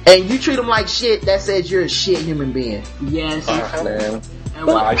 And you treat him like shit, that says you're a shit human being. Yes. Man.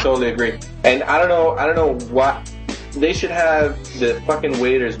 Well, I totally agree. And I don't know what they should have. The fucking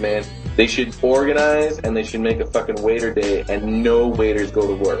waiters, man, they should organize and they should make a fucking waiter day and no waiters go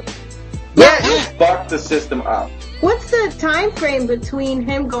to work. Yeah. Fuck the system up. What's the time frame between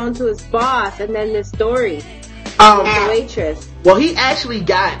him going to his boss and then this story? The waitress. Well, he actually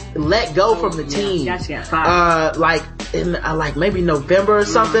got let go from the team. Like in like maybe November or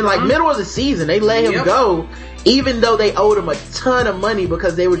something. Like middle of the season, they let him go, even though they owed him a ton of money,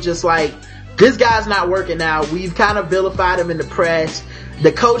 because they were just like, this guy's not working out. We've kind of vilified him in the press.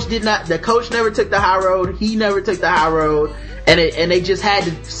 The coach never took the high road. He never took the high road. And they just had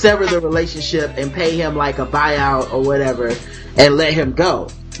to sever the relationship and pay him like a buyout or whatever and let him go.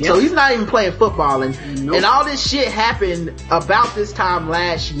 Yep. So he's not even playing football, and all this shit happened about this time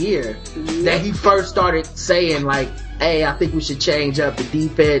last year that he first started saying like, hey, I think we should change up the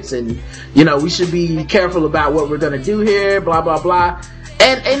defense, and, you know, we should be careful about what we're gonna do here, blah, blah, blah.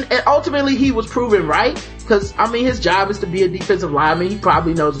 And ultimately he was proven right, because, I mean, his job is to be a defensive lineman. He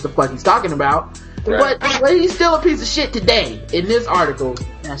probably knows what the fuck he's talking about. Right. But he's still a piece of shit today in this article.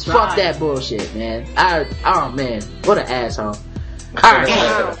 That's Fuck right. that bullshit, man. Oh man, what an asshole.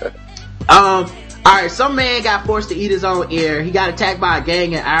 Alright. Alright, some man got forced to eat his own ear. He got attacked by a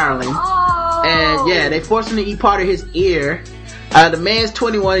gang in Ireland. Oh. And yeah, they forced him to eat part of his ear. The man's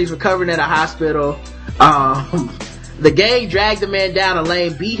 21, he's recovering at a hospital. The gang dragged the man down a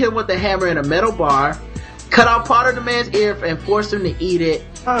lane, beat him with a hammer in a metal bar, cut off part of the man's ear and forced him to eat it.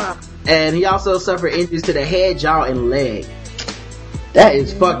 And he also suffered injuries to the head, jaw, and leg. That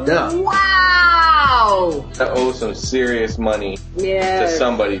is fucked up. Wow! I owe some serious money to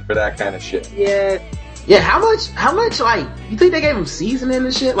somebody for that kind of shit. Yeah, how much, like, you think they gave him seasoning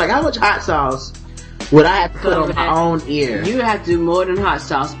and shit? Like, how much hot sauce would I have to put on my own ear? You have to do more than hot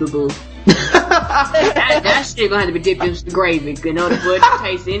sauce, boo-boo. that shit gonna have to be dipped in gravy in order for it to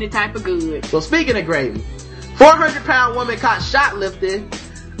taste any type of good. Well, speaking of gravy, 400-pound woman caught shoplifting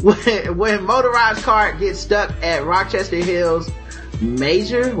when motorized cart gets stuck at Rochester Hills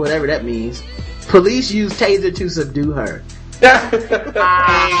Major, whatever that means. Police use taser to subdue her. Yeah,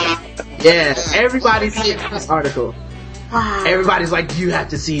 everybody's seeing this article. Everybody's like, you have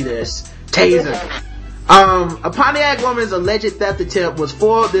to see this. Taser. A Pontiac woman's alleged theft attempt was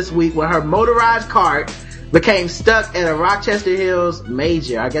foiled this week when her motorized cart became stuck at a Rochester Hills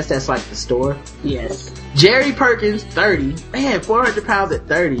Major. I guess that's like the store. Yes. Jerry Perkins, 30, man, 400 pounds at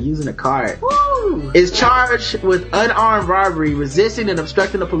 30 using a cart, is charged with unarmed robbery, resisting and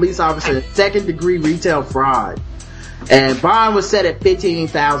obstructing a police officer, second-degree retail fraud. And bond was set at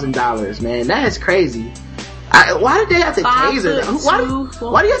 $15,000, man. That is crazy. Why did they have to tase her?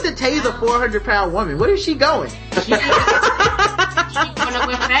 Why do you have to tase a 400-pound woman? Where is she going? She's going to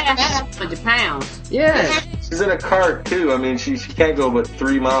win fast, 100 pounds. Yeah. She's in a cart too. I mean, she can't go but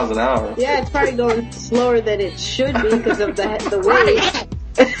 3 miles an hour. Yeah, it's probably going slower than it should be because of the weight.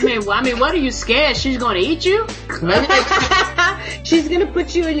 I mean, what are you scared? She's going to eat you? She's going to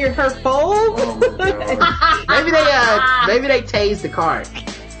put you in her fold? Oh my God. Maybe they tased the cart.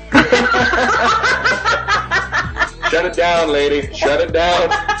 Shut it down, lady. Shut it down.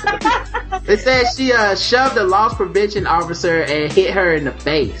 It says she shoved a loss prevention officer and hit her in the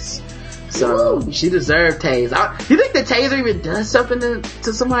face. So she deserved tase. You think the taser even does something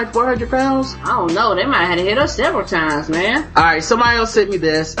to somebody 400 pounds? I don't know. They might have had to hit her several times, man. Alright, somebody else sent me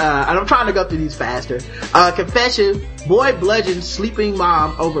this. And I'm trying to go through these faster. Confession, boy bludgeoned sleeping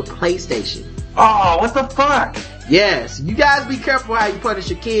mom over PlayStation. Oh, what the fuck? Yes, you guys be careful how you punish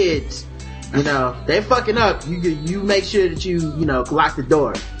your kids. You know, they fucking up. You make sure that you lock the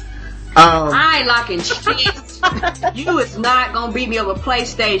door. I ain't locking shit. You is not gonna beat me over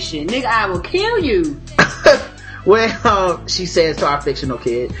PlayStation. Nigga, I will kill you. Well, she says to our fictional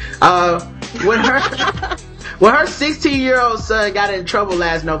kid. When her 16-year-old son got in trouble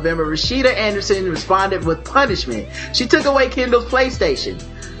last November, Rashida Anderson responded with punishment. She took away Kendall's PlayStation.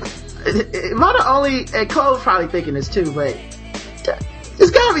 Am I the only, and Chloe's probably thinking this too, but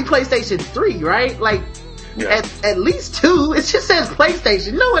it's gotta be PlayStation 3, right? Like, yeah. At least 2. It just says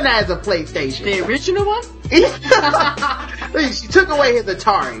PlayStation. No one has a PlayStation. The original one? She took away his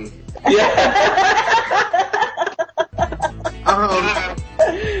Atari. Yeah.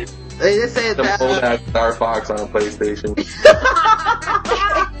 They said the old-ass Star Fox on PlayStation.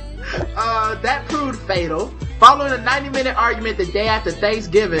 That proved fatal. Following a 90-minute argument the day after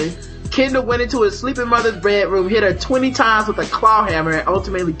Thanksgiving, Kendall went into his sleeping mother's bedroom, hit her 20 times with a claw hammer, and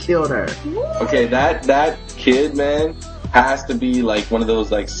ultimately killed her. Okay, that kid, man, has to be like one of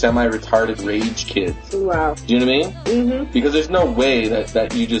those like semi-retarded rage kids. Wow. Do you know what I mean? Mm-hmm. Because there's no way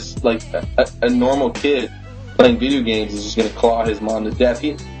that you just, like, a normal kid playing video games is just gonna claw his mom to death.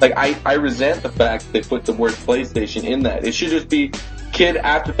 I resent the fact that they put the word PlayStation in that. It should just be kid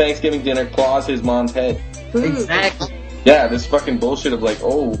after Thanksgiving dinner claws his mom's head. Exactly. Yeah, this fucking bullshit of like,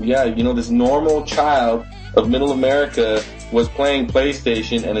 oh yeah, this normal child of middle America was playing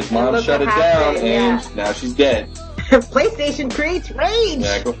PlayStation and his mom shut it down and now she's dead. PlayStation creates rage.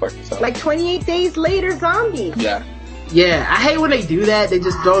 Yeah, go fuck yourself. Like 28 days later, zombies. Yeah. Yeah, I hate when they do that. They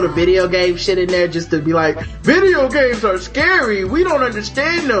just throw the video game shit in there just to be like, video games are scary. We don't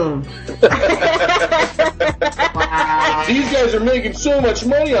understand them. Wow. These guys are making so much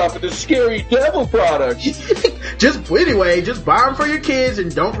money off of this scary devil product. Just buy them for your kids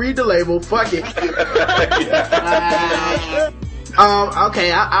and don't read the label. Fuck it.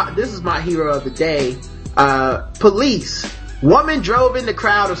 Okay, this is my hero of the day. Police. Woman drove in the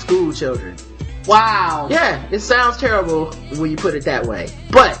crowd of school children. Wow. Yeah, it sounds terrible when you put it that way.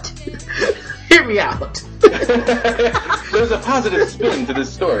 But, hear me out. There's a positive spin to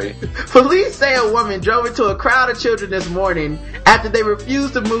this story. Police say a woman drove into a crowd of children this morning after they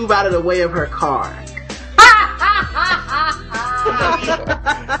refused to move out of the way of her car.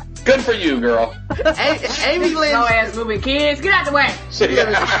 Good for you, girl. Amy Lynn. No ass moving kids, get out the way.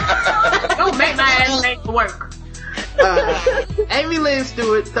 Don't make my ass make for work. Amy Lynn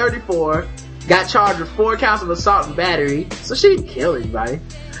Stewart, 34, got charged with 4 counts of assault and battery, so she didn't kill anybody.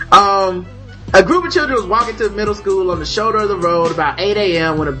 A group of children was walking to the middle school on the shoulder of the road about 8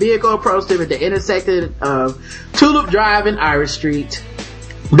 a.m. when a vehicle approached them at the intersection of Tulip Drive and Irish Street.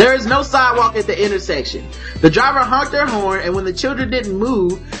 There is no sidewalk at the intersection. The driver honked her horn, and when the children didn't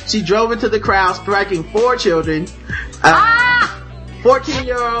move, she drove into the crowd, striking 4 children.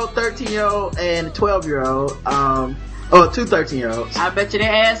 14-year-old, 13-year-old, and a 12-year-old. Oh, 2 13-year-olds. I bet you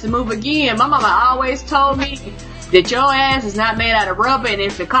their ass will move again. My mama always told me that your ass is not made out of rubber, and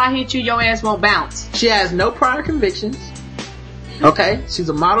if the car hits you, your ass won't bounce. She has no prior convictions. Okay? She's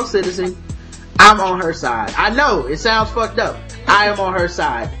a model citizen. I'm on her side. I know, it sounds fucked up. I am on her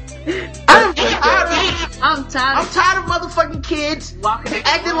side. I'm tired of motherfucking kids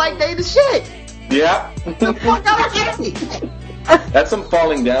acting like they the shit. Yeah. The fuck out of me. That's some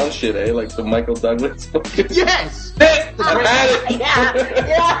falling down shit, eh? Like the Michael Douglas. Yes. I'm at it.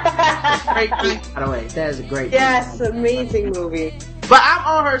 Yeah. Great movie, by the way. That is a great Yes, movie. amazing movie. But I'm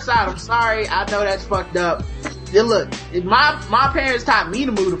on her side. I'm sorry. I know that's fucked up. Yeah, look, my parents taught me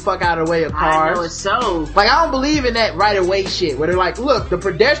to move the fuck out of the way of cars. I know it's so. Like, I don't believe in that right of way shit where they're like, look, the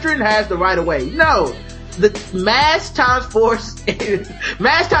pedestrian has the right of way. No. The mass times force,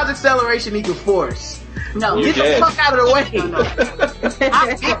 mass times acceleration equals force. No. Get the fuck out of the way. No.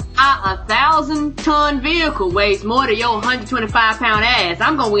 A 1,000-ton vehicle weighs more than your 125-pound ass.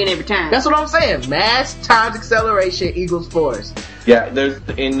 I'm gonna win every time. That's what I'm saying. Mass times acceleration equals force. Yeah, there's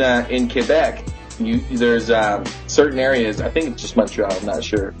in Quebec, there's certain areas. I think it's just Montreal. I'm not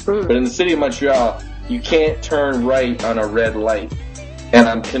sure, but in the city of Montreal, you can't turn right on a red light, and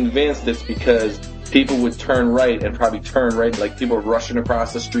I'm convinced it's because people would turn right and probably turn right, like people are rushing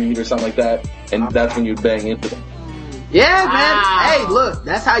across the street or something like that, and that's when you'd bang into them. Yeah, man. Hey, look,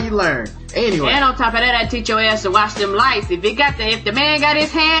 that's how you learn. Anyway. And on top of that, I teach your ass to watch them lights. If the man got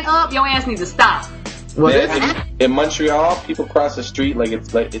his hand up, your ass needs to stop. Well, in Montreal, people cross the street like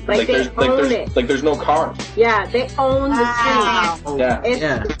there's no cars. Yeah, they own the street. Yeah.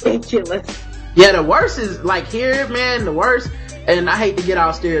 It's ridiculous. Yeah, the worst is like here, man, the worst, and I hate to get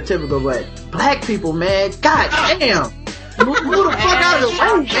all stereotypical, but black people, man, god damn. Move the fuck out of the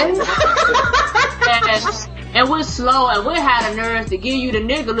way, man. And we're slow, and we had the nerves to give you the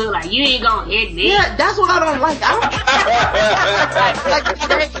nigga look like you ain't gonna hit me. Yeah, that's what I don't like.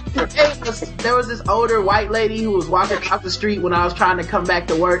 There was this older white lady who was walking off the street when I was trying to come back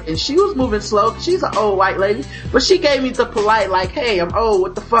to work, and she was moving slow. She's an old white lady, but she gave me the polite, like, hey, I'm old,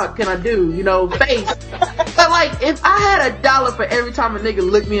 what the fuck can I do? You know, face. But like, if I had $1 for every time a nigga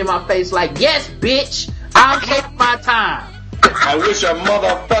looked me in my face like, yes, bitch, I'm taking my time. I wish a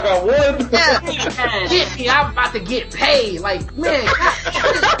motherfucker would. Yeah, hit me, I'm about to get paid. Like, man,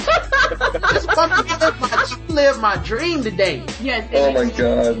 just want to live my dream today. Yes. Oh my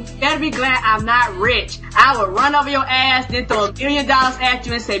god. You gotta be glad I'm not rich. I would run over your ass, then throw $1 million at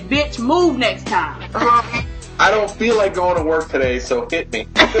you and say, bitch, move next time. I don't feel like going to work today, so hit me.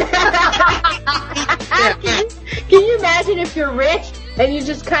 Can you imagine if you're rich and you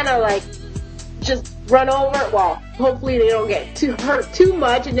just kind of like just run over? Well, hopefully they don't get hurt too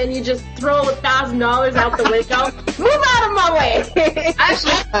much, and then you just throw $1,000 out the window. Move out of my way. I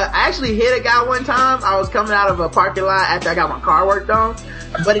actually hit a guy one time. I was coming out of a parking lot after I got my car worked on,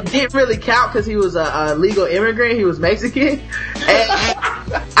 but it didn't really count because he was a legal immigrant. He was Mexican, and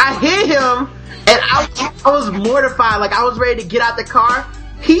I hit him, and I was mortified. Like, I was ready to get out the car.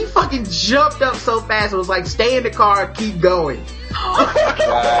 He fucking jumped up so fast. It was like, stay in the car, keep going.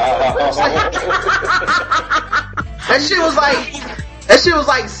 That shit was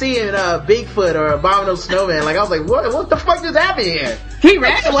like seeing Bigfoot or Abominable Snowman. Like, I was like, what the fuck just happened here? He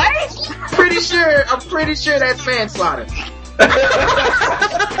ran away? I'm pretty sure that's manslaughter.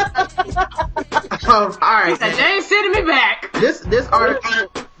 Alright. They ain't sending me back.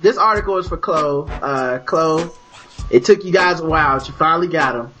 This article is for Chloe. Chloe, it took you guys a while, but you finally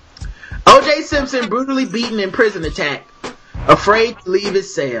got him. O.J. Simpson brutally beaten in prison attack. Afraid to leave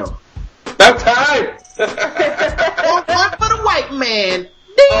his cell. About time! One for the white man.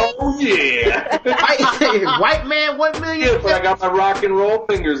 Oh yeah! White man, 1 million. Yeah, but I got my rock and roll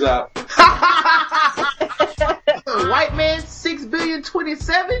fingers up. White man,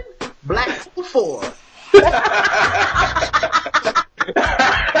 6,000,000,027. Black 4.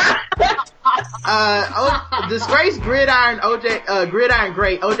 Disgraced gridiron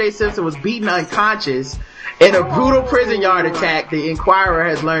great O.J. Simpson was beaten unconscious in a brutal prison yard attack, the Inquirer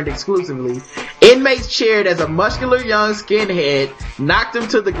has learned exclusively. Inmates cheered as a muscular young skinhead knocked him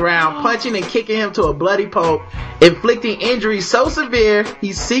to the ground, punching and kicking him to a bloody pulp, inflicting injuries so severe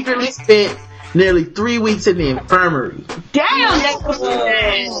he secretly spent nearly 3 weeks in the infirmary. Damn,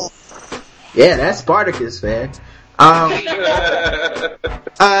 yeah, that's Spartacus, man. The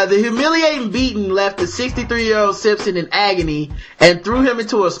humiliating beating left the 63-year-old Simpson in agony and threw him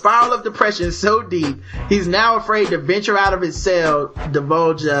into a spiral of depression so deep he's now afraid to venture out of his cell,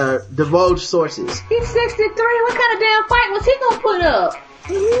 divulge sources. He's 63. What kind of damn fight was he gonna put up?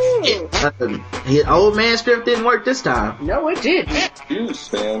 His old man strip didn't work this time. No, it didn't.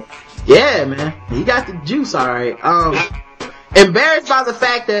 Juice, man. Yeah, man. He got the juice, alright. Embarrassed by the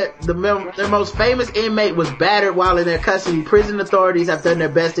fact that their most famous inmate was battered while in their custody, prison authorities have done their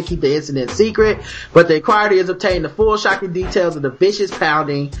best to keep the incident secret, but the Inquirer has obtained the full shocking details of the vicious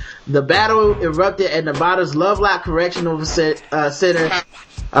pounding. The battle erupted at Nevada's Lovelock Correctional Center,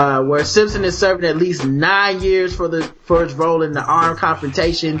 where Simpson is serving at least 9 years for his role in the armed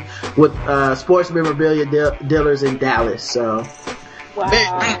confrontation with sports memorabilia dealers in Dallas. So, Wow.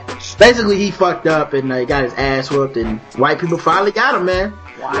 basically he fucked up and got his ass whooped, and white people finally got him, man.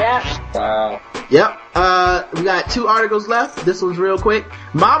 Yeah. Wow. Yep. We got 2 articles left. This one's real quick.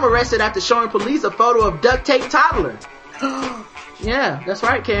 Mom arrested after showing police a photo of duct tape toddler. Yeah, that's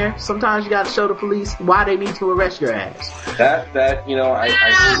right, Karen. Sometimes you gotta show the police why they need to arrest your ass. That, you know,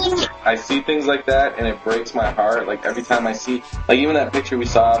 I see things like that and it breaks my heart. Like every time I see, like even that picture we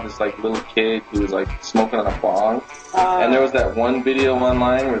saw of this like little kid who was like smoking on a bong. And there was that one video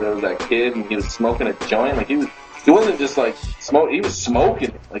online where there was that kid and he was smoking a joint. Like he wasn't just like he was smoking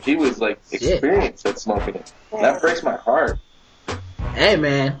it. Like he was like experienced at smoking it. And that breaks my heart. Hey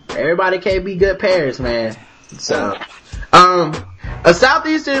man, everybody can't be good parents, man. So, a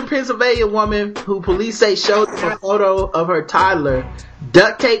southeastern Pennsylvania woman who police say showed a photo of her toddler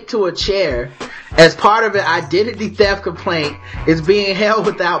duct taped to a chair as part of an identity theft complaint is being held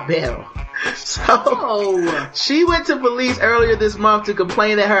without bail. So, she went to police earlier this month to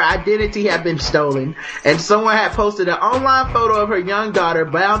complain that her identity had been stolen, and someone had posted an online photo of her young daughter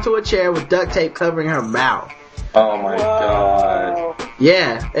bound to a chair with duct tape covering her mouth. Oh my God.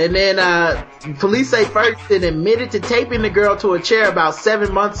 Yeah, and then police say Ferguson admitted to taping the girl to a chair about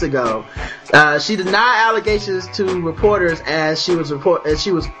 7 months ago. She denied allegations to reporters as she was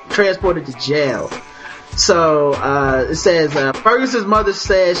transported to jail. So it says Ferguson's mother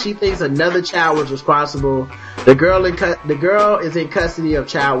says she thinks another child was responsible. The girl is in custody of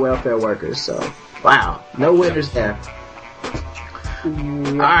child welfare workers. So wow, no winners there.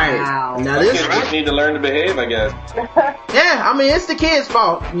 Alright, now this kids need to learn to behave, I guess. Yeah, I mean it's the kids'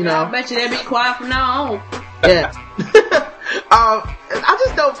 fault, you know. I bet you they'll be quiet from now on. Yeah. I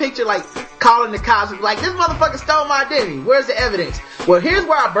just don't picture like calling the cops and like, this motherfucker stole my identity. Where's the evidence? Well, here's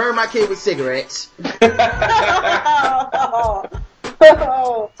where I burned my kid with cigarettes. Hold on.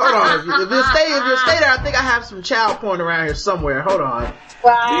 If you'll stay there, I think I have some child porn around here somewhere. Hold on.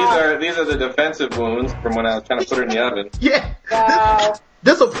 Wow. These are the defensive wounds from when I was trying to put her in the oven. Yeah. Wow.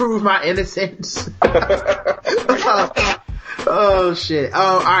 This'll prove my innocence. Oh shit.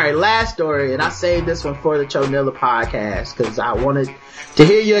 Alright, last story, and I saved this one for the Chonilla podcast because I wanted to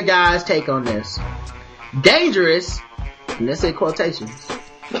hear your guys' take on this. Dangerous, and let's say quotations.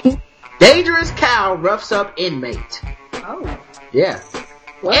 Dangerous cow roughs up inmate. Oh. Yeah.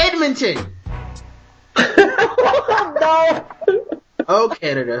 What? Edmonton. No. Oh,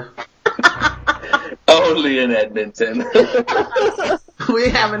 Canada. Only in Edmonton. We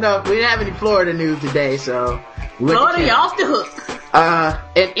didn't have any Florida news today, so. Florida, you off the hook.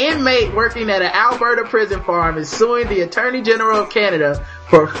 An inmate working at an Alberta prison farm is suing the Attorney General of Canada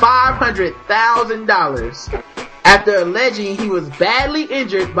for $500,000 after alleging he was badly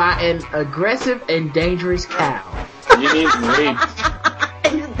injured by an aggressive and dangerous cow. You need raped.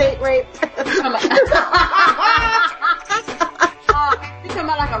 You date raped. You talking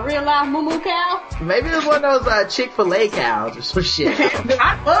about like a real life moo cow? Maybe it was one of those Chick-fil-A cows or some shit. You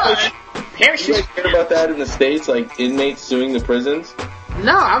guys hear about that in the States, like inmates suing the prisons?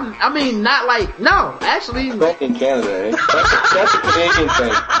 No, I mean not like, no, actually. Back in Canada, eh? That's a Canadian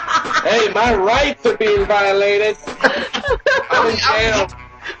thing. Hey, my rights are being violated. I'm in jail.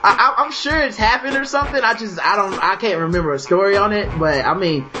 I'm sure it's happened or something. I can't remember a story on it, but I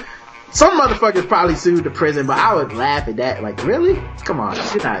mean, some motherfuckers probably sued the prison, but I would laugh at that. Like, really? Come on,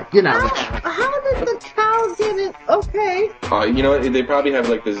 you're not. How did the cow get it? Okay. You know, they probably have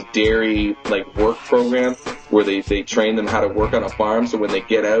like this dairy like work program where they train them how to work on a farm. So when they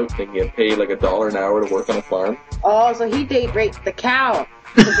get out, they can get paid like $1 an hour to work on a farm. Oh, so he date raped the cow.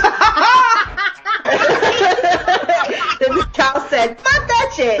 The cow said, "Fuck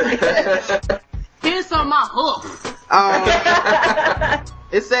that shit." Here's some of my hoof.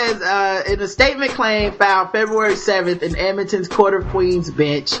 It says, in a statement claim filed February 7th in Edmonton's Court of Queen's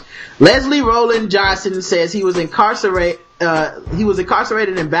bench, Leslie Rowland Johnson says he was incarcerated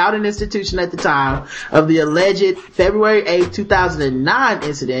in Bowden Institution at the time of the alleged February 8, 2009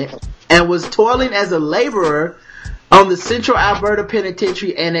 incident and was toiling as a laborer on the Central Alberta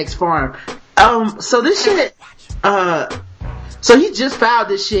Penitentiary Annex Farm. So this shit, so he just filed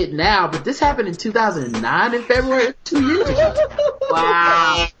this shit now, but this happened in 2009 in February, 2 years ago.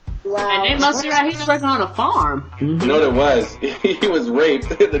 Wow. Wow. And they must be right. He's working on a farm. You know what it was? He was raped,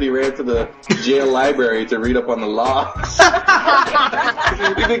 and then he ran to the jail library to read up on the law.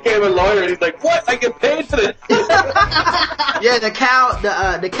 He became a lawyer, and he's like, "What? I get paid for this?" Yeah, the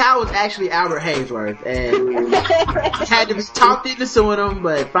cow was actually Albert Haysworth, and had to be talked into suing him,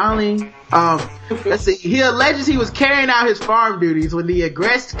 but finally, let's see, he alleges he was carrying out his farm duties when he was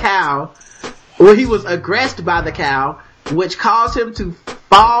aggressed by the cow, which caused him to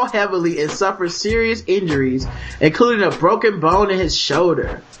fall heavily and suffer serious injuries, including a broken bone in his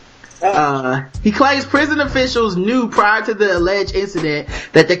shoulder. He claims prison officials knew prior to the alleged incident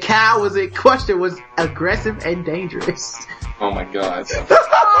that the cow was in question was aggressive and dangerous. Oh my god.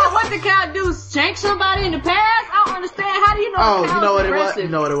 Oh, what the cow do? Shank somebody in the past? I don't understand. How do you know? Oh, a cow's you know what aggressive? it was? You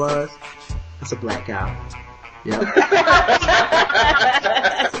know what it was? It's a black cow. Yep.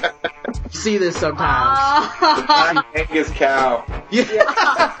 You see this sometimes. Angus cow. Yeah.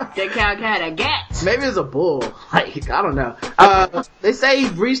 That cow had a gat. Maybe it's a bull. Like, I don't know. They say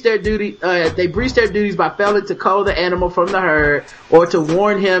they breached their duties by failing to cull the animal from the herd or to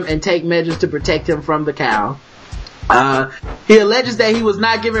warn him and take measures to protect him from the cow. He alleges that he was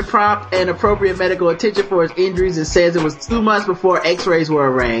not given prompt and appropriate medical attention for his injuries and says it was 2 months before x-rays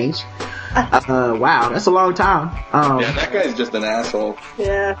were arranged. Wow, that's a long time. Yeah, that guy's just an asshole.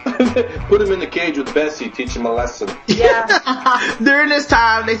 Yeah. Put him in the cage with Bessie, teach him a lesson. Yeah. During this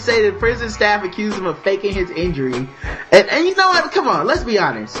time, they say the prison staff accused him of faking his injury. And you know what? Come on, let's be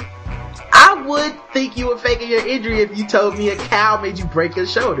honest. I would think you were faking your injury if you told me a cow made you break your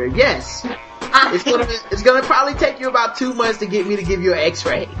shoulder. Yes. It's gonna probably take you about 2 months to get me to give you an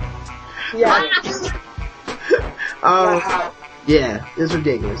x-ray. Yeah. Wow. Yeah, it's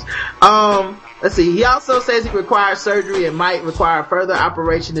ridiculous. Let's see. He also says he requires surgery and might require further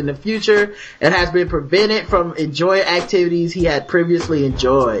operation in the future and has been prevented from enjoying activities he had previously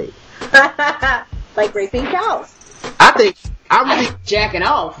enjoyed. Like raping cows. I think I'm jacking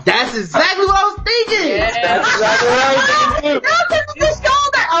off. That's exactly what I was thinking. Yeah. That's exactly what I was thinking too. His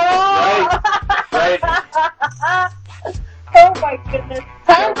shoulder. Oh. Right. Oh my goodness.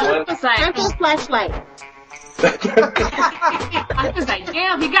 Time for It's like, the flashlight. I was like,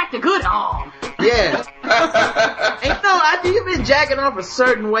 damn, he got the good arm. Yeah. And you've been jacking off a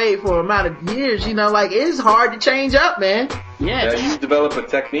certain way for an amount of years, like it's hard to change up, man. Yes. Yeah, you develop a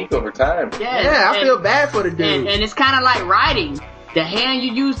technique over time. Yes. Yeah, I feel bad for the dude. And it's kind of like riding. The hand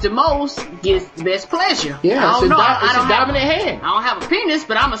you use the most gets the best pleasure. Yeah, it's a dominant hand. I don't have a penis,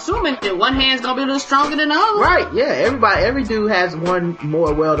 but I'm assuming that one hand's gonna be a little stronger than the other. Right, yeah. Every dude has one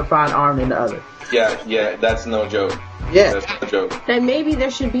more well-defined arm than the other. Yeah, that's no joke. Yeah. That's no joke. Then maybe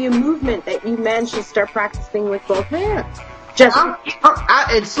there should be a movement that you men should start practicing with both hands.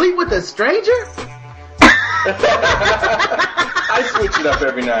 And sleep with a stranger? I switch it up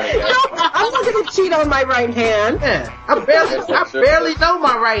every night and again. I'm not gonna cheat on my right hand. Yeah. I barely know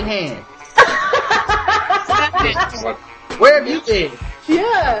my right hand. Where have you been?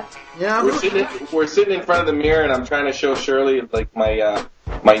 Yeah. Yeah. We're sitting in front of the mirror and I'm trying to show Shirley like my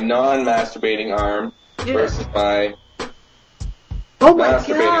non-masturbating arm versus my Oh my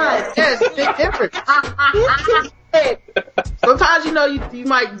masturbating arm. god. Yeah, it's a big difference. Sometimes, you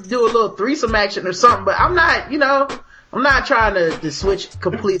might do a little threesome action or something, but I'm not trying to switch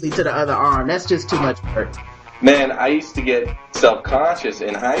completely to the other arm. That's just too much work. Man, I used to get self-conscious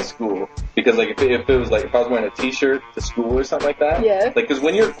in high school because if it was like if I was wearing a t-shirt to school or something like that. Yeah. Like, cause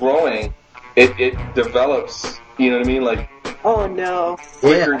when you're growing, it develops, you know what I mean? Like, Oh no.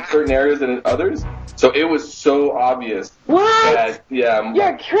 quicker in certain areas than in others. So it was so obvious. What? That, yeah.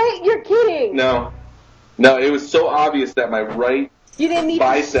 You're kidding. No, it was so obvious that my right You didn't need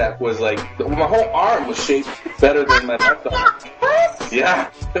bicep was like, my whole arm was shaped better than my left arm. What? Yeah.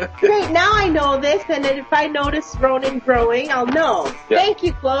 Great, now I know this, and then if I notice Ronan growing, I'll know. Yeah. Thank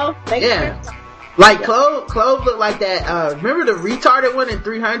you, Chloe. Thank Yeah. you. Like Clove looked like that. Remember the retarded one in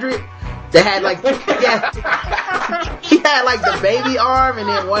 300? That had like, he had like the baby arm and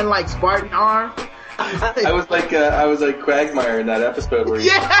then one like Spartan arm. I was like Quagmire in that episode where he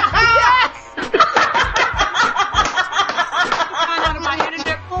Yes! Find out about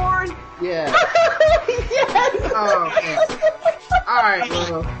internet porn. Yeah. Yes. Oh man. All right,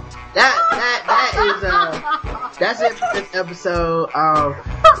 well, that's it for this episode.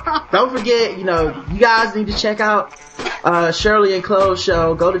 Don't forget, you guys need to check out Shirley and Chloe's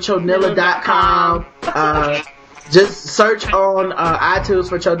show. Go to Chodnilla.com. Just search on iTunes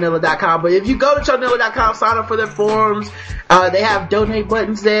for Chodnilla.com. But if you go to Chodnilla.com, sign up for their forums. They have donate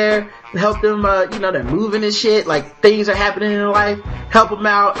buttons there. help them, they're moving and shit, like things are happening in their life, help them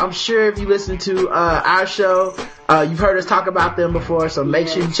out. I'm sure if you listen to, our show, you've heard us talk about them before, so make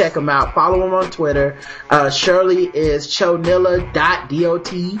sure you check them out. Follow them on Twitter. Shirley is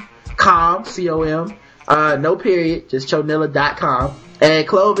chonilla.com, C-O-M, no period, just chonilla.com. And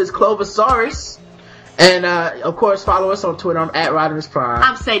Clove is Clovosaurus. And, of course, follow us on Twitter. I'm at Rodimus Prime.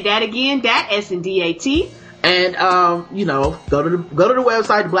 I'm say that again, that S-N-D-A-T. And, go to the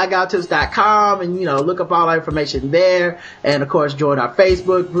website, blackguywtips.com, and, look up all our information there. And, of course, join our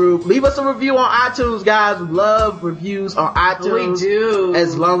Facebook group. Leave us a review on iTunes, guys. We love reviews on iTunes. We do.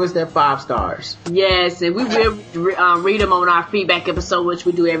 As long as they're 5 stars. Yes, and we will read them on our feedback episode, which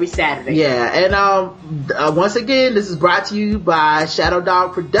we do every Saturday. Yeah, and, once again, this is brought to you by Shadow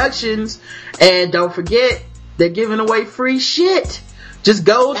Dog Productions. And don't forget, they're giving away free shit. Just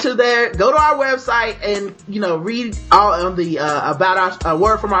go to our website and, read all on the, about our,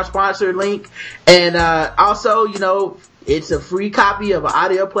 word from our sponsor link. And, also, it's a free copy of an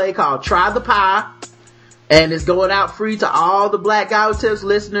audio play called Try the Pie. And it's going out free to all the Black Guy Who Tips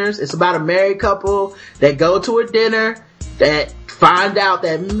listeners. It's about a married couple that go to a dinner that find out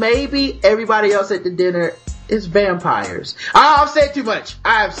that maybe everybody else at the dinner is vampires. I've said too much.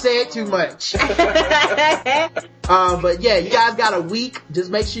 But yeah, you guys got a week. Just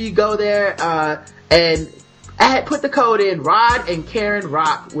make sure you go there, and put the code in Rod and Karen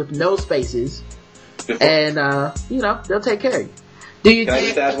Rock with no spaces. And, they'll take care of you. Can I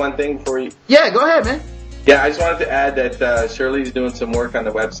just add one thing for you? Yeah, go ahead, man. Yeah, I just wanted to add that, Shirley's doing some work on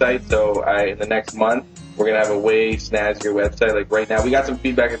the website, so in the next month, we're gonna have a way snazzier website. Like right now, we got some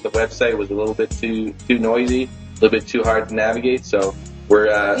feedback that the website was a little bit too noisy, a little bit too hard to navigate, so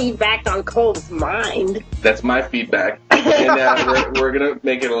we're, feedback on Cole's mind. That's my feedback. And, we're gonna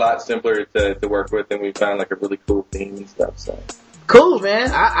make it a lot simpler to work with, and we found like a really cool theme and stuff, so. Cool,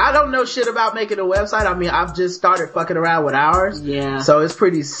 man. I don't know shit about making a website. I mean, I've just started fucking around with ours. Yeah. So it's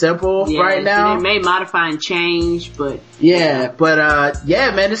pretty simple right now. They may modify and change, but. Yeah, but,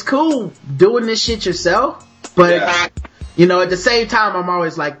 man, it's cool doing this shit yourself. But, at the same time, I'm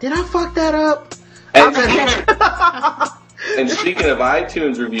always like, did I fuck that up? And speaking of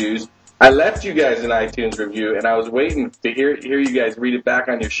iTunes reviews, I left you guys an iTunes review, and I was waiting to hear you guys read it back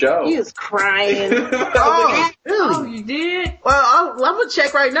on your show. He was crying. Oh, really? Oh, you did? Well, I'm gonna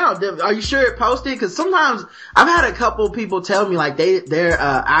check right now. Are you sure it posted? Because sometimes I've had a couple people tell me like their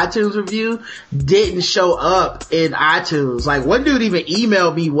iTunes review didn't show up in iTunes. Like one dude even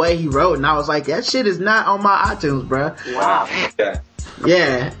emailed me what he wrote, and I was like, that shit is not on my iTunes, bruh. Wow. Okay.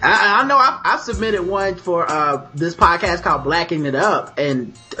 Yeah, I know I submitted one for, this podcast called Blacking It Up,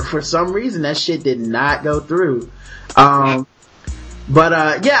 and for some reason that shit did not go through. I'll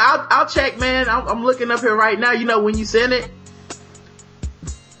check, man. I'm looking up here right now. You know when you sent it?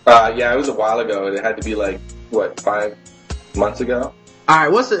 Yeah, it was a while ago. It had to be like, 5 months ago?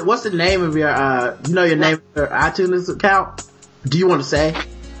 Alright, what's the name of your, your name of your iTunes account? Do you want to say?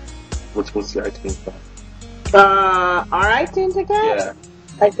 What's your iTunes account? Our iTunes account? Yeah.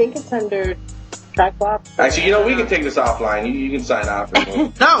 I think it's under Tripod. Actually, we can take this offline. You can sign off.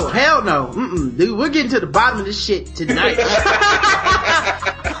 No, hell no. Dude, we're getting to the bottom of this shit tonight.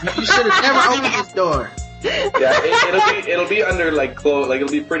 You should have never opened this door. Yeah, it'll be under like Clove, like it'll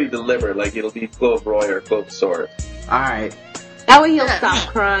be pretty deliberate. Like it'll be Clove Roy or Clovosaurus. Alright. That way he'll stop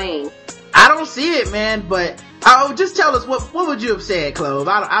crying. I don't see it, man, but just tell us what would you have said, Clove?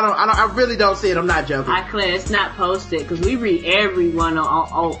 I really don't see it. I'm not joking. Claire, it's not posted because we read everyone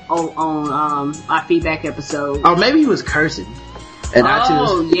on our feedback episode. Oh, maybe he was cursing. And oh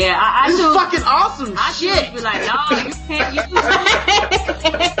iTunes. Yeah, this is fucking awesome shit. Be like, no, you can't use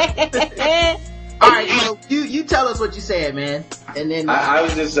it. All right, so you tell us what you said, man. And then I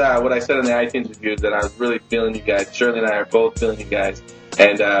was just what I said in the iTunes review is that I was really feeling you guys. Shirley and I are both feeling you guys.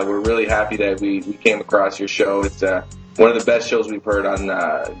 And we're really happy that we came across your show. It's one of the best shows we've heard on, in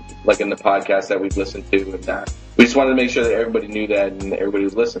the podcast that we've listened to. And we just wanted to make sure that everybody knew that and everybody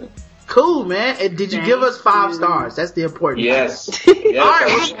was listening. Cool, man. And did you give us 5 stars? That's the important part. Yes. All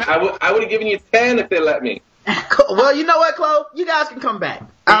right. I would have given you 10 if they let me. Cool. Well, you know what, Chloe? You guys can come back.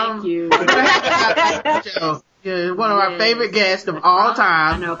 Thank you. You're one of our favorite guests of all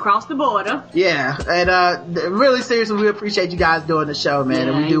time. I know, across the border. Yeah, and really seriously, we appreciate you guys doing the show, man,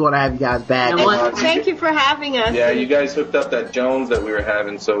 and we do want to have you guys back. Thank you for having us. Yeah, you guys hooked up that Jones that we were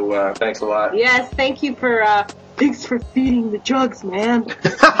having, so thanks a lot. Yes, thank you for thanks for feeding the jugs, man.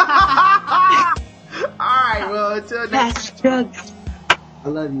 Alright, well, until next time. Jugs. I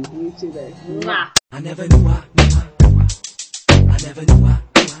love you. You too, babe. I never knew I never knew I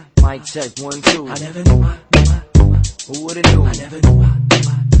Mic check 1 2. I never knew I who would've knew? I never knew I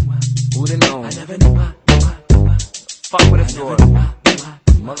Who'd have known? I never knew I. Fuck with a door.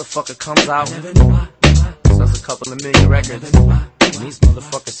 Motherfucker comes out, sells a couple of million records, and these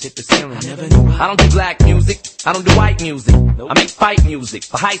motherfuckers hit the ceiling. I don't do black music, I don't do white music. I make fight music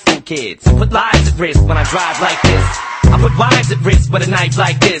for high school kids. Put lives at risk when I drive like this. I put wives at risk with a knife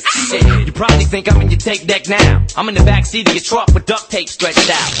like this. Shit, you probably think I'm in your tape deck now. I'm in the backseat of your truck with duct tape stretched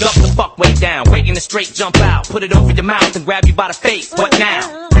out. Duck the fuck way down, waiting to straight jump out. Put it over your mouth and grab you by the face. What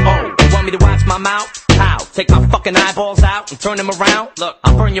now? Oh, you want me to watch my mouth? How? Take my fucking eyeballs out and turn them around? Look,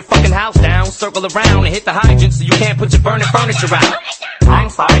 I'll burn your fucking house down, circle around and hit the hydrant so you can't put your burning furniture out. I'm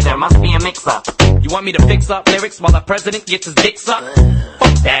sorry, there must be a mix-up. You want me to fix up lyrics while the president gets his dick sucked?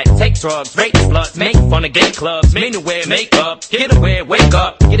 Fuck that, take drugs, rape sluts, make fun of gay clubs, men who wear makeup, get away, wake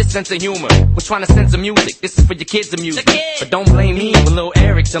up, get a sense of humor. We're trying to censor music, this is for your kids' amusement. But don't blame me when little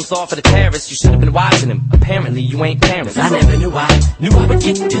Eric jumps off of the terrace. You should have been watching him, apparently you ain't parents. I never knew I would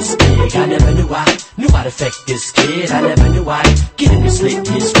get this big. I never knew I'd affect this kid. I never knew I'd get him to slit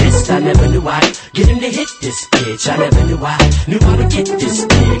his wrist. I never knew I'd get him to hit this bitch. I never knew I would get this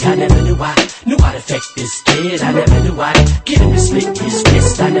big. I never knew I'd affect this kid. I never knew I'd get him to slit his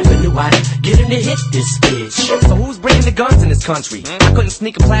wrist. I never knew I'd get him to hit this bitch. So who's bringing the guns in this country? I couldn't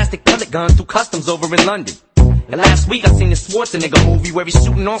sneak a plastic pellet gun through customs over in London. And last week I seen the Schwarzenegger movie where he's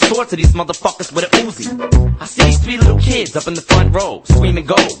shooting all sorts of these motherfuckers with a Uzi. I see these 3 little kids up in the front row, screaming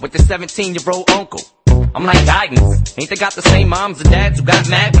go, with their 17-year-old uncle. I'm like, guidance, ain't they got the same moms and dads who got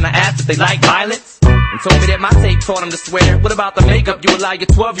mad when I asked if they like violence? And told me that my tape taught them to swear. What about the makeup you allow your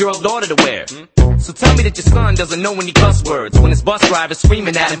 12-year-old daughter to wear? So tell me that your son doesn't know any cuss words when his bus driver's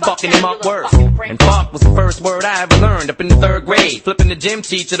screaming at him, fucking him up worse. And fuck was the first word I ever learned up in the 3rd grade, flipping the gym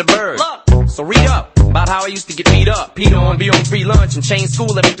teacher the bird. So read up about how I used to get beat up, peed on, be on free lunch, and change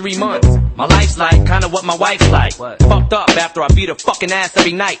school every 3 months. My life's like kinda what my wife's like. Fucked up after I beat her fucking ass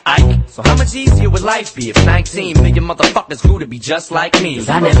every night, Ike. So how much easier would life be if 19 million motherfuckers grew to be just like me? 'Cause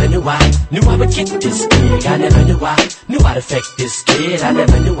I never knew I would get this big. I never knew I'd affect this kid. I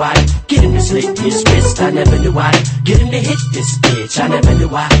never knew I'd get him to slit his wrist. I never knew I'd get him to hit this bitch. I never knew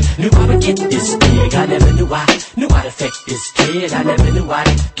I would get this big. I never knew I'd affect this kid. I never knew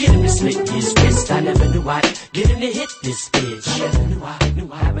I'd get him to slit his wrist. I never knew I'd get him to hit this bitch. I never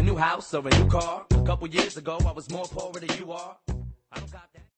knew I have a new house or a new car. A couple years ago I was more poor than you are. I don't got